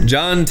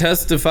 John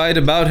testified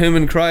about him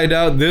and cried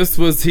out, "This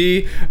was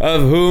he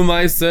of whom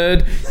I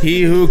said,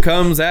 he who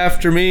comes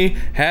after me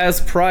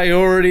has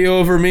priority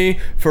over me,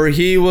 for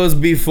he was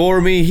before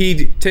me.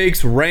 He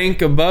takes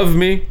rank above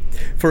me,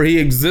 for he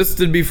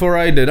existed before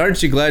I did."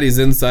 Aren't you glad he's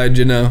inside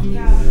you now?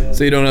 Yeah.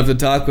 So you don't have to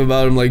talk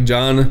about him like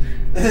John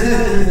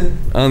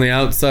on the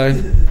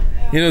outside.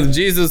 You know,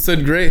 Jesus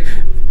said,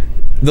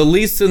 the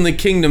least in the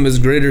kingdom is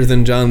greater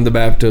than John the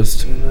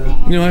Baptist.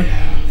 You know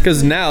why?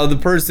 Because now the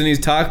person he's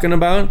talking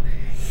about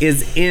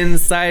is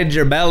inside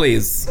your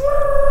bellies.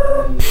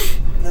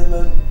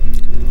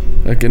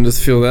 I can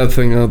just feel that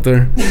thing out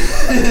there.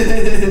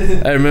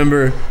 I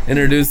remember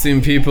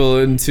introducing people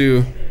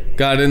into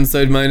God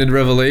inside-minded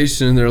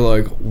revelation, and they're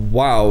like,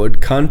 wow,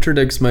 it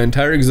contradicts my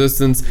entire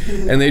existence.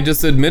 And they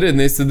just admitted, and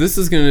they said, this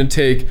is going to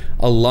take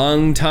a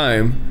long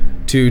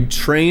time to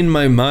train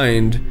my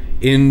mind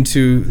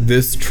into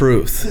this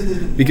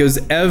truth, because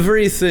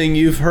everything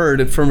you've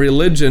heard from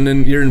religion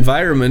and your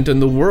environment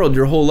and the world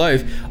your whole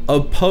life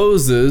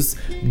opposes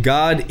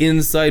God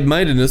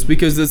inside-mindedness,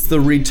 because it's the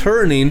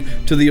returning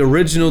to the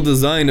original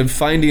design of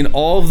finding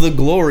all of the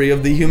glory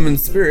of the human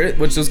spirit,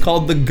 which is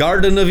called the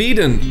Garden of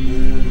Eden.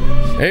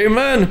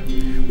 Amen.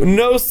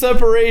 No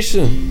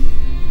separation,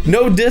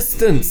 no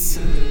distance,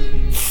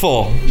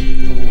 full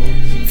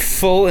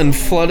and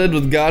flooded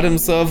with God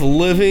himself,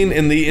 living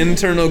in the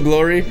internal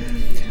glory.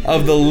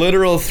 of the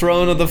literal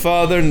throne of the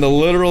Father and the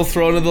literal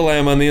throne of the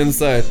Lamb on the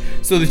inside,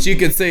 so that you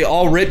could say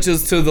all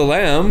riches to the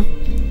Lamb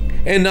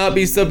and not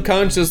be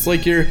subconscious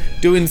like you're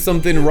doing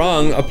something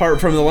wrong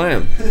apart from the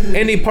Lamb.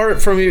 Any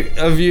part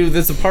of you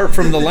that's apart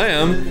from the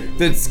Lamb,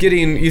 that's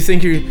you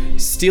think you're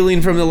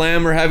stealing from the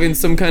Lamb or having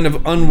some kind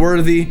of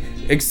unworthy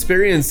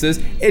experiences,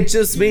 it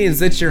just means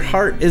that your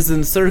heart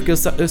isn't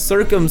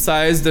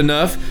circumcised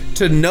enough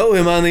to know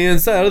him on the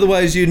inside.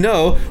 Otherwise,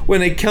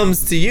 when it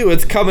comes to you,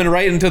 it's coming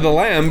right into the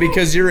Lamb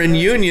because you're in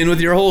union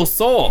with your whole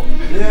soul.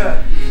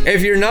 Yeah.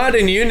 If you're not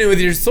in union with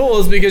your soul,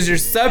 it's because you're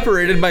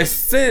separated by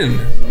sin.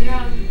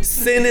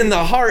 Sin in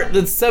the heart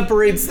that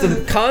separates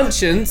the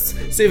conscience,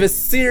 so you have a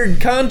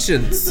seared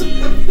conscience.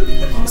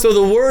 So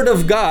the Word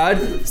of God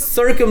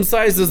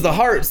circumcises the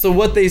heart. So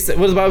what the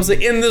Bible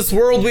says, in this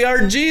world we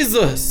are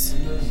Jesus.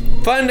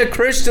 Find a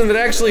Christian that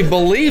actually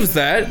believes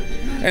that,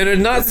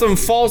 and not some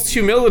false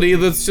humility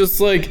that's just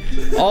like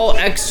all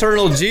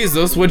external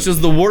Jesus, which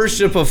is the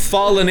worship of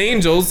fallen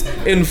angels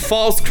in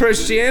false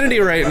Christianity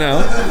right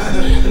now.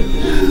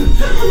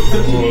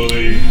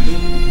 Holy.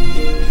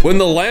 When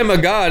the Lamb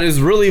of God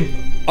is really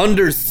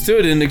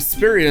understood and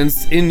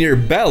experienced in your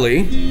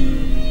belly,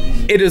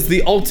 it is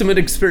the ultimate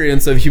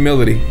experience of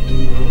humility.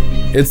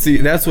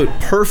 That's what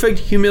perfect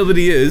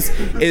humility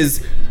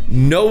is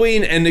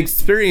knowing and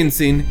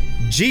experiencing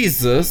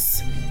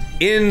Jesus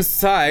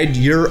inside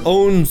your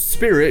own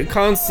spirit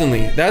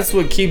constantly. That's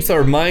what keeps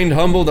our mind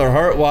humbled, our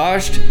heart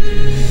washed.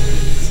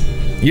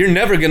 You're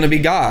never going to be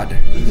God,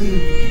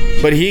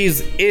 but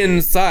he's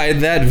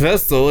inside that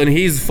vessel and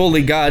he's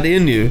fully God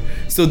in you.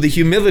 So the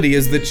humility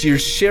is that you're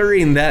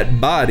sharing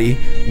that body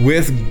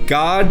with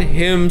God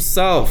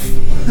himself.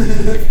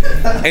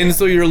 And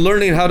so you're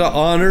learning how to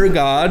honor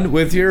God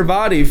with your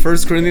body.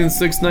 1 Corinthians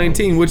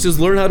 6:19, which is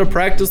learn how to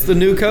practice the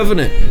new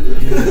covenant.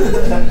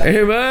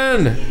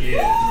 Amen.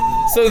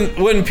 So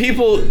when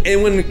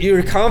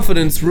your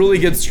confidence really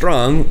gets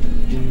strong,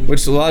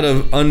 which a lot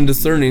of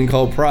undiscerning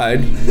call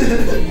pride,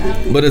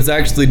 but it's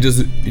actually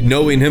just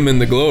knowing him in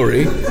the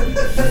glory.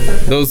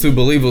 Those who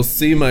believe will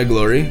see my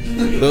glory.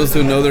 Those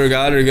who know their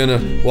God are going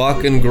to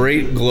walk in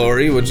great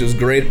glory, which is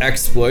great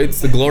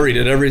exploits. The glory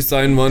did every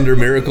sign, wonder,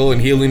 miracle, and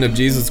healing of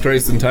Jesus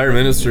Christ's entire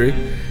ministry.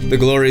 The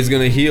glory is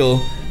going to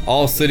heal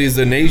all cities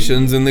and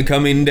nations in the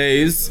coming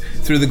days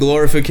through the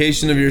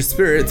glorification of your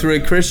spirit, through a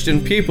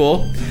Christian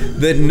people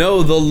that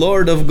know the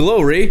Lord of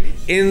glory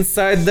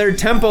inside their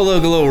temple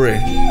of glory.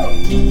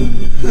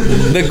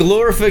 The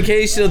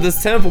glorification of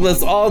this temple,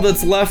 that's all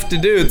that's left to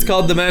do. It's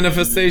called the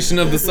manifestation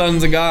of the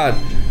sons of God.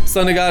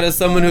 Son of God is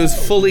someone who's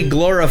fully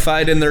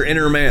glorified in their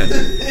inner man.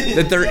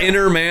 That their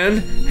inner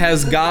man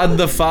has God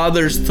the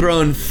Father's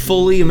throne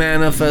fully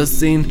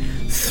manifesting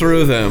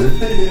through them,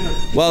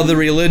 while the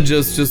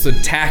religious just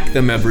attack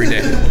them every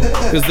day,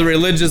 because the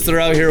religious are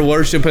out here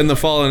worshiping the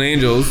fallen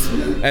angels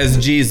as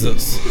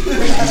Jesus.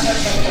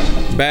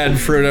 Bad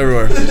fruit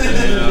everywhere.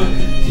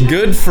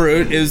 Good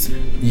fruit is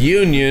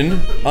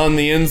union on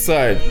the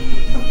inside,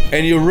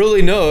 and you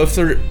really know if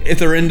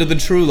they're into the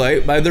true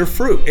light by their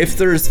fruit. If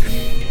there's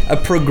a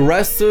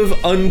progressive,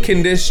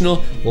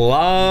 unconditional,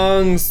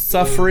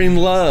 long-suffering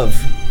love,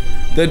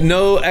 that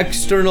no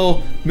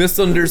external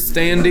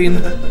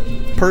misunderstanding,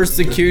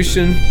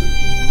 persecution,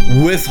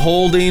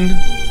 withholding,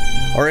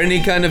 or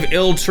any kind of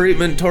ill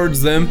treatment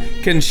towards them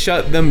can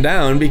shut them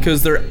down,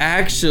 because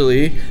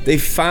they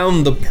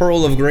found the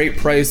pearl of great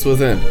price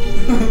within.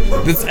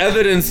 That's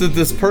evidence that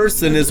this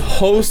person is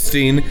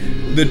hosting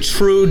the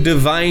true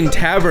divine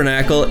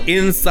tabernacle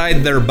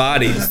inside their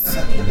bodies.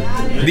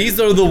 These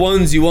are the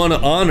ones you want to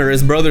honor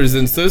as brothers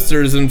and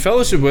sisters and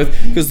fellowship with,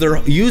 because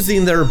they're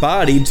using their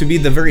body to be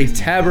the very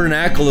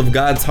tabernacle of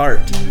God's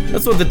heart.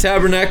 That's what the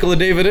tabernacle of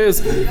David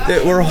is,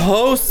 that we're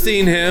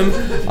hosting him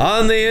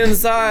on the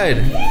inside.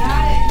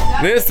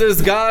 This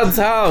is God's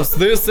house.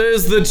 This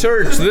is the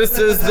church. This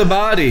is the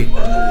body.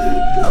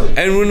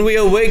 And when we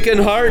awaken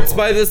hearts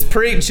by this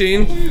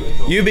preaching,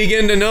 you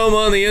begin to know him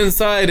on the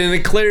inside, and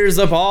it clears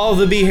up all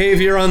the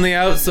behavior on the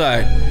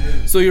outside.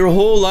 So your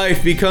whole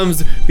life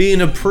becomes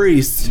being a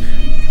priest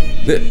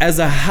as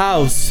a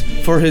house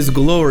for his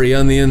glory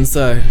on the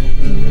inside.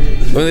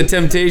 When the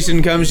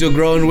temptation comes, you'll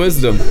grow in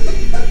wisdom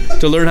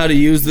to learn how to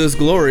use this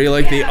glory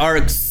like the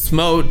ark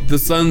smote the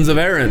sons of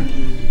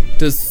Aaron,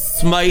 to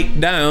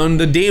smite down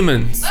the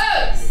demons,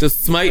 to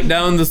smite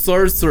down the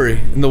sorcery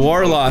and the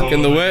warlock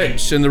and the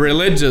witch and the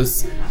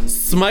religious.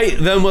 Smite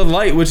them with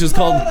light, which is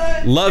called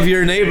love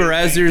your neighbor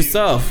as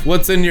yourself.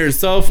 What's in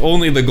yourself?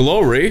 Only the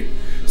glory.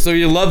 So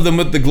you love them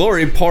with the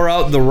glory. Pour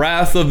out the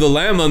wrath of the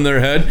Lamb on their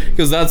head,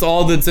 because that's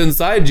all that's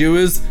inside you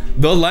is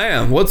the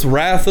Lamb. What's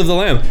wrath of the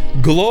Lamb?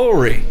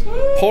 Glory.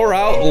 Pour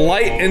out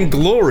light and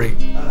glory.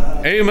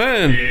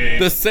 Amen.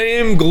 The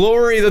same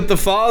glory that the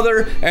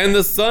Father and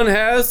the Son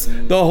has,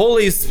 the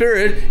Holy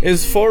Spirit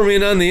is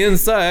forming on the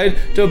inside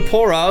to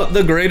pour out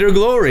the greater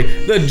glory.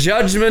 The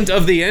judgment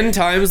of the end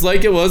times,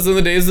 like it was in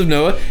the days of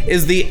Noah,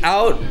 is the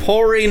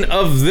outpouring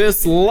of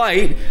this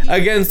light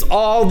against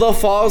all the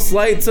false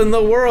lights in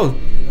the world.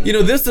 You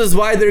know, this is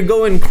why they're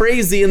going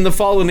crazy in the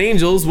fallen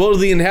angels. Woe to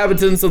the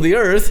inhabitants of the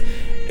earth.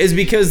 is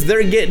because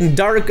they're getting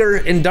darker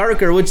and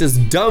darker, which is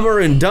dumber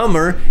and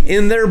dumber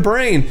in their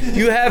brain.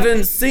 You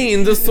haven't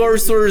seen the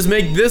sorcerers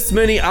make this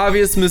many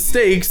obvious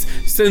mistakes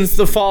since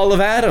the fall of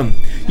Adam.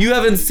 You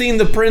haven't seen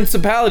the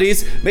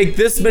principalities make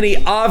this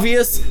many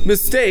obvious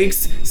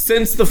mistakes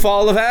since the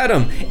fall of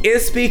Adam.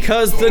 It's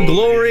because the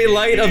glory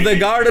light of the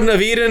Garden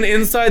of Eden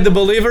inside the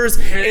believers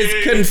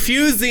is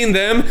confusing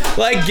them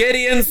like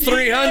Gideon's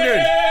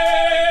 300.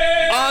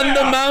 On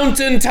the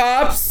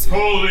mountaintops,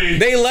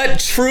 they let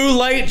true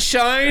light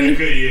shine,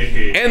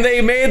 and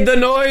they made the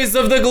noise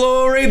of the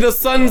glory, the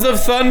sons of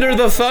thunder,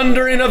 the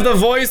thundering of the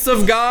voice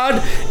of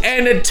God,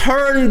 and it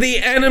turned the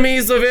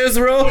enemies of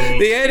Israel,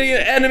 the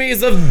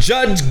enemies of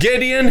Judge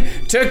Gideon,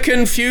 to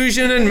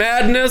confusion and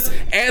madness,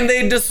 and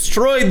they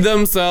destroyed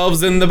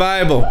themselves in the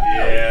Bible.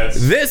 Yes.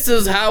 This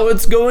is how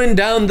it's going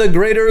down. The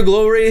greater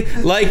glory,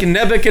 like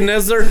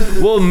Nebuchadnezzar,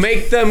 will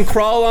make them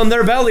crawl on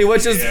their belly,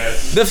 which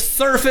is the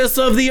surface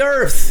of the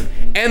earth,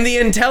 and the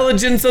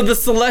intelligence of the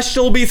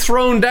celestial will be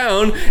thrown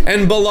down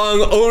and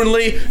belong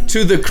only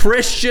to the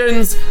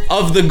Christians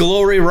of the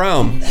glory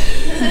realm.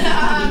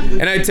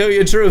 And I tell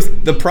you the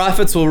truth, the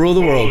prophets will rule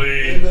the world.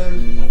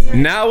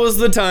 Now is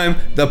the time,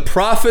 the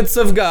prophets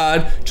of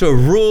God, to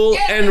rule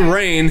and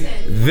reign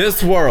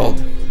this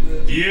world.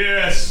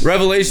 Yes.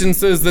 Revelation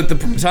says that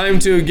the time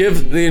to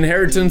give the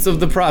inheritance of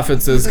the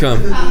prophets has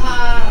come.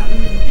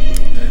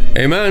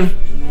 Amen.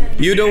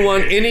 You don't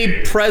want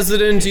any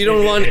president, you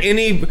don't want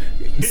any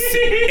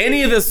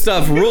of this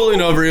stuff ruling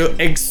over you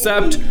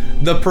except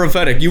the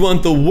prophetic. You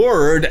want the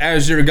word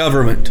as your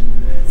government.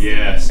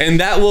 Yes. And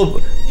that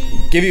will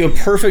give you a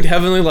perfect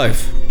heavenly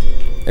life.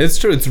 It's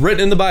true. It's written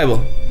in the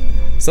Bible.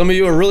 Some of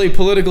you are really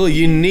political.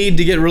 You need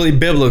to get really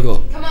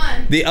biblical. Come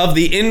on. Of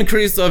the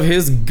increase of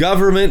his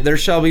government, there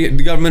shall be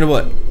the government of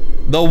what?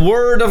 The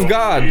word of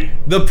God.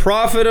 The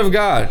prophet of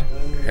God.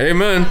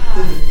 Amen.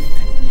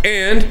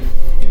 And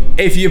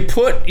if you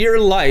put your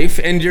life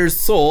and your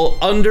soul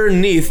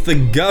underneath the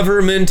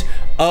government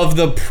of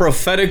the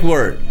prophetic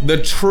word,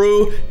 the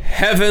true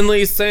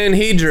heavenly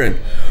Sanhedrin,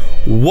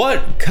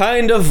 what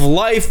kind of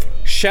life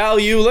shall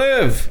you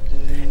live?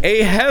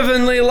 A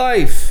heavenly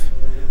life.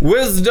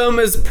 Wisdom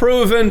is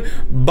proven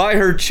by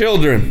her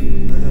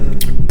children.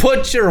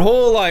 Put your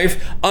whole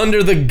life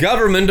under the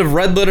government of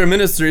Red Letter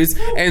Ministries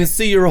and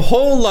see your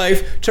whole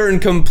life turn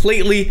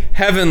completely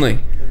heavenly.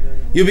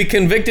 You'll be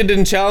convicted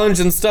and challenged,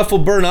 and stuff will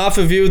burn off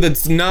of you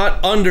that's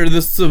not under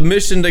the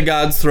submission to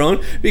God's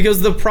throne,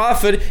 because the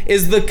prophet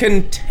is the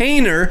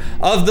container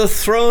of the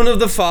throne of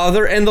the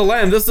Father and the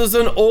Lamb. This is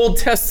an Old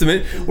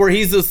Testament where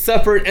he's a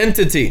separate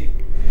entity.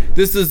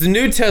 This is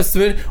New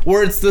Testament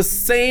where it's the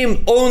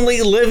same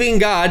only living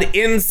God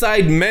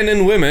inside men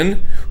and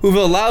women who've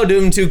allowed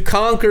him to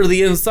conquer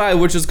the inside,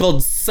 which is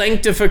called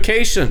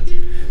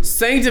sanctification.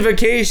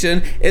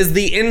 Sanctification is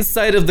the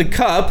inside of the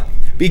cup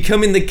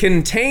becoming the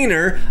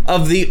container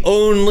of the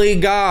only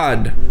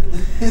God.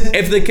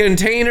 If the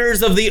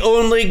containers of the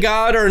only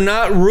God are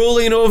not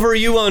ruling over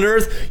you on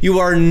earth, you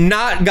are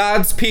not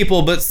God's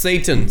people but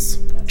Satan's.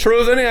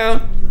 True than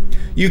yeah.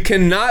 You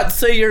cannot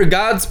say you're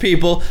God's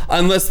people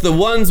unless the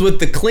ones with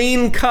the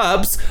clean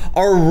cups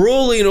are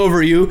ruling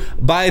over you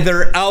by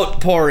their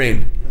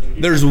outpouring.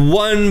 There's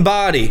one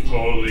body.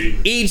 Holy.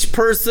 Each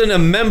person a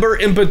member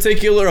in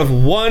particular of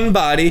one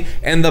body,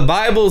 and the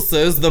Bible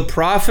says the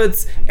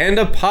prophets and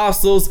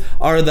apostles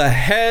are the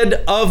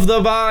head of the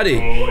body.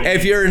 Holy.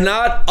 If you're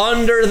not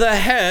under the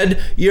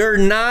head, you're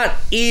not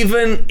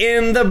even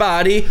in the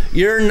body.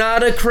 You're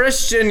not a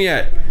Christian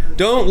yet.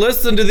 Don't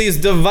listen to these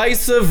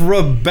divisive,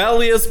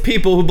 rebellious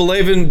people who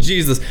believe in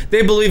Jesus.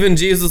 They believe in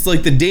Jesus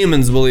like the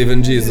demons believe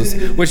in Jesus,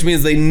 which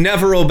means they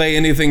never obey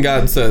anything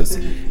God says.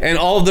 And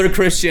all of their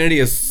Christianity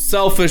is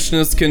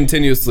selfishness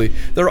continuously.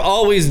 They're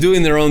always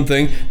doing their own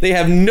thing. They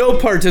have no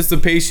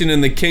participation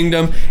in the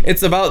kingdom.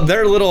 It's about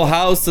their little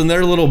house and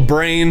their little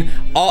brain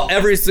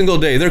every single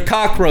day. They're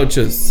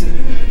cockroaches.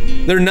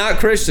 They're not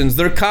Christians.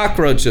 They're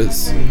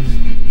cockroaches.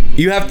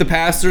 You have to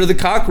pastor the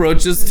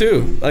cockroaches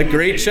too, like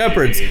great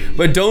shepherds.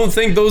 But don't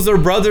think those are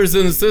brothers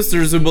and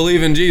sisters who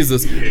believe in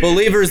Jesus.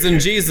 Believers in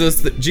Jesus,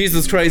 that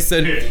Jesus Christ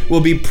said,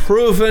 will be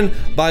proven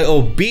by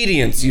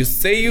obedience. You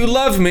say you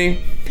love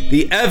me.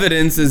 The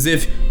evidence is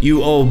if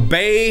you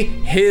obey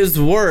his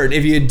word.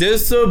 If you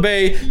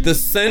disobey the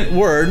sent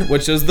word,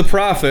 which is the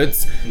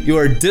prophets, you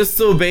are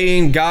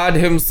disobeying God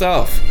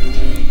himself.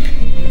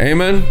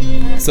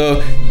 Amen.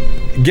 So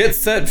get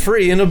set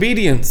free in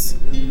obedience.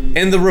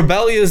 And the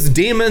rebellious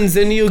demons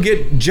in you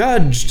get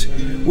judged.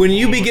 When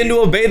you begin to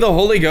obey the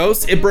Holy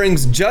Ghost, it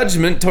brings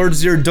judgment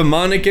towards your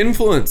demonic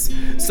influence.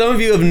 Some of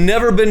you have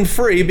never been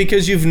free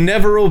because you've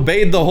never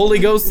obeyed the Holy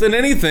Ghost in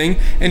anything,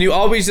 and you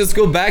always just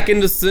go back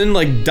into sin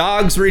like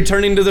dogs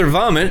returning to their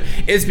vomit.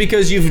 It's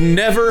because you've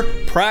never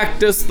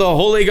practiced the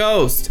Holy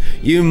Ghost.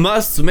 You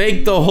must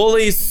make the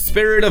Holy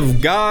Spirit of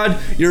God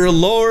your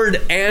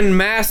Lord and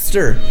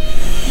Master.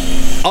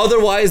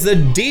 Otherwise, a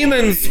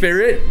demon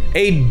spirit,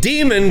 a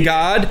demon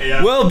god,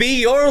 will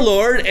be your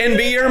Lord and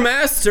be your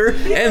master,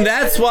 and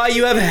that's why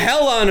you have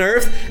hell on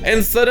earth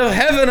instead of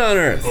heaven on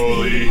earth.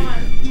 Holy.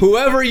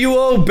 Whoever you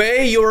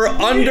obey, you are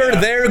under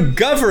their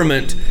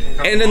government.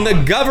 And in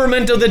the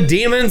government of the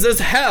demons is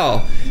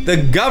hell. The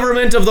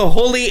government of the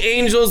holy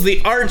angels,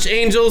 the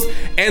archangels,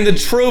 and the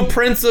true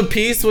Prince of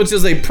Peace, which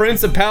is a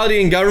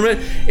principality and government,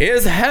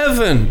 is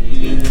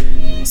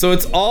heaven. So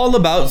it's all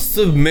about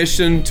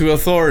submission to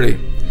authority.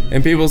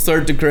 And people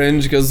start to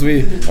cringe because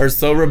we are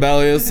so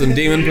rebellious and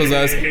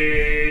demon-possessed.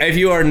 If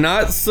you are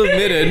not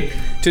submitted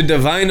to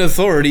divine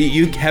authority,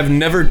 you have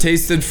never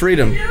tasted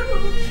freedom.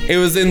 It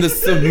was in the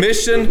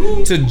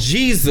submission to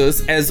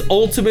Jesus as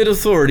ultimate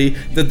authority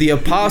that the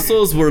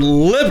apostles were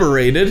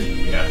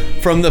liberated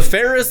from the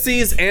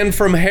Pharisees and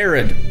from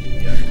Herod.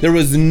 There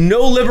was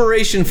no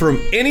liberation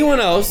from anyone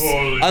else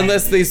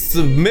unless they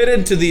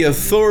submitted to the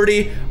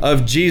authority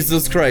of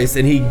Jesus Christ.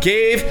 And he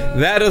gave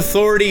that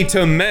authority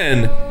to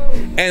men.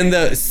 And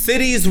the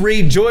cities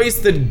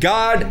rejoiced that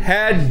God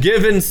had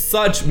given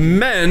such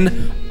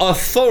men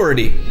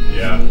authority.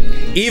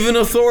 Even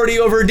authority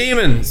over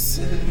demons.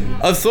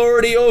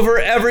 Authority over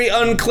every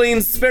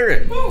unclean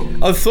spirit.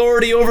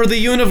 Authority over the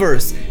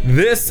universe.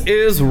 This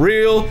is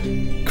real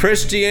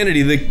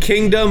Christianity. The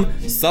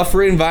kingdom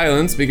suffering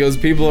violence because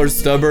people are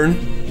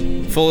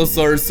stubborn, full of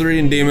sorcery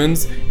and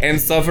demons,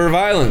 and suffer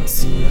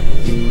violence.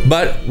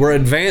 But we're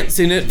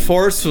advancing it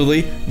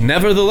forcefully,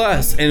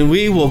 nevertheless, and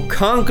we will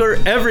conquer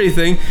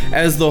everything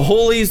as the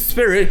Holy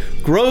Spirit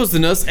grows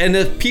in us and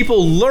as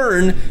people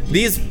learn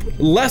these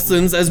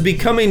lessons as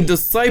becoming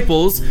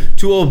disciples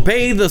to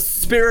obey the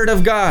Spirit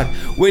of God.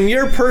 When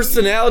your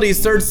personality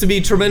starts to be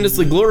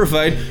tremendously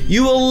glorified,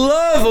 you will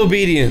love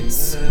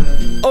obedience.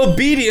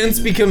 Obedience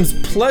becomes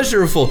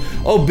pleasurable.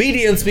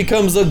 Obedience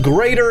becomes a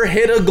greater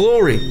hit of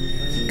glory.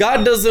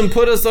 God doesn't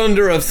put us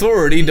under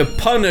authority to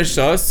punish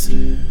us.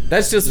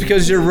 That's just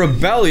because you're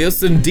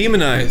rebellious and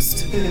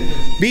demonized.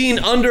 Being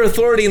under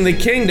authority in the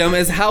kingdom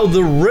is how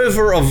the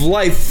river of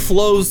life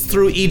flows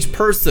through each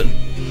person.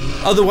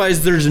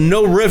 Otherwise, there's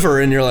no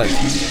river in your life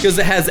because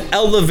it has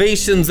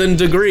elevations and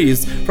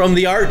degrees from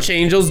the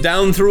archangels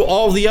down through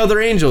all the other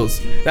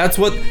angels. That's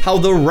how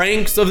the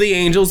ranks of the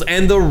angels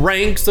and the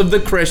ranks of the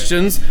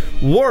Christians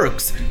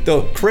works.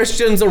 The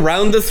Christians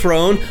around the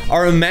throne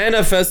are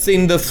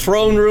manifesting the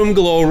throne room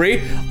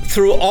glory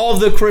through all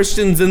the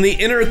Christians in the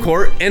inner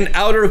court and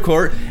outer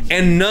court,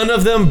 and none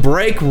of them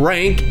break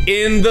rank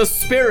in the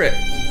spirit.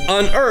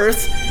 On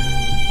earth,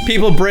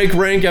 people break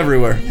rank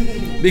everywhere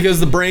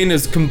because the brain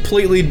is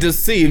completely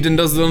deceived and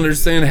doesn't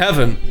understand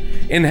heaven.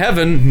 In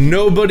heaven,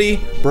 nobody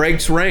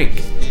breaks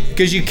rank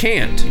because you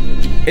can't.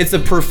 It's a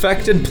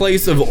perfected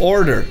place of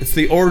order. It's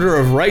the order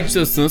of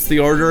righteousness, the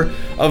order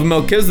of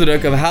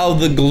Melchizedek, of how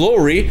the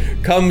glory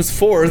comes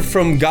forth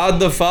from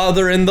God the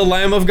Father and the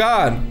Lamb of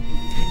God.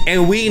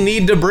 And we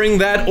need to bring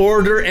that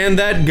order and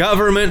that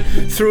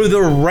government through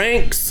the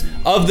ranks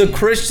of the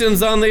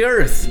Christians on the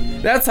earth.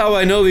 That's how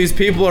I know these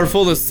people are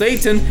full of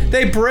Satan.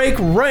 They break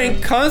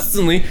rank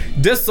constantly,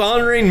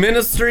 dishonoring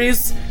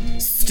ministries,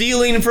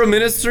 stealing from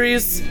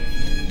ministries,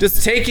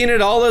 just taking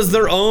it all as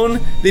their own.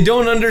 They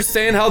don't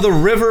understand how the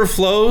river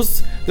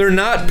flows. They're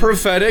not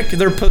prophetic,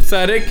 they're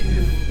pathetic,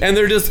 and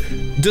they're just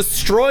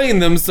destroying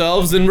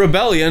themselves in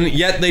rebellion,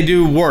 yet they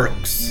do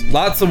works,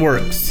 lots of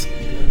works.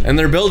 And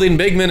they're building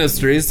big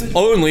ministries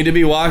only to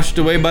be washed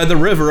away by the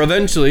river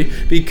eventually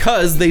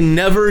because they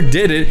never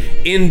did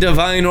it in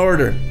divine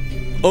order.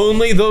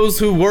 Only those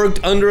who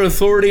worked under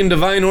authority and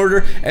divine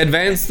order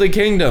advanced the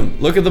kingdom.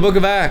 Look at the book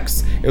of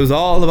Acts. It was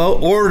all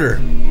about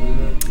order.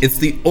 It's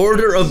the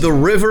order of the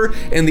river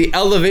and the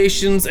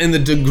elevations and the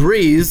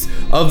degrees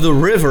of the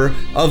river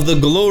of the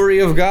glory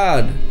of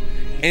God.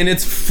 And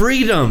it's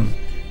freedom.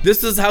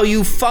 This is how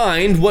you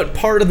find what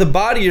part of the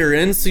body you're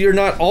in, so you're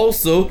not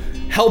also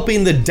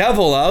helping the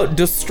devil out,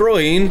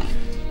 destroying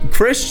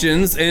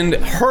Christians and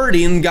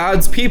hurting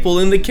God's people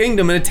in the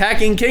kingdom and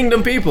attacking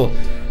kingdom people.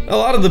 A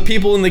lot of the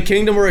people in the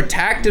kingdom were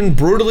attacked and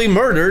brutally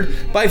murdered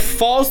by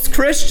false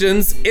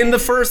Christians in the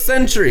first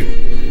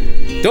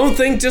century. Don't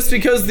think just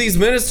because these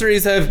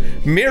ministries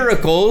have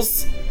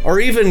miracles or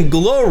even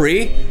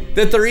glory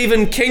that they're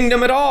even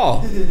kingdom at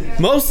all.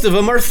 Most of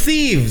them are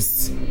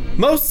thieves.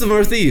 Most of them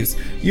are thieves.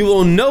 You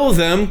will know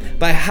them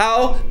by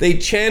how they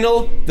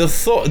channel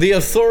the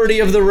authority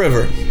of the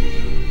river,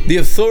 the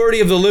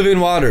authority of the living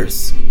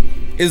waters.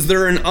 Is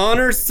there an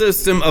honor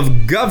system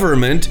of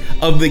government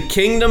of the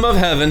kingdom of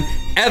heaven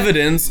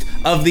evidenced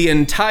of the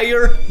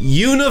entire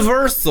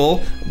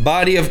universal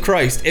body of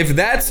Christ? If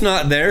that's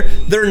not there,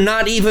 they're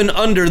not even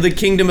under the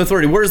kingdom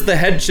authority. Where's the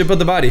headship of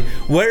the body?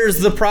 Where's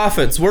the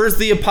prophets? Where's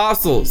the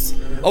apostles?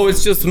 Oh,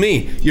 it's just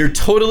me. You're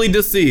totally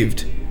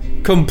deceived.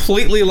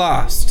 Completely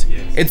lost.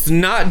 It's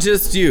not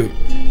just you.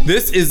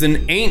 This is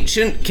an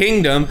ancient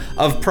kingdom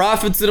of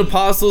prophets and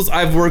apostles.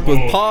 I've worked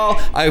with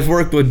Paul. I've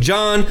worked with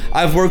John.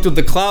 I've worked with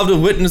the cloud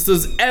of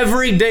witnesses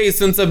every day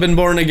since I've been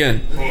born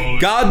again.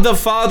 God the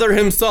Father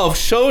himself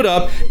showed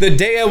up the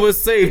day I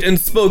was saved and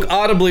spoke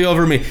audibly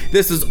over me.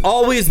 This has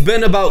always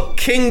been about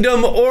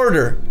kingdom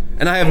order,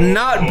 and I have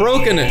not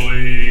broken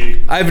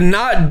it. I've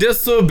not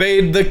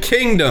disobeyed the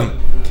kingdom.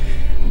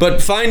 But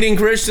finding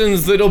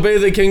Christians that obey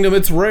the kingdom,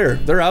 it's rare.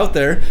 They're out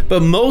there.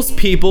 But most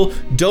people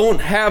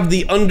don't have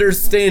the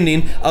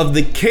understanding of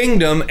the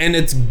kingdom and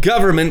its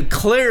government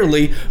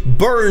clearly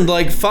burned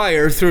like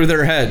fire through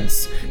their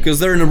heads, because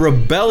they're in a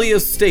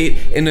rebellious state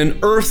in an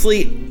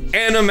earthly,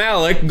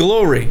 animalic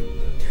glory.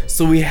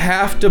 So we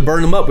have to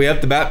burn them up. We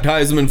have to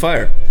baptize them in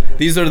fire.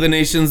 These are the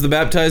nations that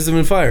baptize them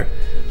in fire.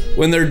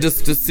 When they're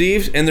just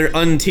deceived and they're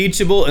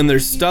unteachable and they're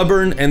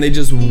stubborn and they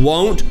just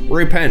won't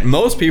repent.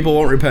 Most people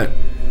won't repent.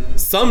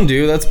 Some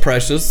do, that's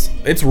precious.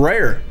 It's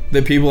rare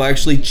that people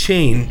actually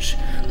change.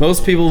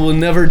 Most people will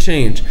never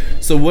change.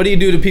 So what do you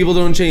do to people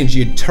who don't change?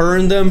 You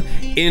turn them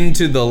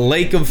into the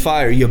lake of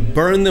fire. You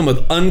burn them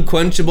with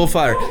unquenchable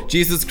fire.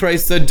 Jesus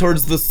Christ said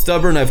towards the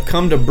stubborn, I've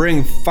come to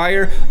bring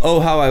fire. Oh,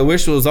 how I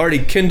wish it was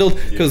already kindled,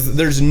 because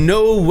there's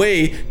no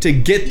way to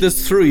get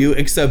this through you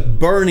except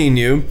burning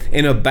you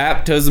in a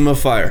baptism of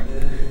fire.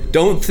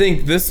 Don't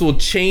think this will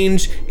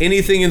change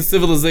anything in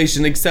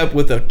civilization except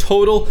with a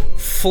total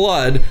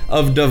flood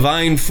of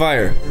divine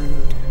fire.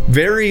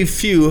 Very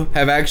few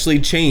have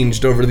actually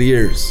changed over the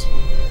years.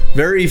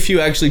 Very few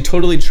actually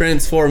totally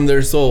transform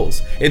their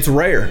souls. It's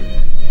rare.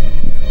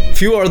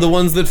 Few are the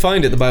ones that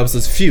find it. The Bible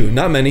says few,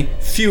 not many.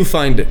 Few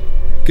find it.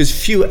 Because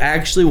few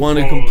actually want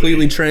to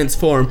completely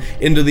transform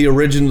into the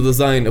original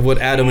design of what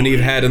Adam and Eve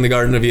had in the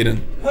Garden of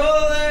Eden.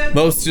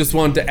 Most just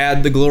want to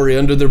add the glory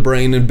under their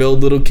brain and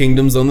build little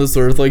kingdoms on this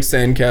earth like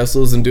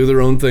sandcastles and do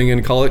their own thing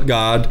and call it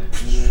God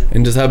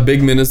and just have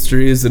big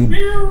ministries and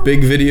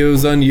big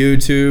videos on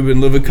YouTube and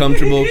live a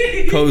comfortable,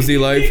 cozy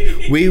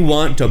life. We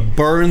want to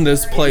burn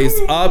this place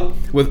up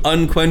with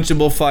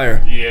unquenchable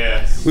fire.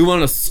 Yes. We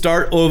want to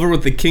start over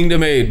with the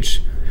kingdom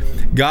age.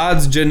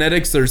 God's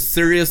genetics are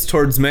serious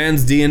towards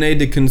man's DNA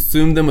to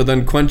consume them with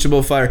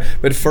unquenchable fire.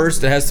 But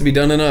first, it has to be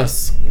done in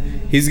us.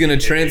 He's going to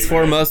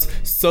transform us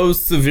so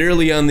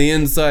severely on the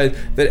inside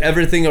that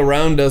everything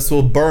around us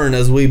will burn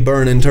as we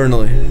burn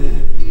internally.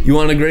 You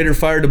want a greater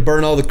fire to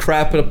burn all the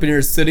crap up in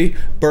your city?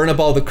 Burn up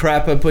all the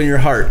crap up in your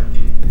heart.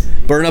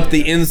 Burn up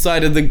the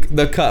inside of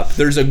the cup.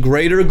 There's a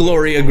greater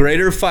glory, a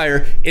greater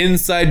fire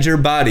inside your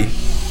body.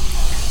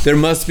 There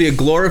must be a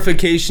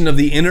glorification of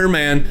the inner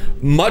man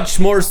much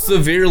more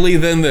severely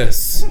than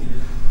this.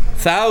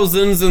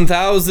 Thousands and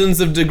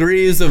thousands of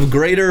degrees of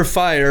greater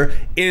fire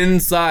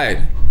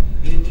inside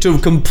to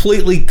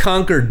completely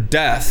conquer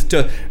death,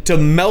 to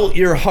melt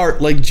your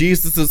heart like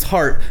Jesus'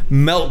 heart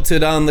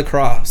melted on the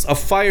cross. A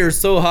fire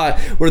so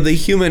hot where the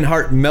human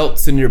heart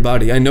melts in your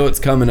body. I know it's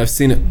coming. I've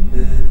seen it.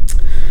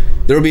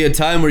 There will be a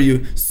time where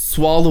you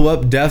swallow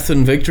up death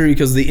and victory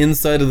because the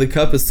inside of the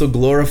cup is so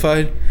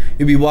glorified.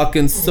 You'll be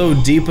walking so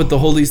deep with the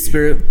Holy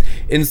Spirit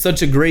in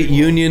such a great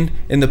union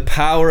in the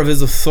power of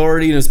His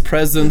authority and His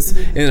presence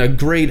in a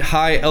great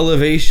high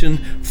elevation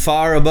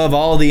far above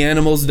all the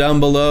animals down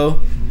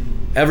below.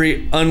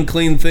 Every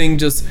unclean thing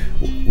just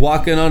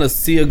walking on a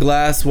sea of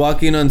glass,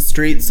 walking on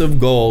streets of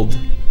gold.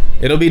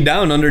 It'll be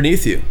down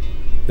underneath you.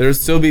 There'll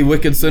still be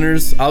wicked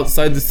sinners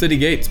outside the city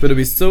gates, but it'll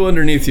be so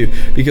underneath you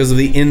because of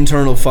the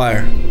internal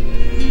fire.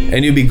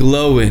 And you'll be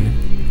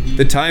glowing.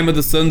 The time of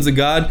the sons of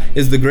God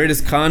is the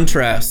greatest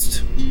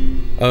contrast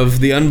of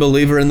the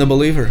unbeliever and the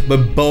believer,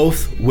 but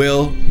both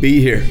will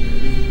be here.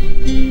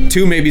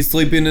 Two may be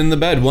sleeping in the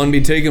bed, one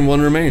be taken,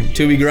 one remain.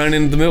 Two be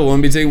grinding in the mill,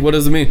 one be taken. What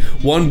does it mean?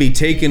 One be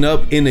taken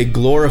up in a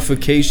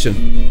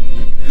glorification.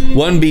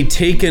 One be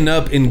taken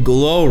up in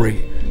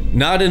glory,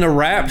 not in a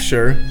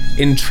rapture,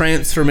 in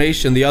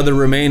transformation. The other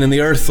remain in the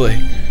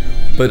earthly,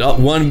 but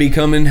one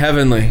becoming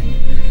heavenly.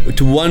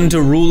 To one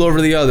to rule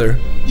over the other.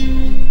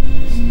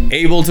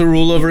 Able to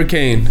rule over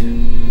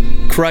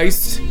Cain.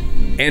 Christ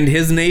and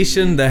his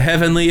nation, the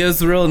heavenly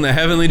Israel and the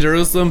heavenly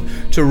Jerusalem,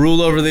 to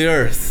rule over the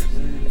earth.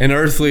 And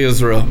earthly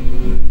Israel.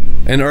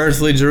 And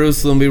earthly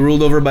Jerusalem be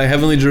ruled over by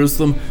heavenly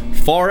Jerusalem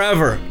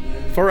forever.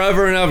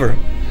 Forever and ever.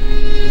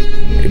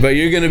 But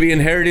you're going to be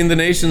inheriting the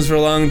nations for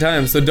a long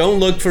time. So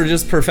don't look for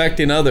just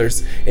perfecting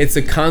others. It's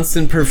a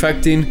constant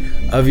perfecting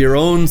of your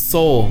own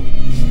soul.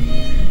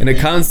 And a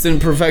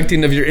constant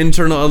perfecting of your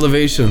internal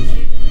elevation.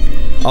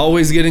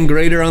 Always getting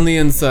greater on the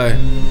inside.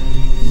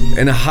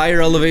 And a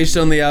higher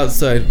elevation on the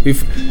outside.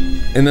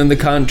 And then the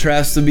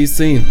contrast to be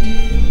seen.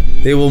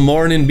 They will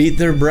mourn and beat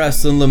their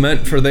breasts and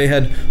lament, for they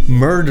had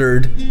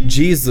murdered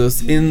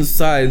Jesus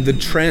inside the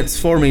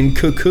transforming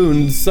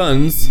cocooned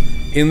sons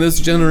in this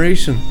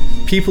generation.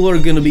 People are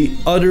going to be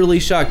utterly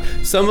shocked.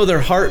 Some of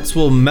their hearts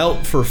will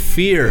melt for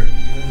fear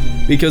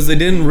because they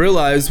didn't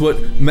realize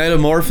what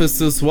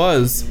metamorphosis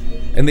was,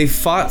 and they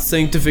fought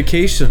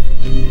sanctification,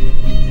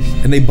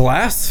 and they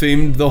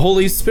blasphemed the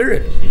Holy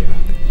Spirit.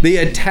 They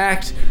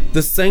attacked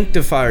the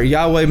sanctifier,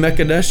 Yahweh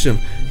Mekadeshim.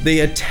 They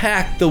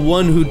attack the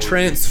one who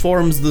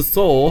transforms the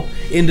soul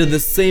into the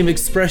same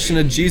expression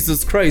of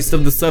Jesus Christ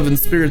of the seven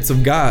spirits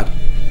of God.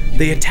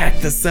 They attack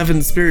the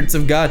seven spirits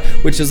of God,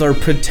 which is our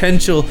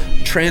potential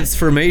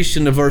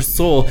transformation of our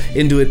soul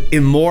into an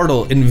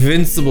immortal,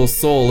 invincible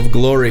soul of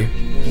glory.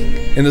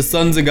 And the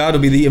sons of God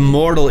will be the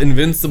immortal,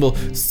 invincible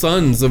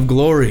sons of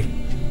glory.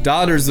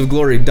 daughters of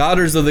glory,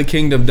 daughters of the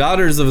kingdom,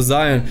 daughters of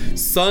Zion,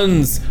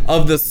 sons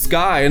of the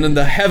sky and in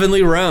the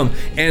heavenly realm.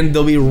 And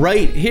they'll be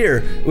right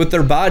here with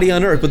their body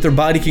on earth, but their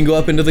body can go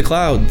up into the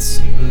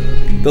clouds.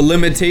 The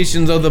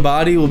limitations of the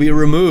body will be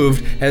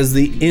removed as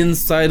the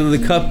inside of the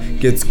cup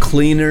gets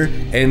cleaner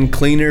and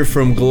cleaner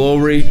from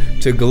glory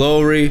to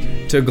glory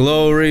to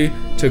glory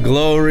to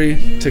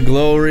glory to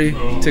glory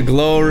to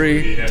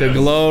glory to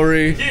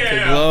glory to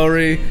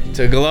glory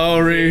to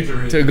glory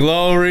to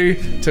glory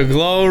to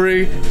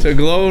glory to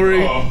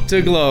glory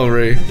to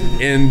glory.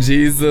 In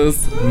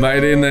Jesus'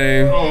 mighty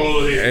name,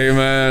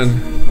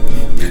 amen.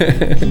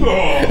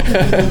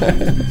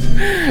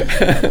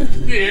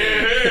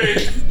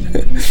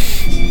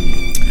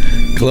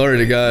 Glory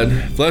to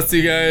God. Bless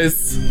you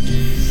guys.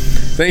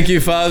 Thank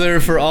you, Father,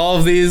 for all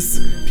of these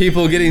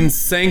people getting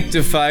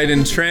sanctified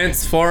and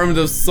transformed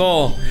of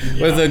soul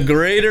with a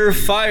greater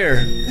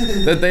fire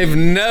that they've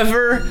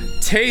never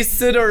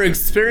tasted or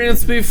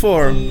experienced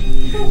before.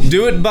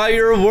 Do it by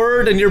your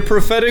word and your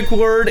prophetic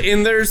word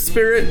in their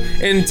spirit,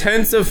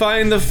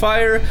 intensifying the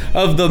fire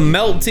of the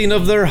melting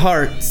of their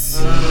hearts.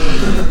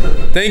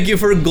 Thank you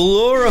for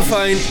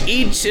glorifying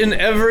each and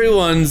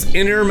everyone's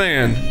inner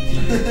man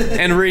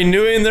and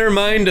renewing their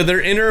mind to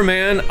their inner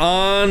man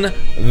on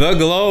the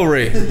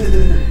glory.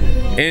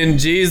 In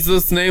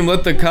Jesus' name,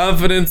 let the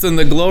confidence and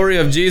the glory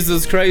of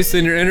Jesus Christ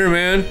in your inner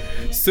man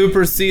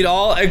supersede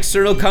all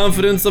external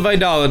confidence of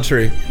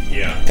idolatry.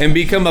 And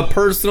become a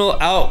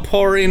personal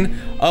outpouring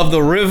of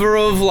the river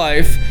of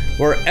life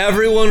where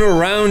everyone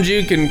around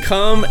you can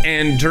come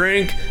and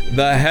drink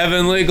the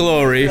heavenly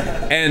glory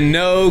and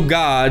know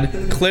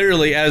God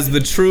clearly as the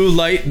true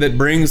light that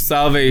brings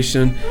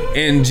salvation.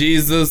 In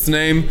Jesus'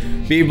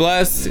 name, be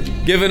blessed.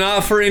 Give an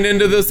offering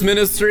into this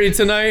ministry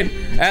tonight.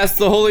 Ask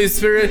the Holy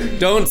Spirit,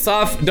 don't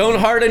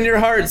harden your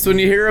hearts when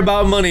you hear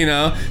about money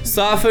now.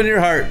 Soften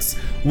your hearts.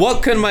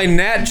 What can my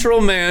natural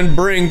man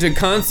bring to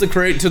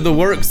consecrate to the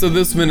works of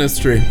this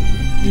ministry?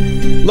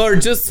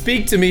 Lord, just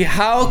speak to me.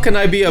 How can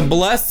I be a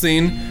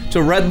blessing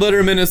to Red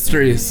Letter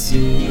Ministries?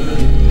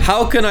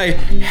 How can I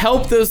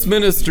help this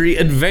ministry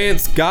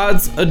advance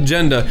God's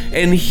agenda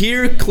and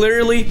hear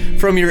clearly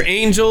from your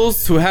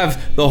angels who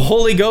have the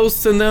Holy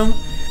Ghost in them,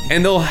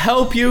 and they'll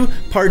help you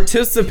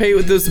participate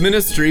with this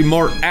ministry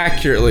more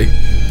accurately?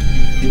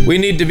 We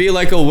need to be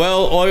like a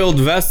well-oiled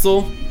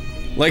vessel,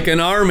 like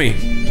an army.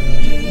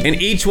 And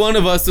each one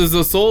of us is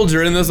a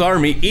soldier in this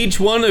army.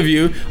 Each one of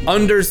you,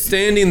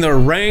 understanding their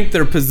rank,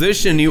 their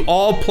position, you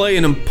all play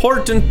an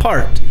important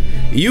part.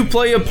 You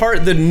play a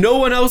part that no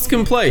one else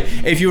can play.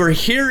 If you are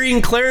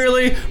hearing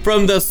clearly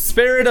from the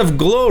Spirit of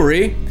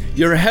glory,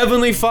 your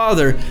Heavenly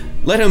Father,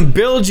 let Him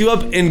build you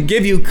up and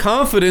give you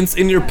confidence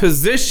in your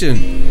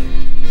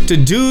position to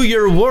do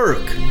your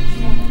work,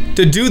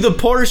 to do the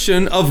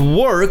portion of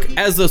work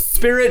as a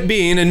spirit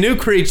being, a new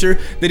creature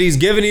that He's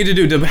given you to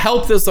do, to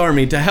help this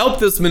army, to help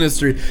this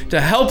ministry,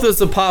 to help this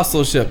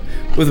apostleship.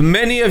 With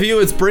many of you,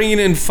 it's bringing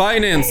in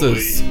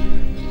finances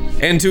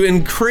and to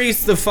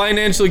increase the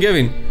financial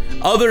giving.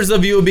 Others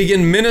of you will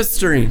begin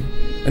ministering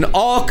in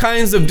all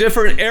kinds of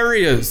different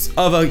areas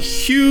of a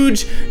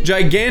huge,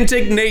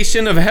 gigantic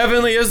nation of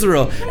heavenly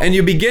Israel. And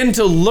you begin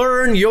to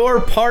learn your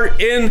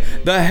part in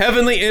the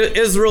heavenly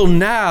Israel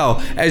now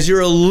as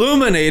you're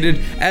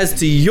illuminated as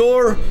to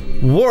your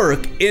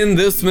work in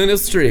this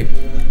ministry.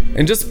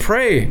 And just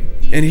pray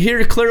and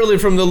hear clearly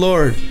from the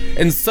Lord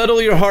and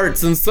settle your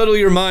hearts and settle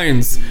your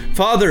minds.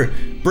 Father,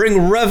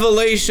 bring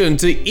revelation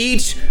to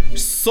each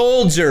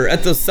soldier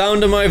at the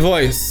sound of my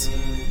voice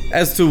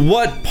as to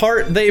what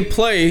part they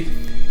play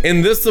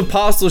in this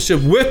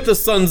apostleship with the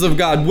sons of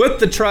God,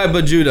 with the tribe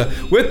of Judah,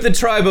 with the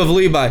tribe of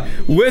Levi,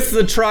 with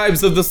the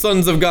tribes of the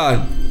sons of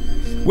God,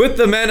 with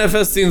the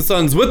manifesting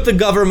sons, with the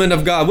government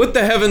of God, with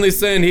the heavenly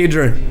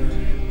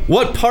Sanhedrin.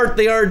 What part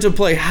they are to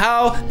play,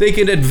 how they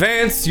can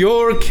advance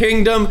your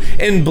kingdom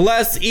and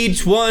bless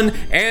each one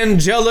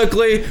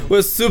angelically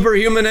with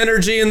superhuman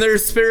energy in their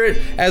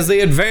spirit as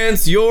they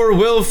advance your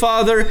will,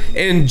 Father,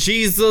 in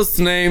Jesus'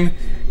 name.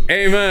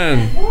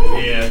 Amen.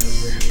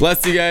 Yes.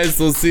 Bless you guys.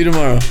 We'll see you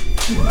tomorrow.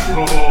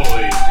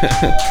 Holy.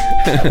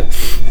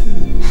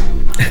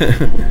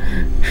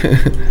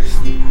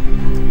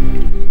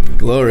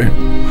 Glory.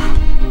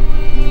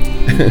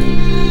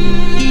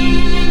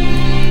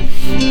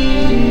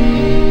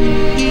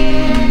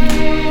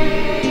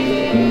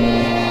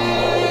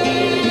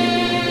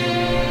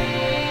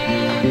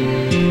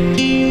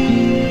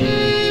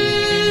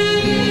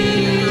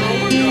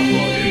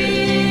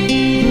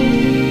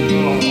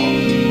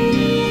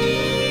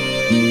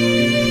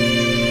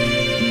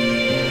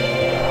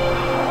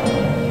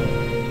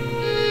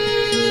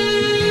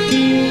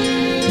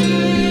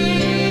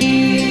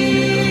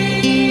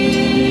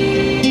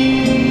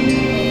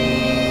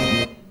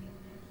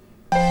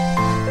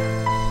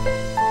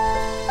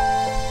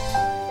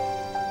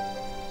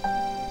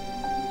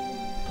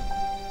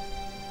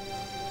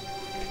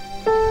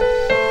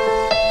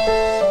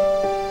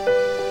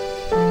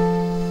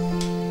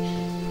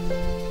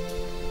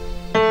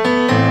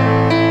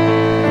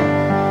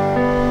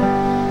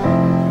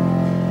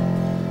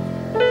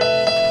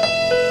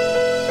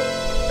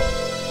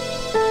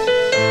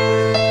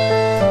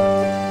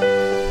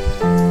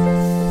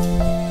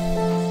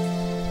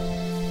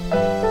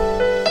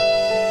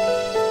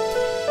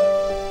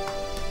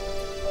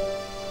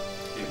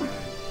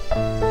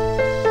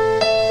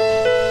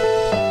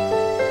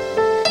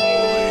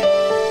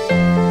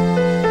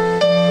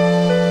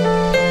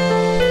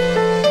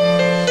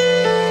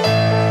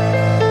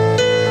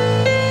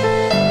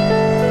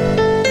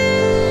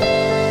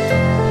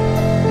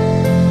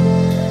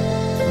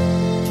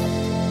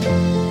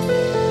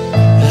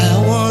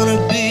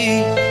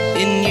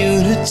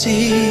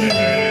 unity. I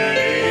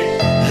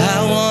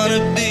wanna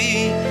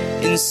be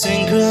in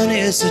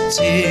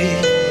synchronicity.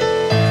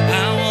 I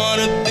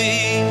wanna be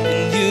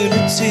in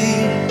unity.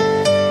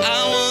 I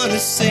wanna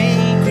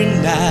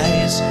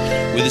synchronize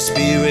with the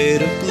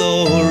Spirit of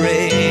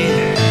glory. I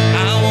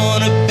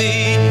wanna be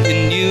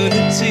in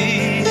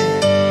unity.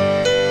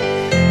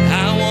 I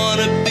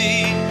wanna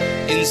be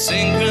in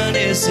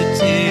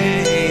synchronicity.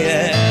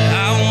 I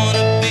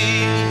wanna be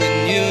in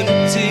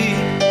unity.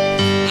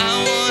 I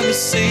wanna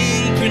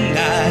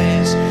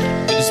synchronize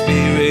with the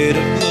Spirit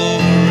of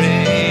glory.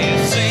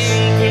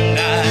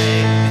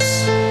 Synchronize.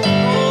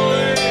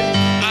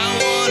 I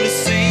wanna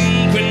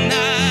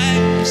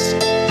synchronize.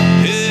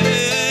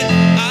 Yeah,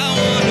 I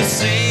wanna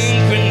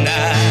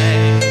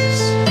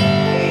synchronize.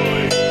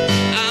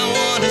 I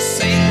wanna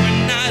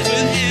synchronize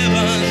with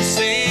heaven,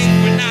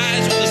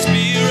 synchronize with the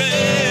Spirit.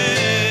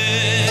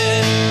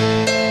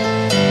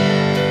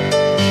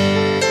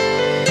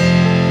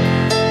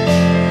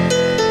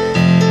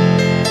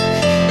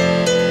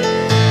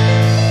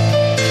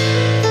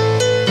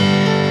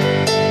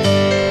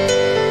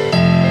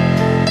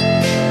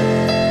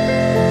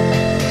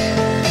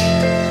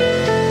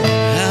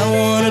 I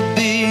wanna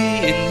be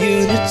in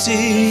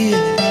unity.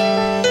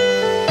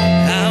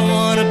 I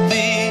wanna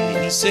be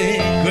in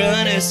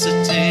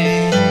synchronicity.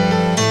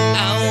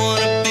 I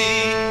wanna be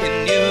in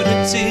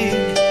unity.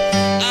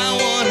 I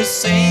wanna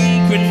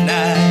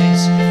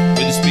synchronize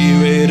with the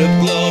Spirit of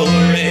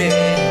glory.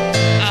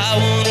 I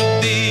wanna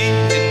be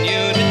in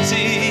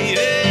unity.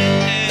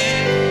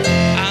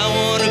 Yeah. I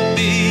wanna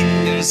be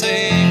in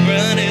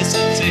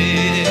synchronicity.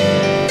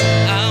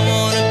 I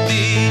wanna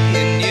be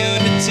in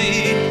unity.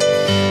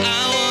 I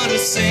wanna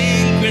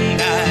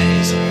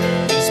synchronize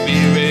with the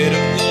Spirit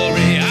of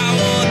glory. I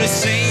wanna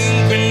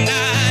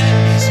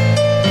synchronize.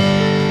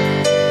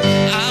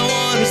 I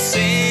wanna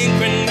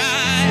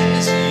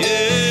synchronize.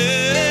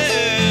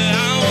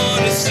 Yeah, I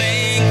wanna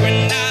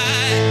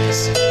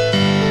synchronize.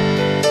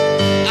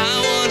 I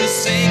wanna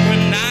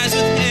synchronize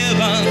with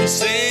heaven,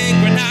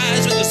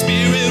 synchronize with the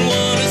Spirit.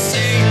 Wanna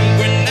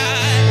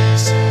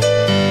synchronize.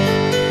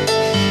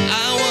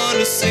 I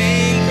wanna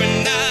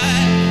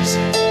synchronize.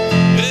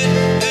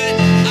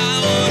 I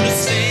wanna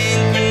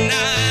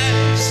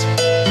synchronize.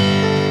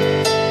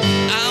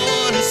 I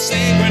wanna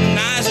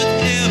synchronize with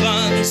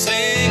heaven,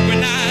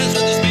 synchronize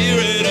with the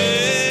Spirit.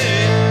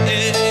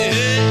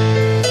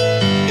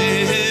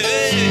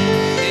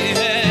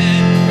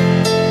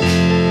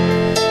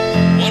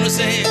 Wanna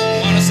sing,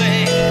 wanna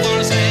sing,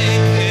 wanna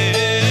sing.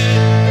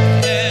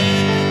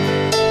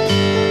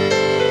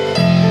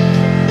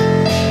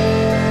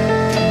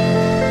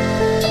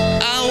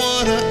 I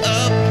wanna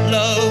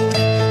upload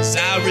as I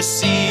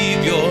receive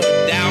your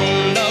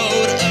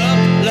download.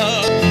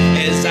 Upload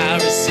as I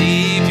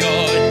receive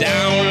your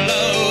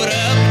download.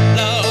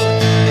 Upload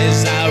as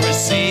I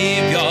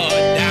receive your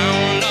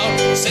download.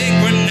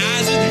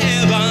 Synchronize with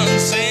heaven,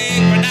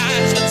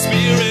 synchronize with the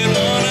Spirit.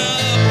 Wanna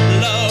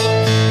upload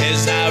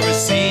as I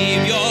receive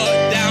your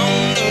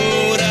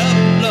download.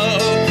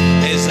 Upload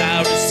as I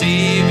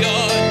receive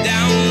your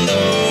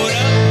download.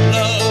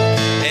 Upload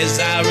as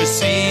I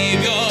receive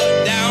your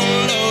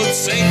download.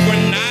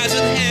 Synchronize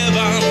with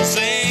heaven,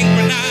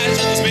 synchronize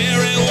with the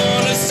Spirit.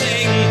 Wanna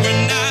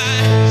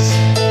synchronize.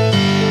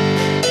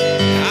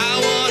 I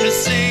wanna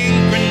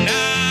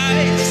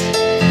synchronize.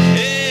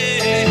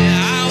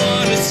 Yeah, I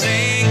wanna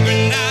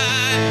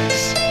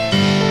synchronize.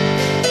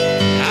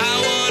 I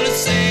wanna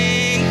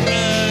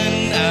synchronize.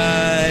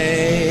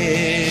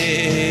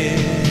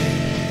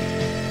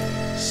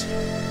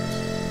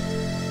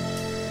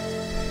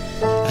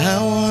 I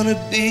wanna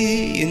be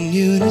in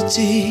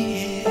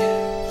unity.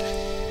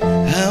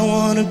 I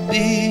wanna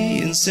be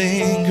in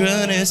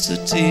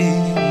synchronicity.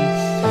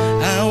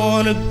 I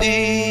wanna be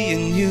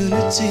in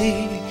unity.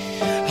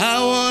 I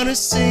wanna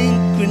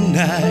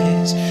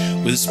synchronize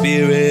with the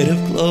Spirit of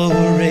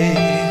glory.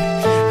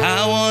 I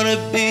wanna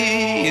be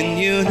in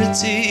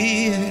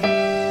unity.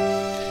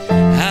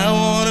 I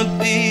wanna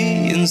be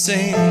in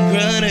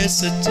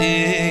synchronicity.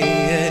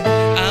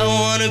 I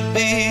wanna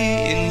be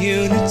in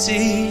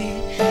unity.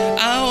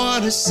 I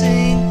wanna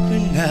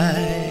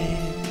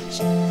synchronize.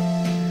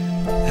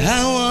 I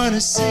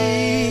wanna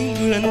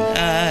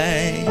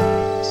synchronize.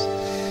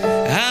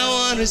 I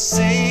wanna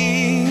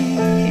synchronize.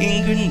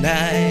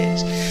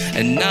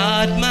 And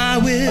not my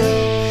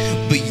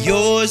will, but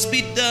yours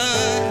be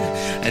done.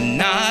 And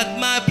not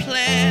my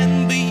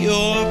plan, but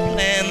your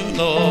plan,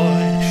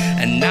 Lord.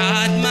 And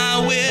not my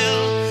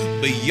will,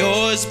 but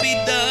yours be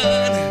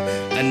done.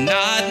 And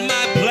not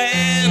my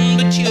plan,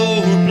 but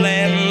your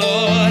plan,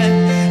 Lord.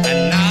 And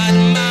not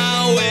my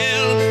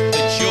will,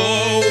 but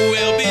your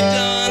will be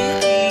done.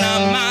 And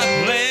not my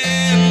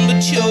plan,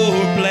 but your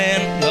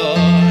plan,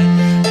 Lord.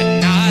 And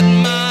not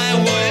my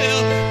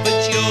will, but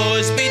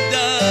yours be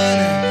done.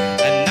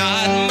 And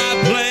not my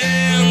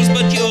plans,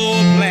 but your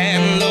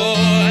plan,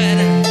 Lord.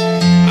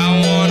 I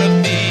wanna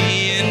be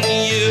in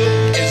you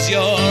as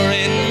you're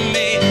in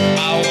me.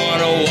 I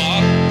wanna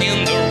walk in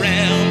the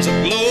realms of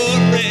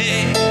glory.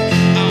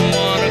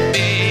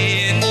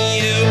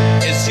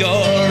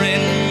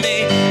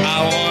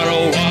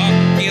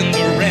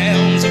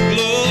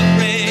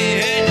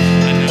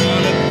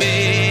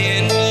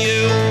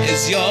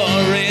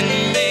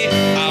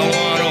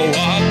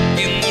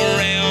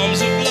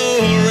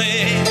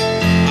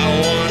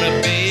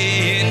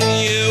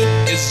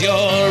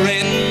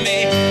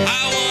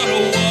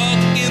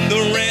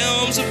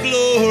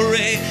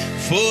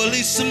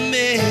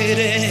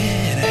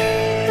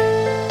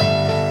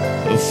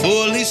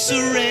 fully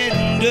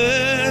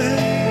surrendered.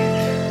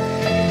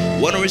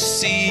 Want to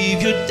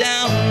receive your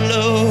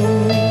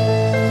download.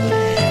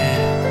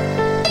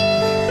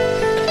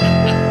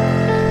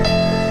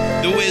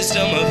 The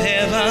wisdom of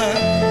heaven,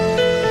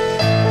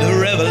 the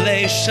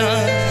revelation,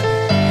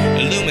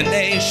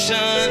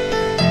 illumination,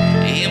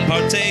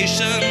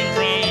 impartation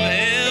from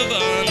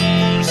heaven.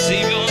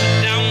 Receive your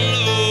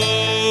download.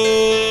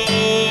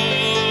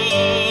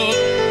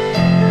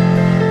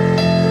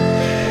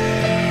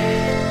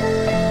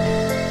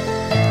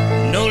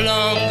 No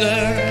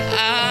longer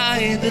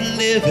I that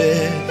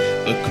liveth,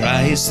 but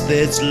Christ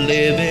that's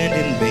living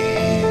in me,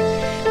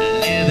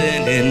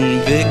 living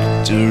in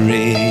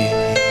victory.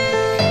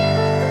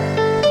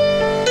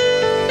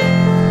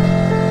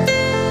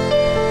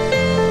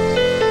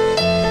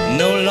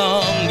 No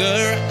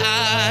longer I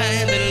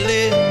that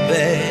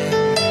liveth,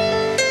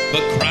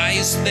 but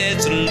Christ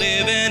that's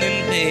living in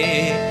me,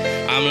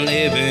 I'm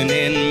living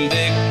in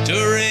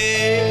victory.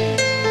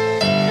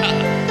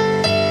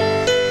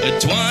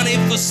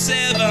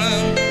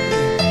 24/7,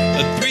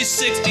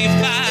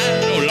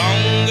 365, no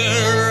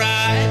longer I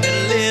that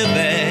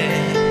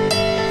liveth,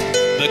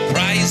 but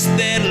Christ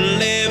that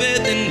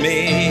liveth in me,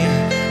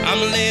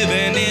 I'm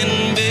living in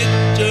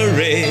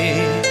victory.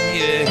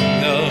 Yeah,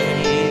 no,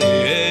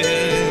 yeah.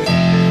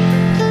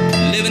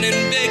 Living in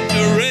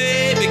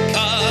victory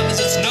because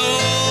it's no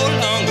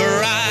longer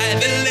I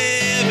that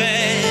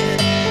liveth,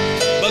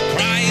 but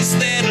Christ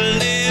that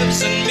lives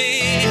in me.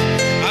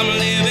 I'm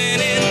living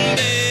in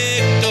victory.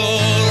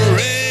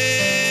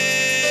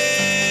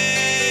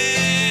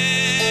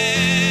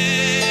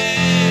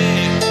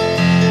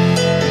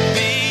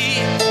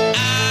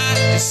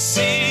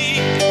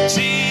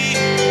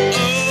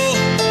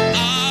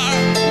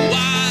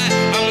 B-I-C-T-O-R-Y.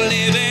 I'm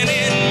living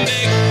in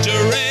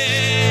victory.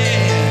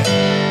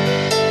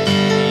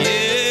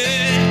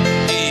 Yeah,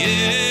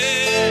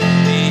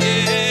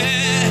 yeah,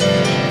 yeah.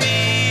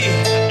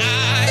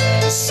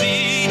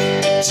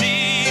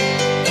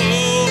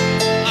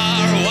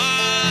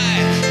 B-I-C-T-O-R-Y.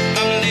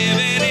 I'm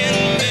living in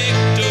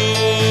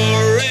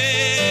victory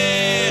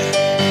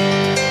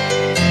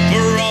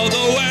for all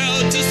the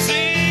world to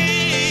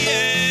see.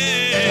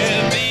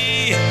 Yeah.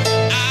 B-I-C-T-O-R-Y.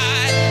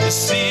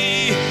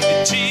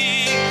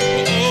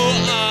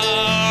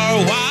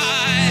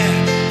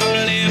 I'm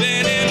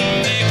living in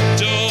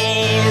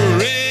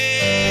victory.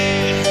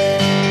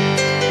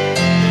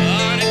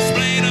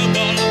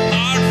 Unexplainable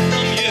apart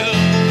from you.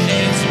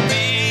 It's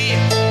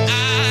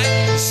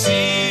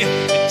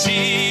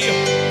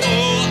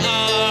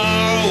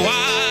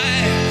B-I-C-T-O-R-Y.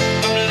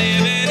 I'm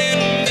living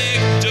in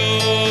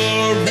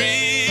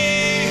victory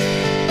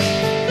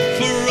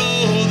for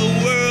all the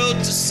world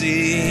to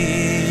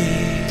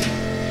see.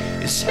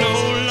 It's no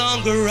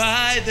longer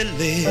I that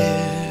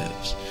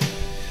lives,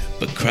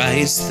 but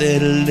Christ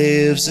that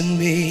lives in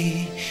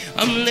me.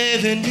 I'm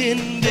living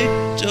in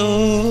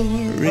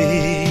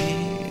victory.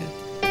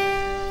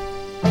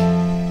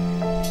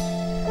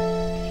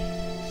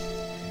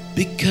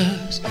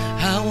 Because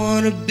I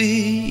want to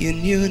be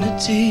in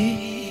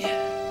unity.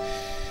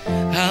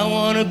 I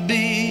want to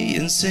be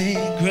in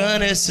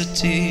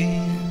synchronicity.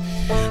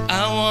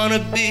 I want to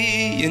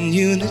be in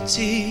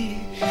unity.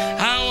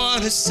 I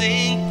want to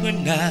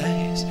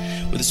synchronize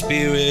with the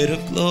Spirit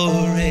of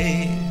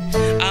glory.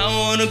 I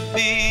want to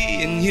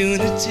be in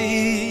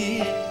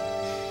unity.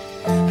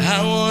 I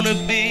want to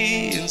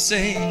be in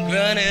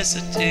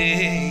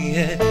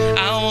synchronicity.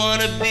 I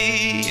want to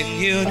be in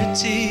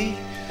unity.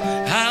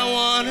 I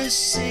want to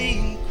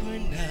sing